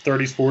like from the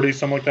 30s, 40s,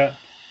 something like that.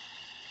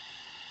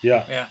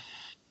 Yeah. Yeah.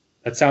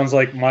 That sounds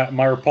like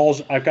my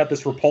repulsion. I've got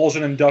this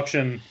repulsion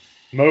induction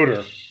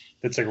motor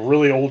that's like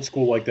really old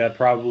school like that,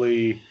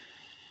 probably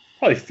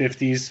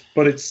 50s,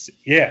 but it's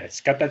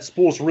got that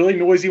spool. It's really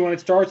noisy when it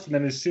starts, and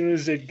then as soon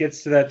as it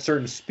gets to that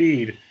certain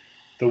speed,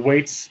 the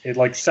weights it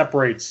like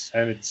separates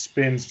and it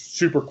spins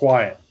super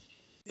quiet.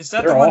 Is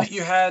that the one that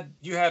you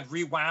had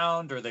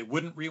rewound, or they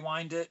wouldn't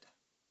rewind it?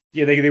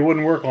 Yeah, they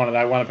wouldn't work on it.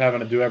 I wound up having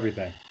to do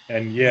everything.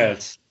 And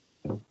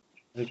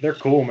they're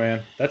cool,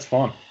 man. That's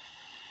fun.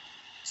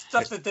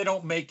 Stuff that they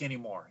don't make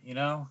anymore,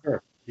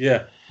 Sure.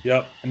 Yeah.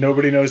 Yep. And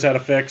nobody knows how to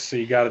fix, so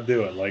you got to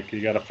do it. Like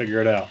you got to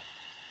figure it out.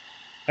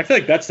 I feel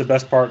like that's the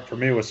best part for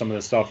me with some of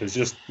this stuff is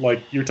just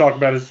like you're talking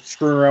about is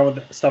screwing around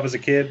with stuff as a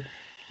kid,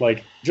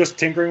 like just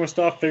tinkering with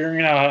stuff,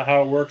 figuring out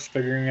how it works,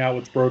 figuring out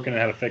what's broken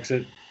and how to fix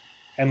it.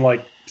 And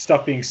like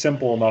stuff being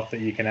simple enough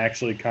that you can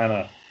actually kind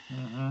of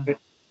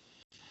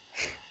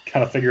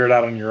figure it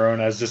out on your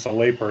own as just a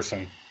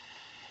layperson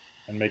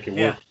and make it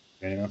work.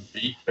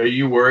 Are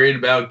you worried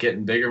about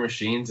getting bigger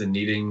machines and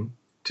needing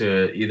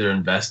to either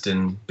invest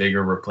in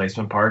bigger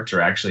replacement parts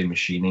or actually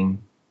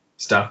machining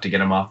stuff to get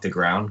them off the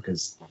ground?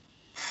 Because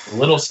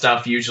little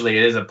stuff usually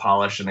it is a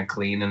polish and a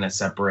clean and a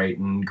separate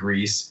and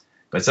grease,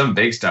 but some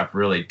big stuff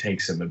really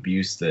takes some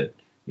abuse that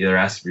either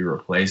has to be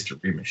replaced or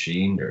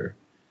remachined or.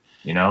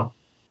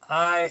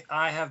 I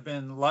have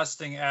been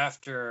lusting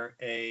after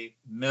a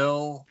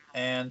mill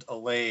and a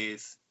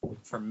lathe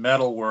for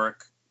metal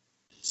work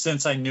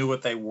since I knew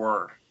what they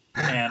were.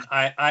 And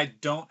I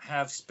don't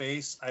have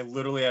space. I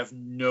literally have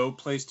no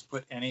place to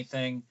put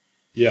anything.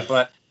 Yeah.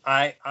 But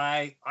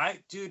I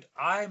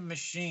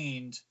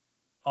machined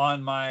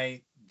on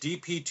my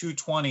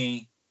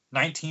DP220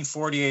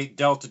 1948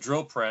 Delta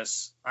drill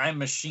press. I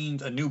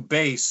machined a new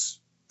base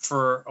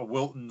for a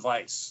Wilton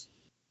vise.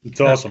 It's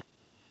awesome.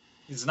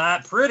 It's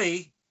not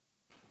pretty,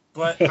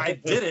 but I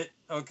did it.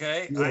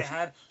 Okay.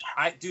 Yeah.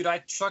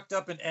 I chucked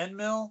up an end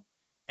mill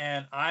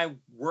and it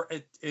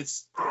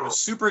was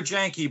super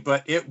janky,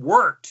 but it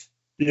worked.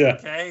 Yeah.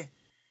 Okay.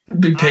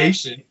 Be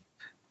patient.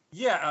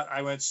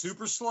 I went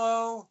super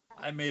slow.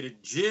 I made a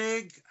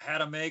jig, had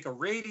to make a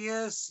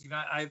radius.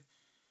 I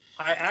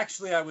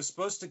was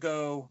supposed to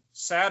go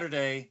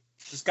Saturday.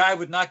 This guy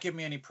would not give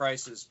me any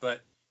prices,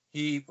 but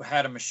he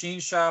had a machine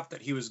shop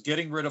that he was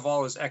getting rid of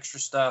all his extra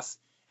stuff.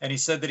 And he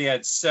said that he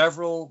had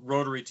several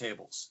rotary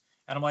tables.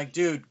 And I'm like,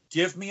 dude,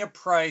 give me a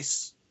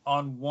price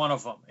on one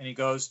of them. And he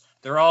goes,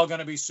 they're all going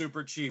to be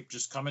super cheap.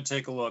 Just come and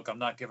take a look. I'm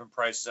not giving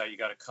prices out. You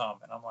got to come.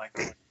 And I'm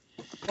like,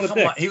 come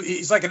on.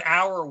 He's like an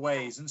hour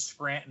away. He's in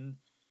Scranton.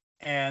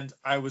 And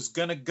I was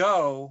going to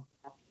go.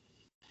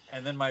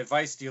 And then my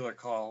vice dealer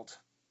called.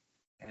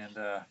 And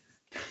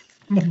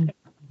I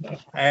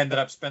ended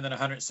up spending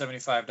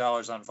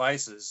 $175 on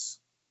vices.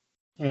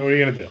 What are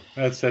you going to do?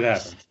 That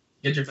happens.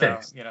 Get your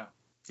fix.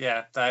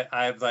 Yeah,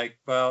 I'm like,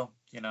 well,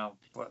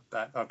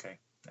 okay.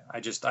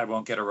 I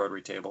won't get a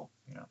rotary table,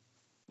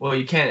 Well,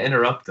 you can't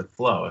interrupt the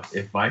flow.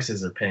 If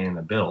vices are paying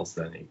the bills,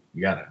 then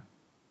you gotta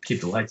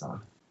keep the lights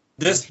on.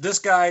 This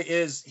guy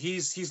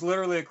he's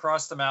literally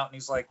across the mountain.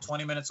 He's like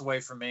 20 minutes away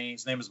from me.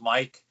 His name is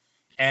Mike,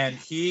 and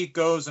he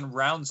goes and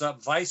rounds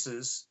up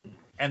vices,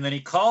 and then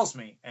he calls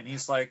me, and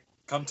he's like,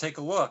 come take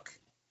a look.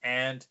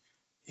 And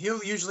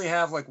he'll usually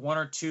have like one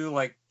or two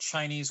like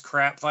Chinese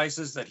crap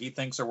vices that he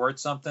thinks are worth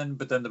something,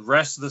 but then the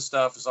rest of the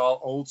stuff is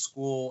all old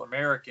school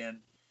American,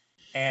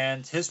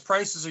 and his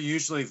prices are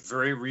usually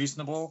very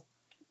reasonable.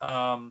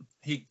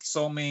 he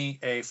sold me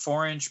a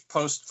 4-inch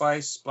post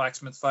vise,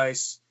 blacksmith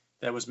vise,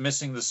 that was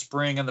missing the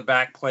spring and the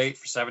back plate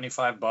for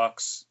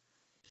 $75.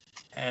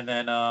 And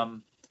then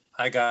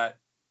I got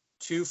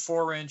 2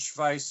 4-inch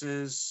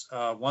vices.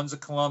 One's a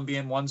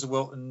Colombian, one's a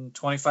Wilton,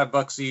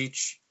 $25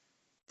 each.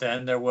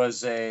 Then there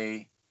was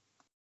a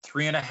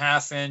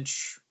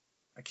 3.5-inch,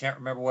 I can't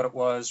remember what it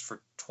was,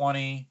 for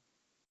 $20.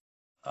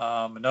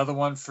 Another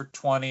one for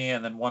 $20,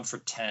 and then one for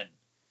 $10.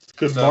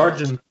 Good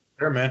margin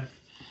there, man.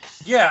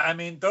 Yeah, I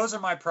mean, those are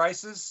my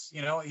prices.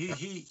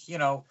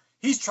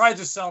 He's tried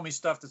to sell me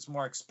stuff that's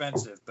more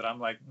expensive, but I'm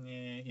like,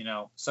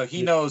 so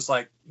he knows,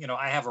 like,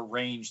 I have a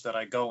range that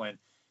I go in.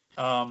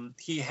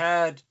 He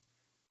had,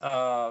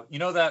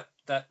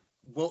 that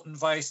Wilton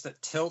vise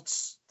that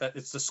tilts, that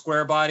it's the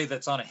square body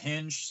that's on a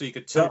hinge, so you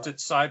could tilt it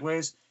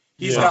sideways.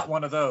 He's got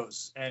one of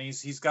those, and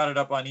he's got it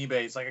up on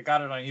eBay. He's like, I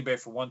got it on eBay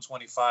for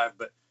 $125,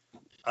 but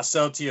I'll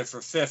sell it to you for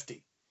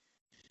 $50.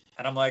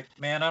 And I'm like,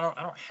 man, I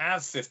don't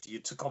have 50. You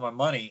took all my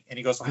money. And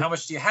he goes, well, how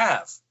much do you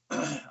have?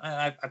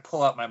 I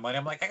pull out my money.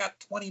 I'm like, I got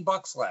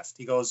 $20 left.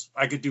 He goes,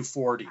 I could do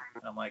 40.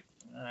 And I'm like,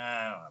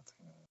 I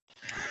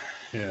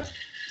don't know. Yeah.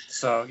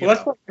 So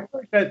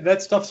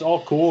that stuff's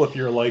all cool if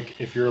you're like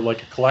a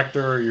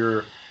collector or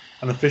you're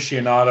an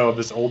aficionado of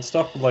this old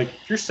stuff. But like,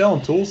 if you're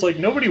selling tools, like,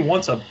 nobody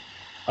wants a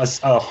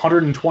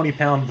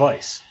 120-pound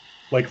vise,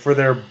 like, for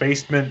their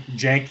basement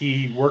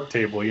janky work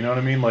table. You know what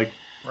I mean? Like,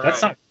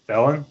 that's not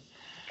selling.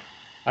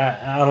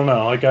 I don't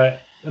know. Like,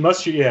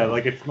 unless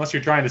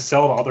you're trying to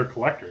sell to other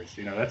collectors,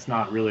 that's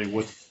not really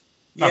what.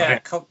 Yeah,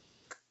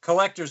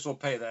 collectors will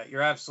pay that.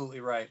 You're absolutely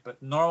right.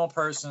 But normal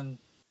person,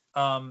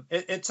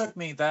 it took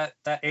me that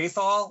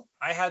Athol.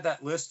 I had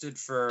that listed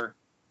for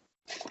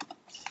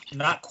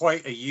not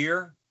quite a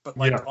year, but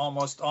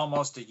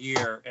almost a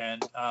year.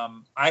 And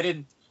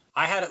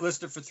I had it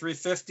listed for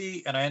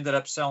 $350, and I ended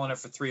up selling it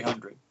for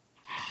 $300.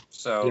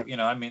 So,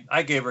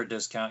 I gave her a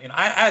discount.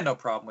 I had no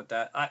problem with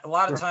that. A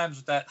lot of times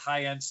with that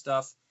high-end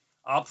stuff,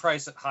 I'll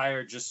price it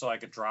higher just so I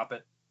could drop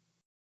it,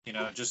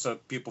 just so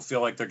people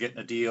feel like they're getting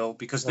a deal,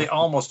 because they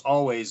almost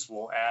always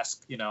will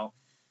ask,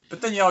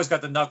 But then you always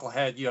got the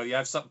knucklehead, you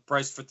have something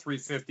priced for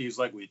 $350. He's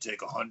like, will you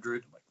take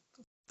 100? I'm like,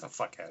 get the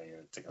fuck out of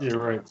here. Yeah,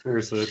 right.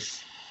 Seriously.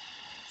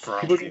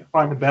 People can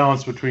find the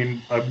balance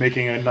between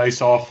making a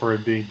nice offer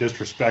and being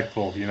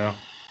disrespectful,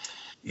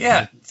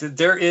 Yeah,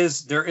 there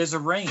is a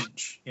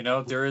range.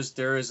 There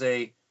is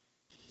a.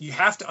 You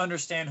have to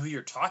understand who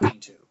you're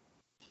talking to.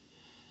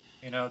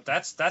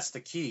 That's the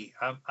key.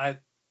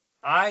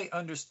 I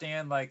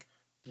understand, like,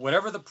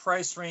 whatever the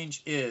price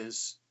range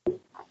is,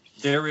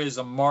 there is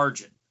a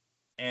margin,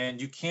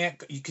 and you can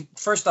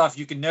first off,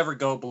 you can never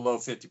go below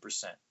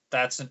 50%.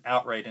 That's an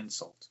outright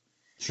insult.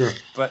 Sure.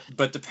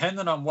 But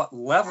depending on what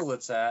level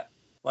it's at,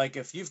 like,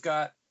 if you've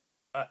got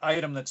an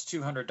item that's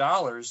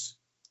 $200.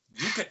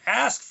 You could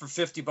ask for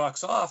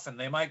 $50 off, and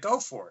they might go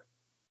for it.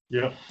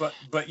 Yeah. But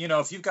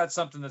if you've got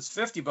something that's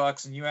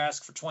 $50 and you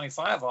ask for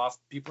 25 off,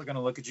 people are going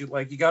to look at you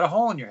like you got a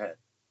hole in your head.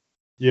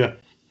 Yeah.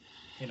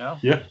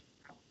 Yeah.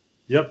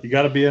 Yep. You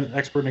got to be an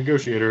expert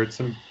negotiator. I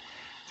feel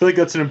like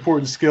that's an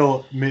important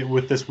skill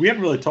with this. We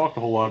haven't really talked a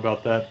whole lot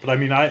about that, but I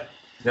mean, I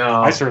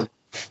certainly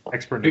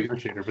expert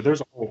negotiator, but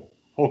there's a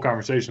whole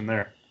conversation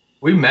there.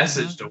 We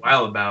messaged a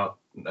while about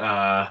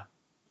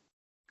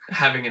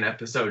having an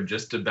episode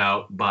just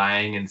about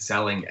buying and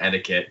selling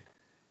etiquette,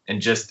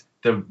 and just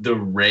the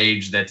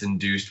rage that's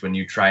induced when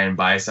you try and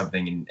buy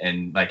something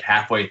and like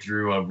halfway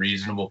through a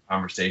reasonable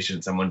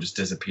conversation, someone just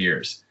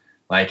disappears.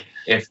 Like,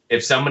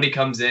 if somebody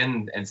comes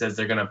in and says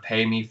they're going to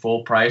pay me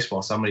full price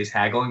while somebody's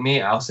haggling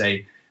me, I'll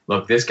say,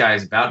 look, this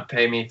guy's about to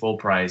pay me full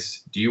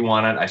price. Do you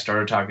want it? I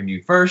started talking to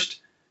you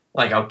first.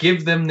 Like, I'll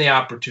give them the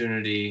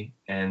opportunity,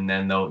 and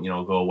then they'll,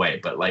 go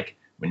away. But like,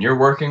 when you're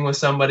working with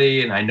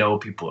somebody, and I know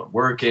people are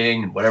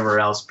working and whatever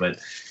else, but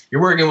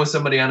you're working with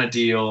somebody on a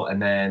deal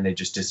and then they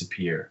just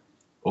disappear,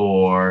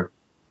 or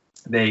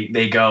they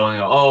go and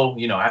go,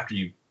 after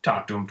you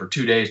talk to them for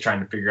 2 days trying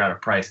to figure out a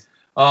price,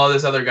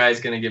 this other guy's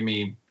going to give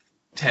me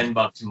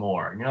 $10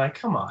 more. And you're like,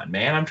 come on,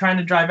 man, I'm trying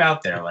to drive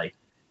out there. Like,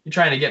 you're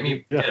trying to get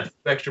me get a few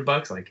extra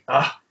bucks. Like,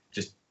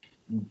 just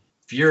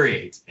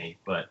infuriates me.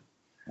 But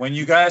when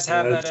you guys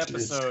have that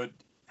episode,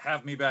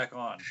 have me back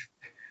on.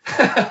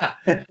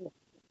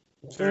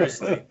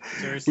 Seriously.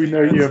 We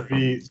know you have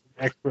the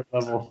expert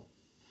level.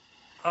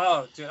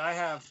 Oh, dude, I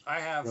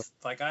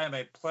am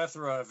a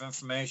plethora of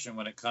information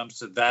when it comes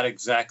to that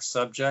exact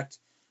subject.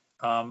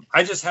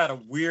 I just had a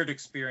weird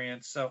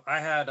experience. So I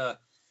had a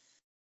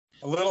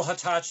little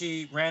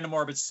Hitachi random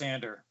orbit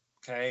sander.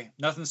 Okay,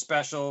 nothing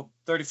special,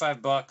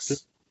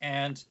 $35,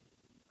 and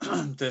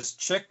this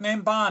chick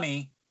named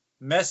Bonnie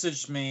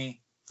messaged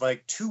me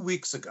like 2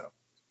 weeks ago,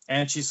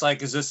 and she's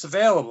like, "Is this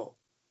available?"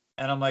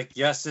 And I'm like,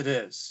 "Yes, it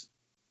is."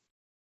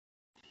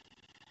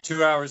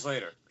 2 hours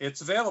later,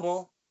 it's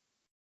available.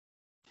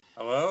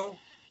 Hello?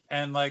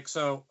 And then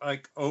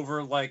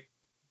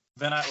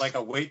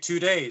I'll wait 2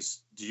 days.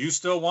 Do you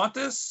still want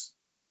this?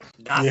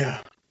 Nothing.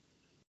 Yeah.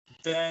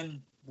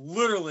 Then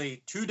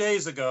literally 2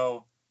 days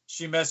ago,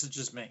 she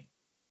messages me.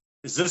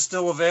 is this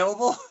still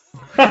available?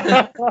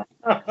 I'm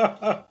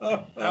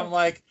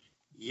like,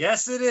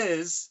 yes, it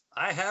is.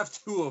 I have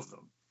 2 of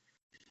them.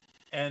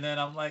 And then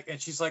I'm like, and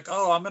she's like,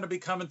 oh, I'm going to be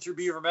coming through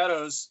Beaver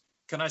Meadows.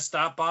 Can I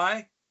stop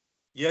by?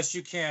 Yes,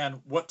 you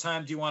can. What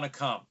time do you want to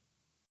come?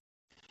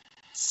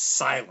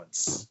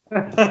 Silence.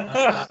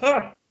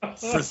 For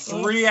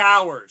 3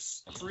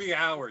 hours,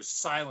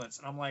 silence.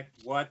 And I'm like,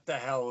 what the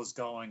hell is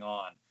going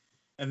on?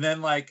 And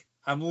then like,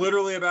 I'm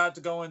literally about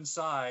to go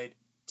inside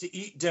to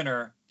eat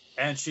dinner.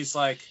 And she's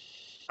like,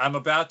 I'm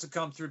about to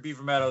come through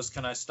Beaver Meadows.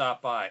 Can I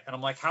stop by? And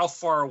I'm like, how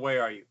far away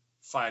are you?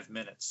 5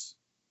 minutes.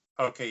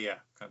 Okay, yeah,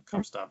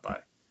 come stop by.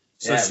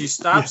 So she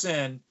stops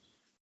in,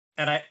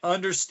 and I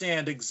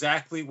understand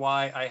exactly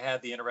why I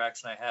had the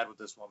interaction I had with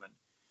this woman.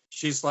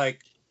 She's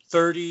like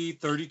 30,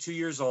 32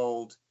 years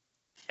old,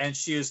 and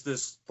she is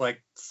this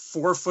like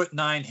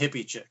 4'9"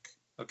 hippie chick,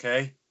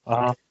 okay?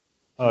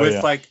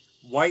 With like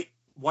white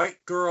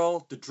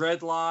girl, the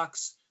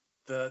dreadlocks,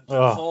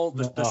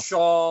 the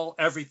shawl,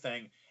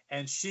 everything.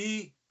 And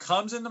she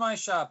comes into my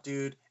shop,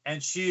 dude,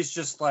 and she's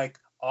just like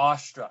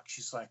awestruck.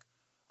 She's like,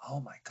 oh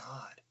my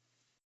God,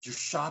 your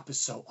shop is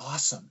so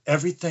awesome.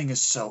 Everything is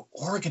so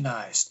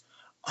organized.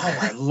 Oh,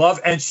 I love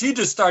it. And she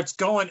just starts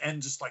going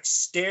and just like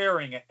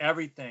staring at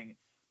everything.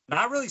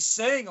 Not really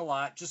saying a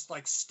lot, just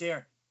like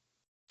staring.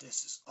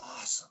 This is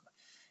awesome.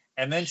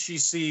 And then she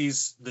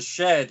sees the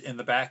shed in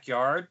the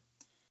backyard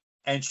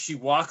and she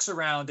walks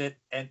around it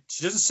and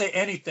she doesn't say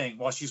anything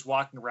while she's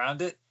walking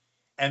around it.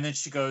 And then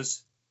she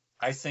goes,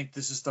 I think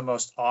this is the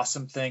most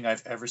awesome thing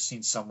I've ever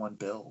seen someone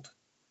build.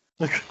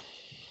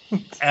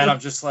 And I'm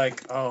just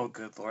like, oh,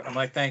 good Lord. I'm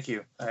like, thank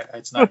you.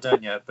 It's not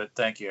done yet, but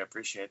thank you. I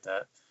appreciate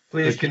that.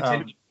 Please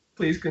continue.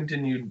 Please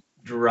continue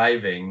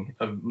driving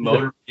a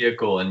motor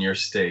vehicle in your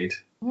state.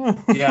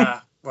 Yeah.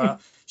 Well,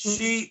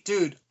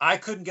 dude, I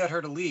couldn't get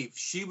her to leave.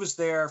 She was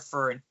there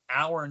for an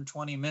hour and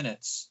 20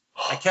 minutes.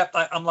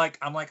 I'm like,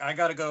 I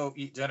got to go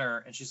eat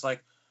dinner. And she's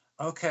like,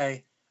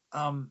 okay,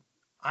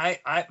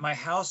 my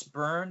house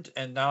burned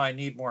and now I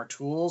need more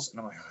tools. And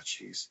I'm like, oh,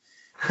 geez.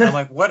 I'm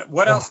like,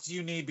 what else do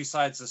you need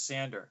besides the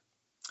sander?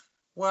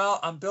 Well,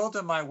 I'm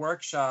building my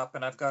workshop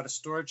and I've got a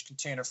storage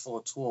container full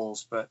of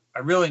tools, but I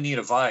really need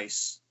a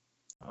vise.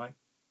 I'm like,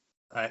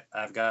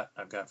 I've got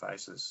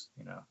vices,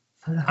 you know.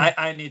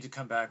 I need to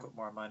come back with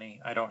more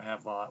money. I don't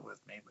have a lot with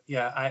me, but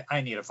yeah,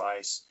 I need a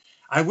vice.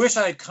 I wish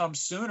I had come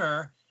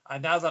sooner.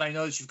 Now that I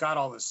know that you've got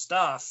all this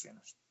stuff, you know.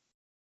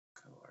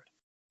 Good Lord.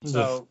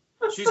 So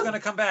she's going to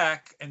come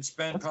back and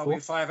spend probably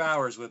 5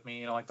 hours with me,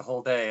 you know, like the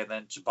whole day, and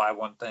then to buy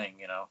one thing,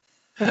 you know.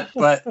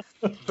 But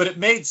it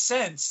made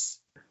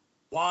sense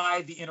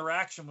why the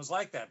interaction was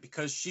like that,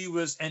 because she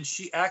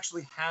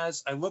actually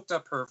has, I looked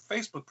up her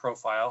Facebook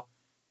profile.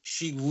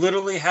 She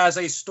literally has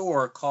a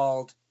store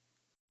called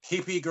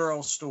Hippie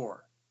Girl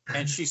Store,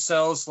 and she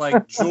sells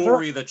like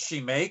jewelry that she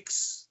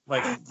makes,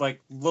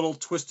 like little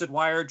twisted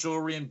wire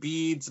jewelry and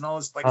beads and all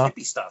this like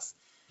hippie stuff.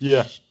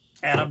 Yeah.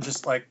 And I'm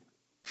just like,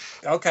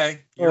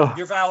 okay,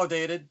 you're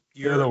validated.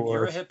 You're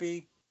a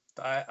hippie.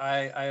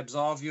 I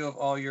absolve you of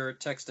all your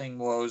texting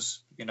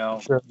woes. You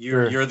know,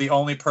 you're the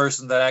only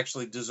person that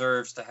actually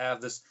deserves to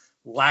have this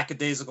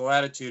lackadaisical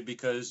attitude,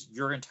 because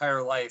your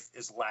entire life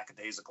is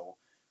lackadaisical.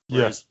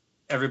 Whereas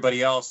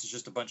everybody else is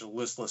just a bunch of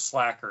listless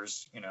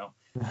slackers, you know.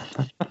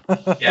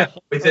 Yeah,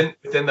 within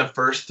the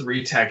first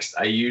 3 texts,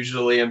 I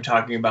usually am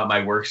talking about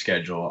my work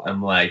schedule.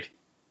 I'm like,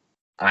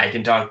 I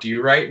can talk to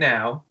you right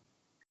now.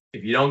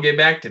 If you don't get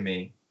back to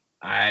me,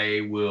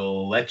 I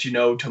will let you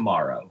know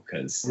tomorrow,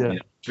 because you know,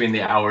 between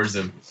the hours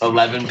of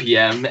 11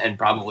 p.m. and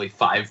probably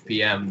 5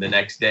 p.m. the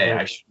next day,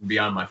 I shouldn't be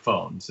on my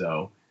phone.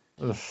 So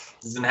this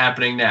isn't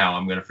happening now.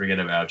 I'm going to forget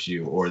about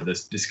you or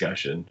this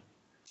discussion.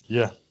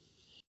 Yeah.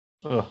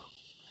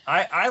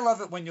 I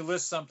love it when you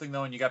list something,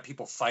 though, and you got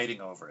people fighting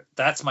over it.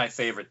 That's my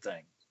favorite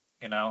thing,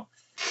 you know,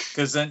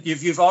 because then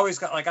if you've always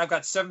got, like, I've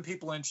got 7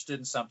 people interested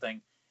in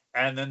something,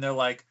 and then they're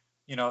like,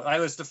 you know, I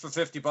listed for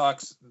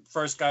 $50.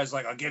 First guy's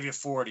like, I'll give you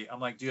 40. I'm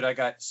like, dude, I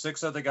got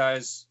 6 other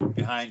guys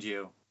behind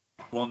you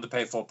willing to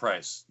pay full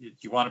price.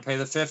 You want to pay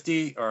the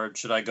 50, or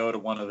should I go to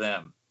one of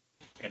them?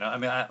 You know, I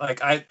mean,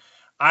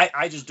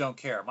 I just don't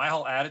care. My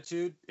whole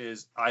attitude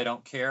is I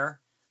don't care.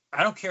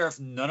 I don't care if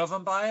none of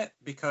them buy it,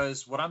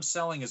 because what I'm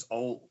selling is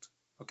old.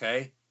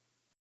 Okay.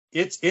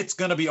 It's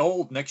going to be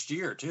old next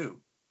year too.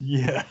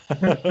 Yeah.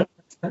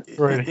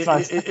 Right.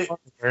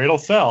 It'll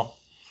sell.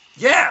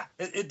 Yeah,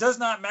 it does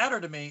not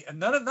matter to me, and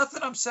nothing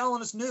I'm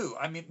selling is new.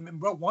 I mean,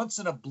 once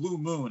in a blue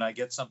moon, I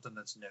get something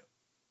that's new.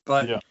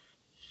 But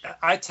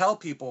I tell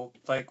people,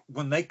 like,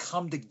 when they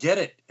come to get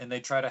it and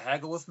they try to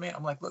haggle with me,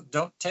 I'm like, look,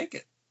 don't take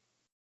it.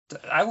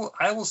 I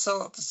will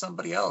sell it to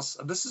somebody else.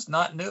 This is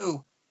not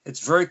new.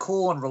 It's very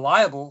cool and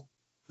reliable.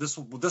 This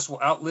will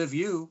outlive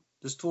you.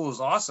 This tool is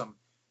awesome.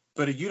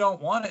 But if you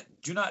don't want it,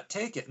 do not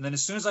take it. And then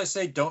as soon as I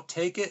say don't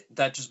take it,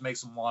 that just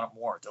makes them want it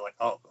more. They're like,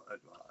 oh,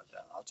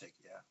 I'll take it.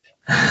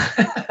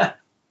 Yeah.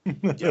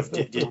 Do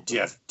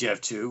you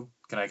have 2?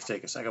 Can I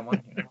take a second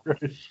one? You know?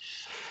 Right.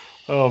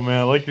 Oh man,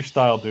 I like your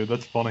style, dude.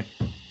 That's funny.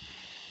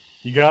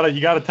 You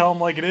gotta tell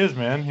them like it is,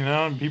 man. You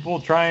know, and people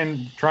try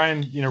and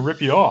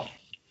rip you off.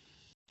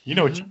 You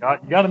know what you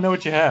got. You got to know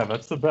what you have.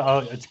 That's the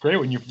best. It's great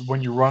when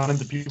you run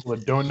into people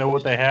that don't know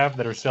what they have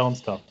that are selling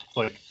stuff. It's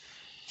like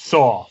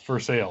saw for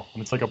sale,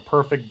 and it's like a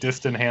perfect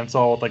distant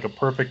handsaw with like a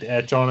perfect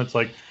etch on it. It's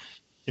like,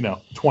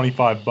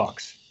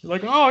 $25. You're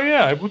like, oh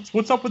yeah,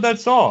 what's up with that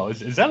saw?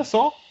 Is that a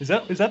saw? Is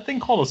that thing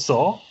called a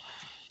saw?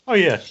 Oh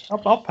yeah, how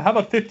about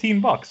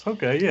 $15?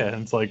 Okay, yeah,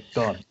 and it's like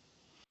done.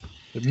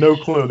 They have no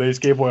clue. They just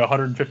gave away a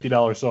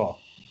 $150 saw.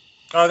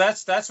 Oh,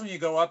 that's when you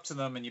go up to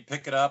them and you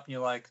pick it up and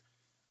you're like,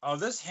 oh,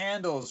 this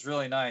handle is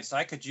really nice.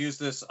 I could use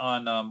this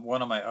on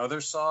one of my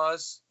other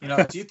saws.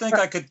 Do you think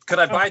I could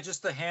I buy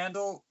just the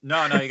handle?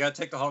 No, you got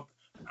to take the whole.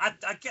 I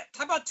get.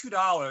 How about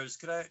 $2?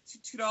 Could I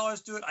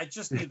 $2 do it? I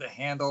just need the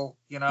handle.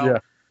 Yeah.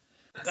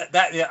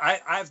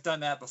 I've done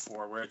that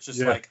before where it's just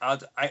like I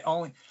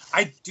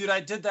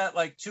did that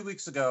like 2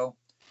 weeks ago.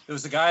 There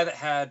was a guy that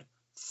had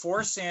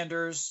 4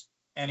 sanders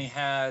and he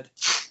had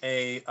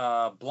a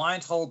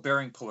blind hole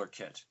bearing puller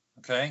kit.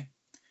 Okay.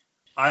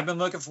 I've been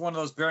looking for one of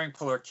those bearing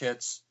puller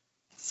kits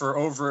for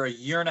over a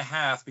year and a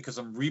half because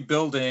I'm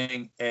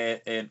rebuilding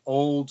an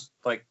old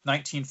like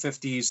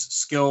 1950s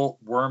skill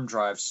worm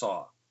drive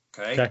saw.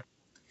 Okay.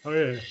 Oh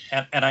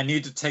yeah. And I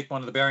need to take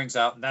one of the bearings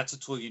out, and that's a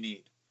tool you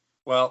need.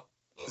 Well,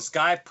 this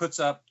guy puts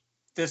up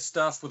this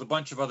stuff with a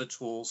bunch of other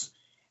tools,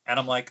 and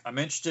I'm like, I'm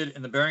interested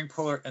in the bearing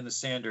puller and the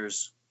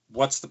sanders.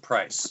 What's the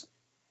price?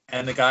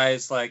 And the guy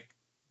is like,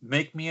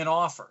 make me an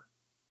offer.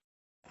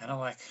 And I'm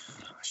like,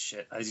 oh,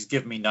 shit, he's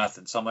giving me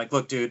nothing. So I'm like,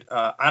 look, dude,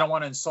 I don't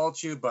want to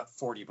insult you, but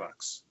 $40.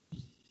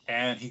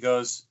 And he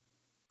goes,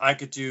 I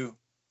could do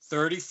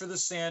 30 for the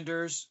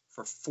sanders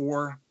for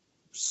four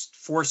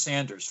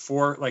sanders,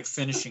 4 like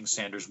finishing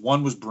sanders.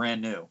 One was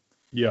brand new.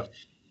 Yeah.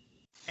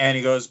 And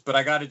he goes, but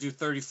I got to do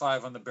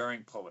 35 on the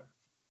bearing puller.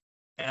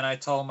 And I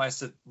told him, I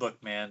said,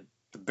 look, man,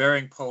 the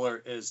bearing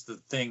puller is the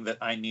thing that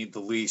I need the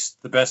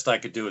least. The best I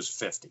could do is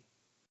 50.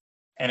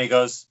 And he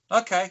goes,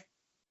 okay.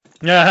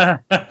 Yeah.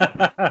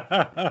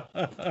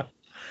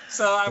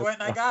 So I went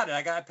and I got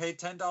it. I paid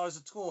 $10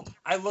 a tool.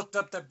 I looked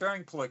up that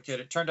bearing puller kit.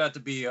 It turned out to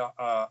be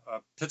a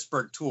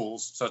Pittsburgh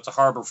Tools, so it's a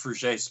Harbor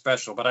Frouget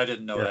special, but I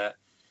didn't know that.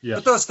 Yeah.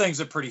 But those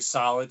things are pretty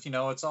solid.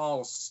 It's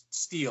all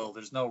steel.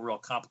 There's no real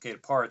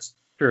complicated parts.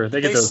 Sure,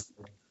 they get those.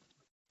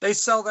 They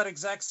sell that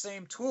exact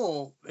same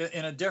tool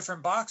in a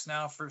different box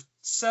now for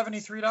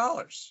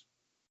 $73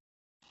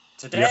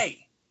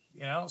 today.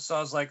 So I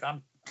was like,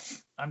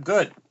 I'm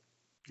good.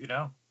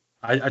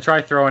 I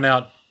try throwing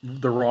out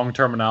the wrong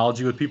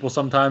terminology with people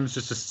sometimes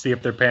just to see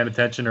if they're paying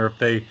attention or if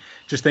they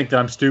just think that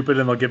I'm stupid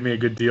and they'll give me a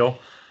good deal.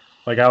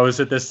 Like I was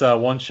at this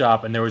one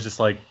shop and there was just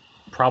like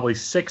probably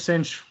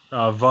 6-inch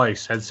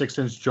vise, had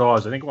 6-inch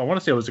jaws. I want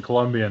to say it was a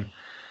Colombian,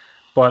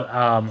 but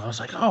I was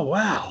like, oh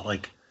wow,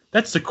 like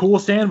that's the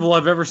coolest anvil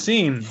I've ever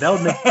seen.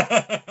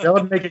 That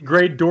would make a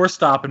great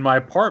doorstop in my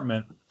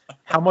apartment.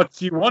 How much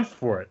do you want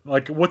for it?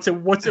 Like what's it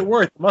worth?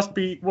 It must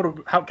be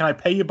how can I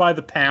pay you by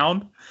the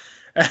pound?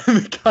 And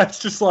the guy's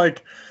just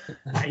like,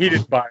 he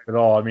didn't buy it at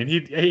all. I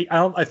mean,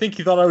 I think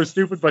he thought I was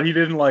stupid, but he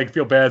didn't like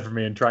feel bad for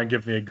me and try and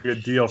give me a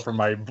good deal for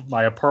my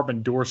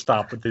apartment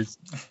doorstop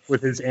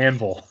with his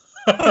anvil.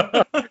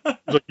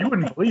 Like, you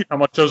wouldn't believe how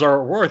much those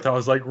are worth. I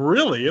was like,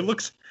 really? It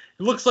looks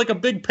like a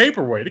big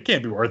paperweight. It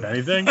can't be worth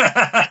anything.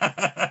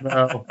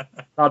 No,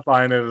 not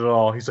buying it at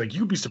all. He's like,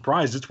 you'd be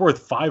surprised. It's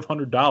worth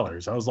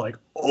 $500. I was like,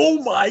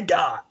 oh my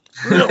God,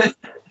 really?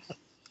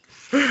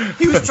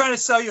 He was trying to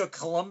sell you a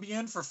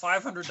Colombian for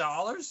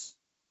 $500.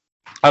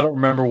 I don't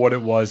remember what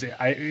it was.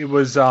 It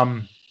was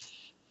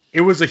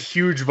a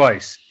huge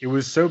vise. It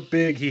was so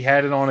big he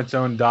had it on its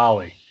own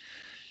dolly.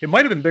 It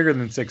might have been bigger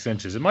than 6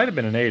 inches. It might have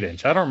been an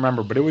 8-inch. I don't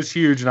remember, but it was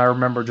huge. And I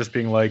remember just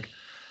being like,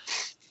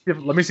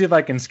 let me see if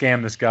I can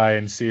scam this guy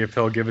and see if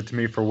he'll give it to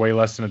me for way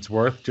less than it's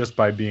worth just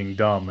by being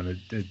dumb. And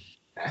it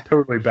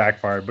totally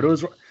backfired. But it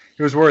was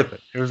worth it.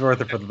 It was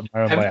worth it for my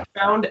own laugh. Have you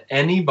found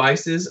any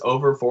vices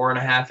over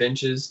 4.5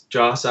 inches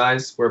jaw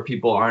size where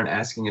people aren't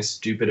asking a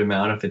stupid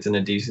amount if it's in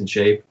a decent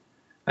shape?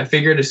 I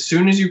figured as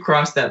soon as you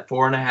cross that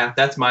 4.5,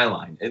 that's my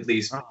line, at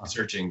least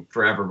searching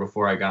forever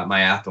before I got my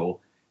Athol.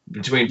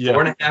 Between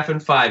 4.5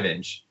 and 5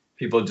 inch,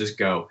 people just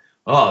go,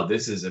 oh,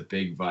 this is a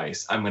big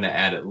vice. I'm going to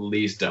add at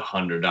least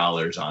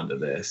 $100 onto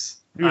this.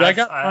 Dude,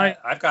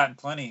 I've gotten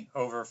plenty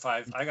over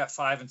 5. I got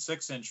 5 and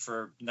 6 inch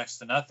for next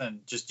to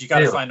nothing. Just you got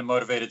to find a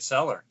motivated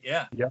seller.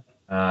 Yeah. Yeah.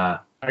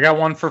 I got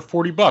one for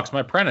 $40.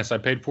 My apprentice, I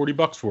paid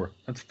 $40 for.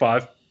 That's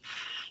 5.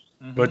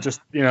 Mm-hmm. But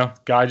just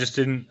guy just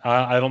didn't.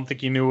 I don't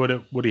think he knew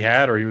what he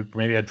had, or he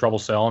maybe had trouble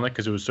selling it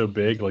because it was so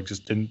big. Like,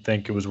 just didn't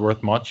think it was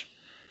worth much.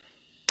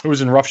 It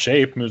was in rough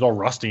shape. It was all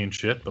rusty and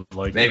shit. But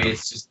like, maybe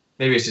it's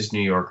just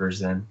New Yorkers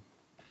then.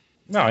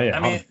 No, yeah. I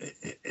mean,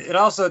 it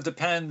also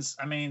depends.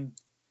 I mean,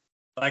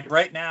 like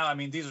right now, I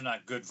mean, these are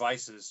not good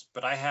vices,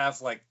 but I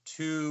have like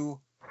 2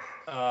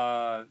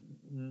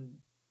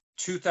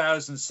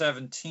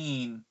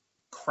 2017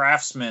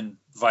 Craftsman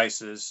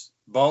vices.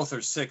 Both are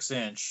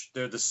 6-inch.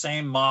 They're the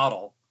same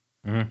model.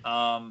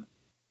 Mm-hmm.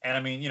 And I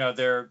mean,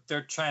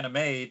 they're China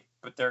made,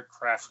 but they're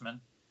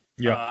Craftsman.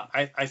 Yeah.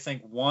 I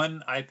think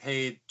one I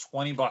paid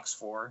 $20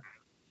 for,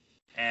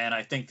 and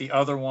I think the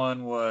other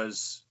one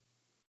was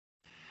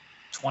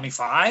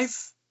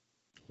 25.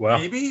 Well,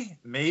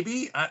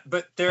 maybe.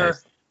 But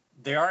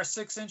they are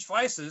 6-inch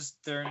vices.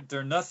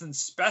 They're nothing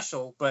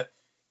special, but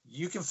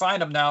you can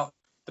find them now.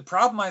 The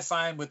problem I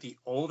find with the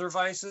older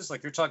vices,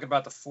 like you're talking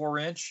about the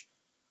 4-inch,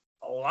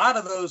 a lot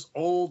of those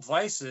old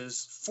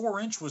vices,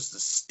 4-inch was the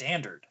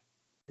standard.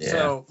 Yeah.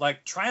 So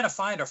like trying to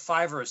find a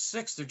 5 or a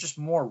 6, they're just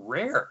more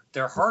rare.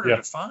 They're harder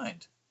to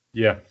find.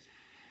 Yeah,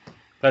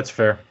 that's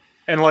fair.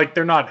 And like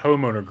they're not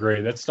homeowner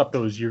grade. That's stuff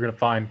you're gonna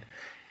find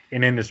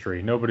in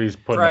industry. Nobody's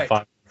putting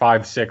a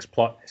 5, 6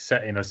 plus,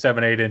 7,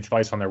 8-inch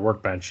vice on their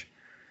workbench.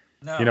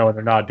 No. And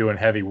they're not doing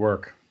heavy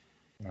work.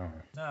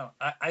 No.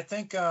 I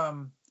think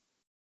trying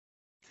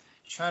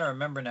to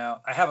remember now.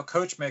 I have a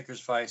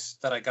Coachmaker's vice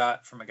that I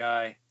got from a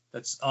guy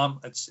that's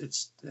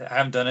it's I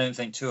haven't done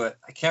anything to it.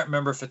 I can't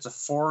remember if it's a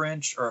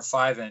 4-inch or a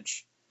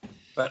 5-inch,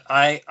 but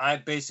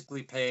I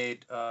basically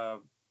paid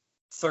 $30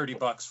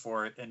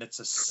 for it, and it's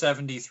a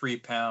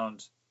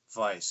 73-pound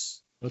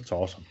vice. That's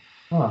awesome.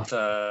 It's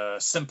a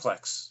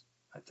Simplex,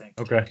 I think.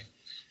 Okay.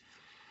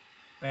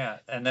 Yeah,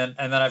 and then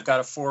I've got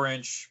a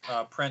 4-inch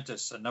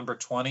Prentice, a number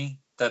 20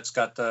 that's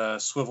got the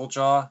swivel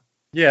jaw.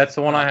 Yeah, that's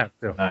the one I have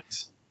too.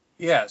 Nice.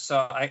 Yeah,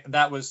 so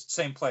that was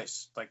same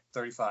place, like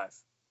 35.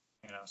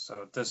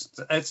 So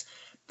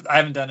I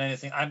haven't done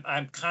anything.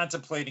 I'm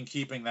contemplating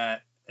keeping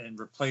that and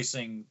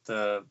replacing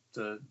the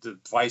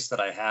vice that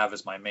I have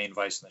as my main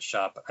vice in the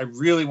shop. I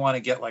really want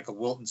to get like a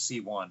Wilton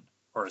C1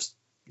 or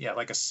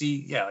like a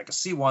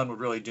C1 would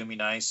really do me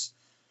nice.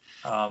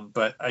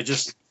 But I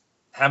just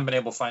haven't been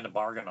able to find a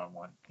bargain on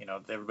one.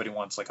 Everybody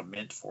wants like a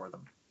mint for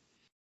them.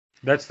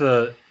 That's is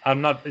the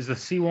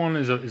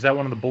C1 is that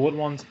one of the bullet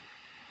ones?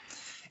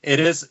 It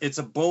is. It's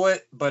a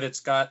bullet, but it's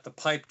got the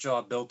pipe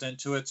jaw built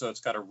into it, so it's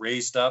got a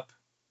raised up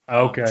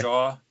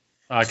jaw.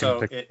 I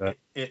can pick that.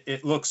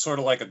 It looks sort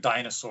of like a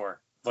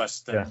dinosaur,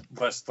 less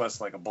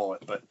like a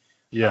bullet. But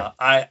yeah,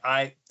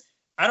 I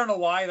don't know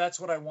why that's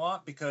what I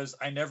want, because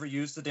I never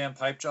use the damn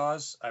pipe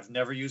jaws. I've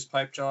never used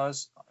pipe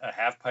jaws. I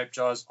have pipe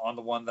jaws on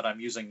the one that I'm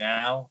using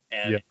now,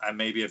 and I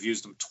maybe have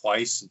used them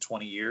twice in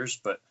 20 years.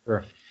 But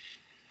sure.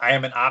 I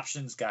am an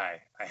options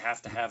guy. I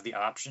have to have the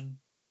option.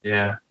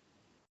 Yeah.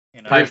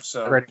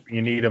 So when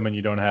you need them and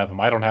you don't have them.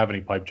 I don't have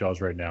any pipe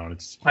jaws right now, and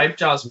it's pipe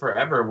jaws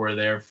forever were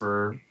there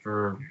for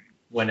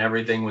when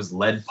everything was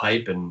lead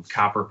pipe and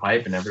copper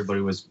pipe and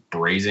everybody was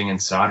brazing and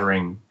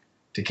soldering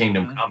to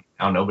Kingdom Come.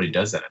 Now nobody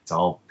does that. It's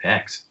all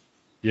PEX.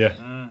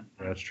 Yeah,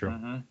 that's true.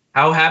 Mm-hmm.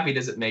 How happy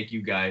does it make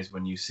you guys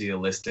when you see a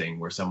listing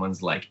where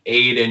someone's like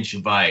 8-inch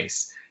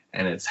vice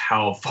and it's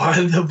how far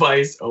the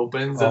vice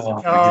opens?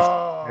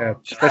 Yeah,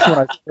 especially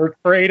when I search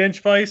for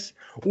 8-inch vice,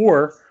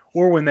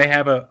 or when they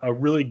have a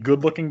really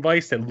good-looking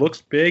vice that looks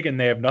big and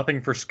they have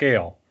nothing for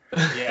scale.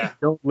 Yeah.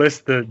 Don't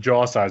list the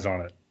jaw size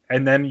on it.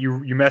 And then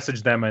you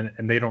message them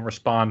and they don't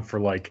respond for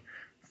like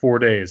 4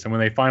 days. And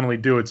when they finally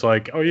do, it's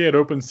like, oh, yeah, it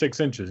opens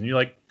 6 inches. And you're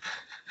like,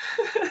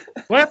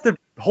 do I have to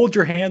hold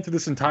your hand through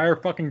this entire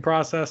fucking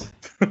process?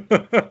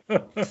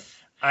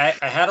 I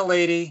had a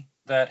lady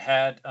that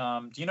had,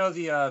 do you know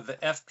the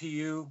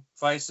FPU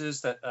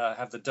vices that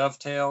have the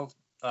dovetailed,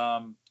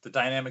 the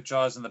dynamic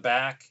jaws in the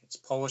back? It's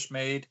Polish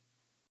made.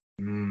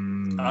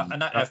 Not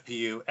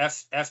FPU,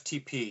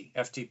 FTP.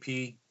 I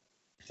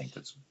think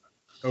that's.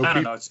 OP? I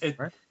don't know.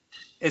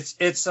 It's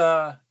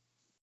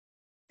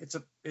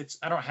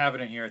I don't have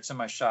it in here. It's in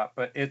my shop,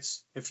 but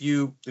it's if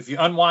you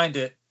unwind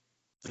it,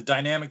 the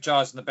dynamic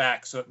jaws in the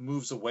back, so it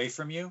moves away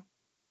from you.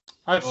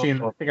 I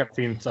think I've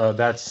seen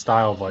that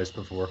style vice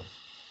before.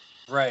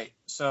 Right.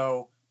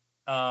 So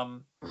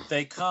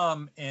they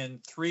come in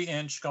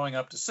 3-inch going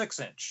up to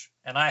 6-inch,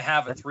 and I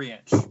have a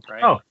 3-inch.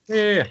 Right. Oh,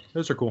 yeah.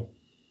 Those are cool.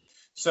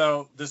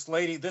 So this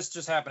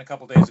just happened a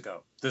couple days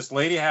ago. This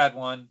lady had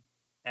one,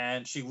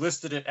 and she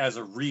listed it as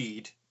a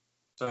reed,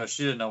 so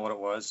she didn't know what it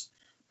was.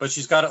 But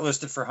she's got it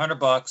listed for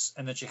 $100,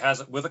 and then she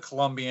has it with a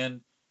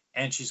Colombian,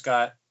 and she's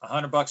got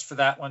 $100 for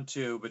that one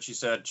too. But she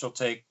said she'll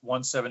take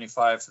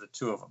 $175 for the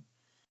two of them.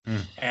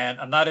 And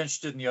I'm not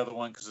interested in the other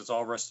one because it's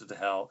all rusted to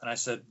hell. And I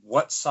said,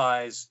 what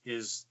size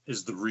is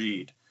the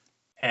reed?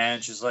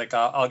 And she's like,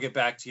 I'll get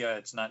back to you.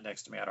 It's not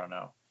next to me. I don't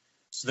know.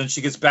 So then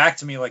she gets back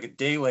to me like a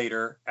day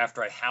later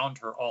after I hound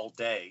her all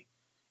day.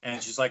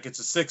 And she's like, it's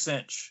a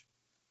 6-inch.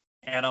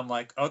 And I'm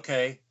like,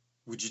 okay,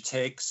 would you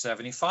take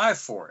 $75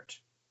 for it?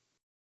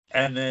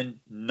 And then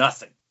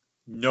nothing,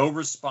 no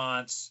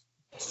response,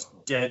 just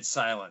dead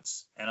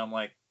silence. And I'm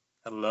like,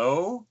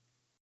 hello?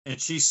 And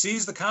she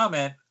sees the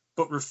comment,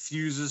 but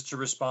refuses to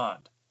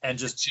respond and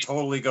just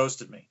totally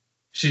ghosted me.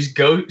 She's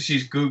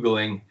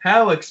Googling,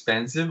 how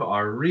expensive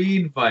are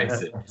reed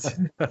vices?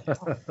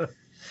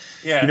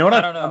 Yeah, you know what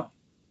I don't know.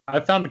 I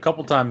found a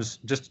couple times,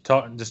 just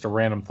a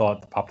random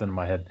thought that popped into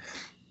my head.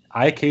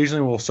 I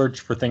occasionally will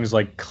search for things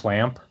like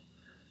clamp,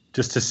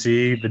 just to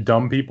see the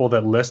dumb people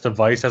that list a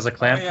vice as a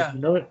clamp.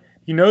 Oh, yeah.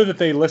 You know that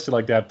they list it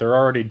like that. They're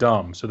already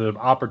dumb, so the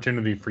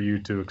opportunity for you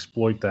to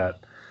exploit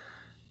that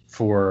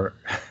for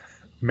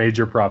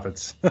major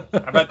profits. How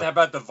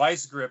about the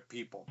vice grip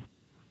people?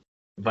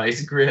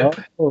 Vice grip.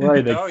 Oh,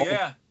 right. Oh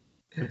yeah,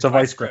 It's a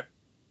vice grip.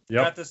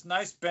 Yep. Got this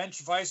nice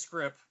bench vice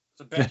grip.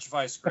 It's a bench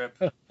vice grip.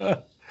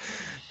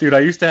 Dude, I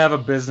used to have a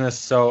business,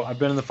 so I've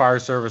been in the fire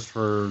service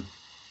since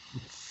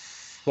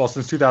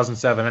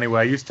 2007. Anyway,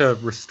 I used to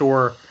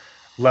restore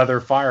leather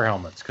fire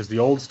helmets because the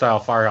old style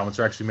fire helmets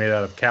are actually made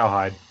out of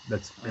cowhide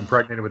that's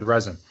impregnated with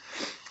resin.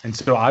 And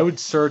so I would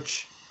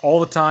search all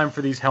the time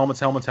for these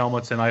helmets,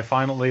 and I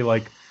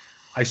finally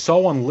I saw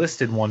one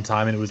listed one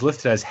time, and it was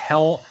listed as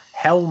Helment,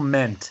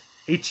 Helment,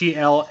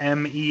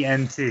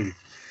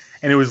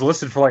 and it was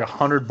listed for like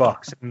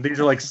 $100, and these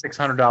are like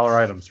 $600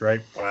 items,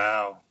 right?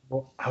 Wow.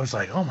 Well, I was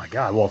like, oh my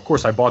god. Well, of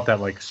course I bought that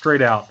like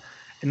straight out,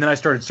 and then I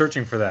started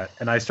searching for that,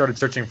 and I started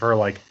searching for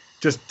like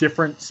just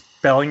different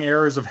spelling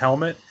errors of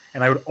helmet,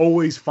 and I would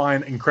always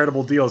find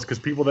incredible deals because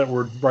people that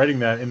were writing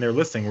that in their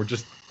listing were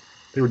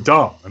they were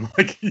dumb, and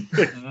like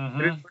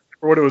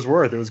for what it was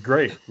worth, it was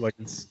great. Like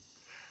there's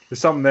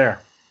something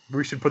there.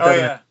 We should put that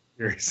in the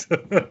series.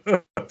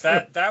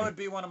 that would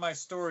be one of my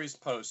stories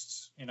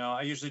posts. You know,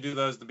 I usually do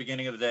those at the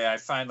beginning of the day. I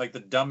find like the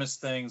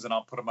dumbest things and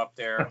I'll put them up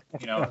there.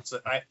 You know,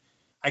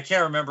 I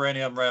can't remember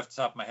any of them right off the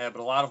top of my head,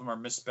 but a lot of them are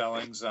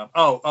misspellings.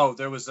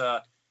 There was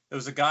a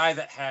guy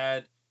that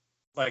had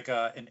like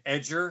an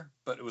edger,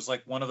 but it was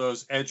like one of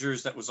those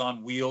edgers that was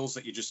on wheels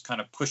that you just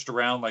kind of pushed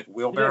around like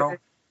wheelbarrow. Yeah.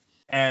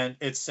 And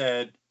it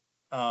said,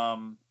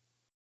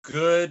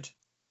 good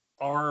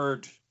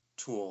ard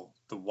tool.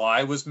 The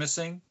Y was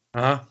missing.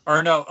 Uh-huh.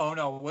 Or no,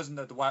 it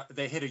wasn't the Y.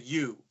 They hit a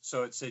U.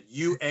 So it said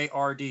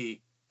UARD,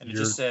 and it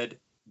just said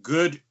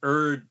good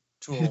ard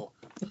tool.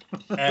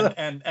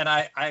 and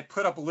I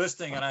put up a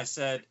listing and I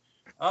said,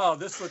 oh,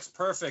 this looks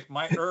perfect.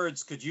 My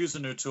urds could use a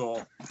new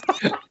tool.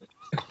 You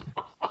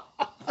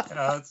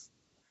know,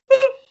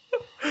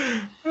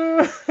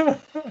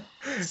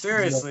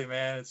 seriously,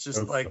 man, it's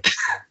just like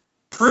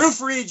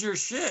proofread your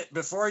shit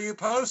before you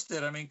post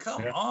it. I mean,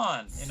 come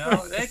on, you know,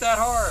 it ain't that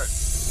hard.